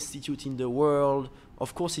best institute in the world.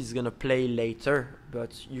 Of course, it's gonna play later,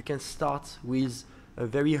 but you can start with a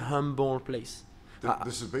very humble place.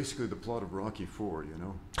 This is basically the plot of Rocky IV, where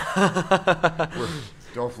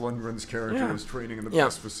Dolph Lundgren's character is training in the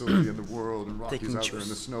best facility in the world, and Rocky's out there in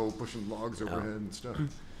the snow pushing logs overhead and stuff.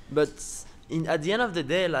 But at the end of the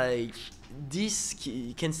day, this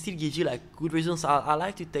can still give you good reasons. I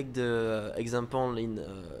like to take the example in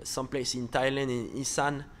some place in Thailand, in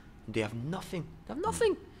Isan. They have nothing.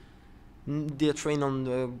 They train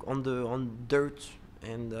on dirt,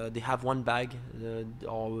 and they have one bag,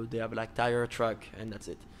 or they have tire truck, and that's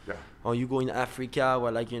it. Yeah. Or you go in Africa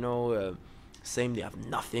where Same, they have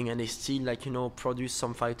nothing, and they still, like, you know, produce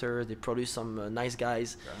some fighters. They produce some nice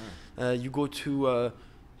guys. You go to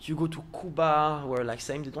Cuba, where, like,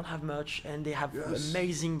 same, they don't have much, and they have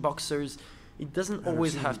amazing boxers. It doesn't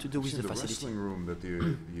always have to do with the facility. Wrestling room that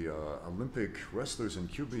the Olympic wrestlers in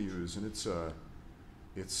Cuba use, and it's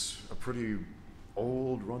a pretty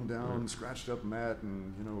old, rundown, scratched up mat,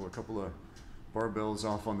 and you know, a couple of barbells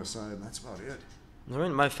off on the side, and that's about it. I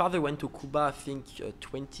mean, my father went to Cuba, I think,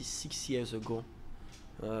 26 years ago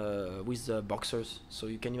with boxers. So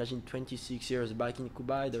you can imagine 26 years back in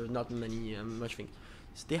Cuba, there were not much things.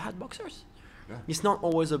 So they had boxers. Yeah. It's not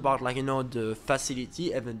always about, like, you know, the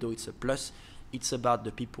facility, even though it's a plus. It's about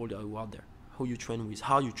the people that who are there, who you train with,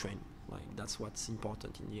 how you train. Like, that's what's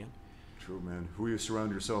important in the end. True, man. Who you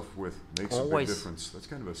surround yourself with makes a big difference. That's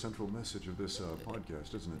kind of a central message of this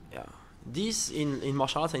podcast, isn't it? Yeah. This in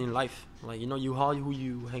martial arts and in life, like, you know, you are who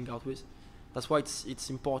you hang out with. That's why it's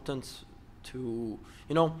important to,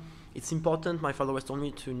 you know, it's important. My father always told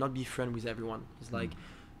me to not be friend with everyone. It's like,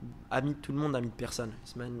 ami tout le monde, ami personne.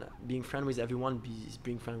 It's mean being friend with everyone is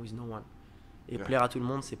being friend with no one. Et plaire à tout le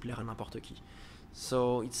monde, c'est plaire à n'importe qui.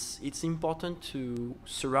 So it's important to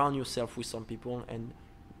surround yourself with some people and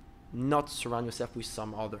not surround yourself with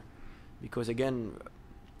some other, because again,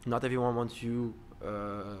 not everyone wants you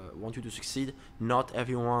to succeed. Not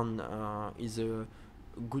everyone is a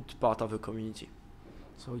good part of a community.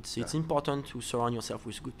 So it's important to surround yourself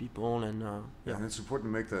with good people, and and it's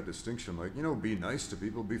important to make that distinction. Like, you know, be nice to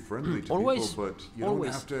people, be friendly to always, people, but you don't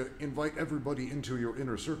have to invite everybody into your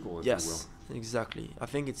inner circle, if you will. Exactly. I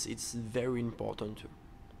think it's very important too.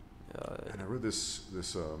 And I read this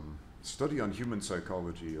study on human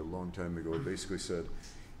psychology a long time ago. It basically said,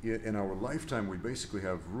 in our lifetime, we basically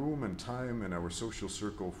have room and time in our social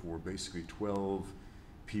circle for basically 12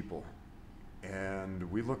 people.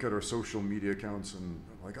 And we look at our social media accounts and,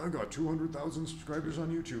 like, I got 200,000 subscribers on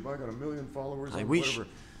YouTube. I got 1 million followers on whatever.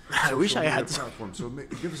 I wish I had platform. So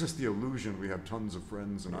it gives us the illusion we have tons of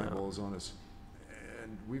friends and eyeballs on us.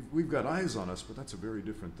 And we've got eyes on us, but that's a very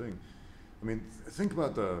different thing. I mean, think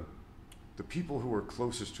about the people who are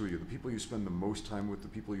closest to you, the people you spend the most time with, the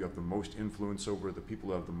people you have the most influence over, the people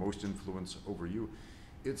who have the most influence over you.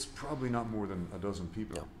 It's probably not more than a dozen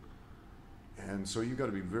people. Yeah. And so you got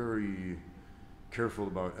to be very careful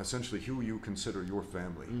about essentially who you consider your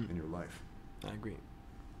family in your life. I agree.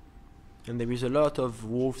 And there is a lot of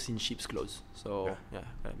wolves in sheep's clothes, so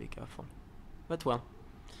gotta be careful. But well,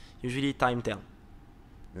 usually time tells.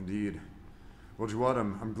 Indeed. Well, Jowad,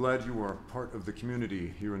 I'm glad you are part of the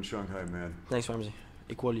community here in Shanghai, man. Thanks, Ramsey.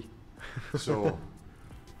 Equally. So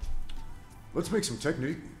let's make some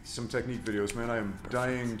technique videos, man. I am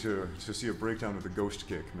dying to see a breakdown of the ghost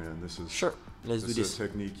kick, man. This is Let's do this. A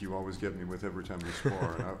technique you always get me with every time we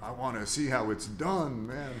spar. And I want to see how it's done,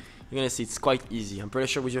 man. You're gonna see it's quite easy. I'm pretty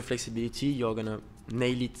sure with your flexibility, you're gonna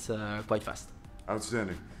nail it quite fast.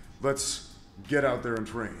 Outstanding. Let's get out there and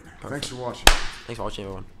train. Perfect. Thanks for watching. Thanks for watching,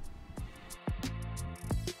 everyone.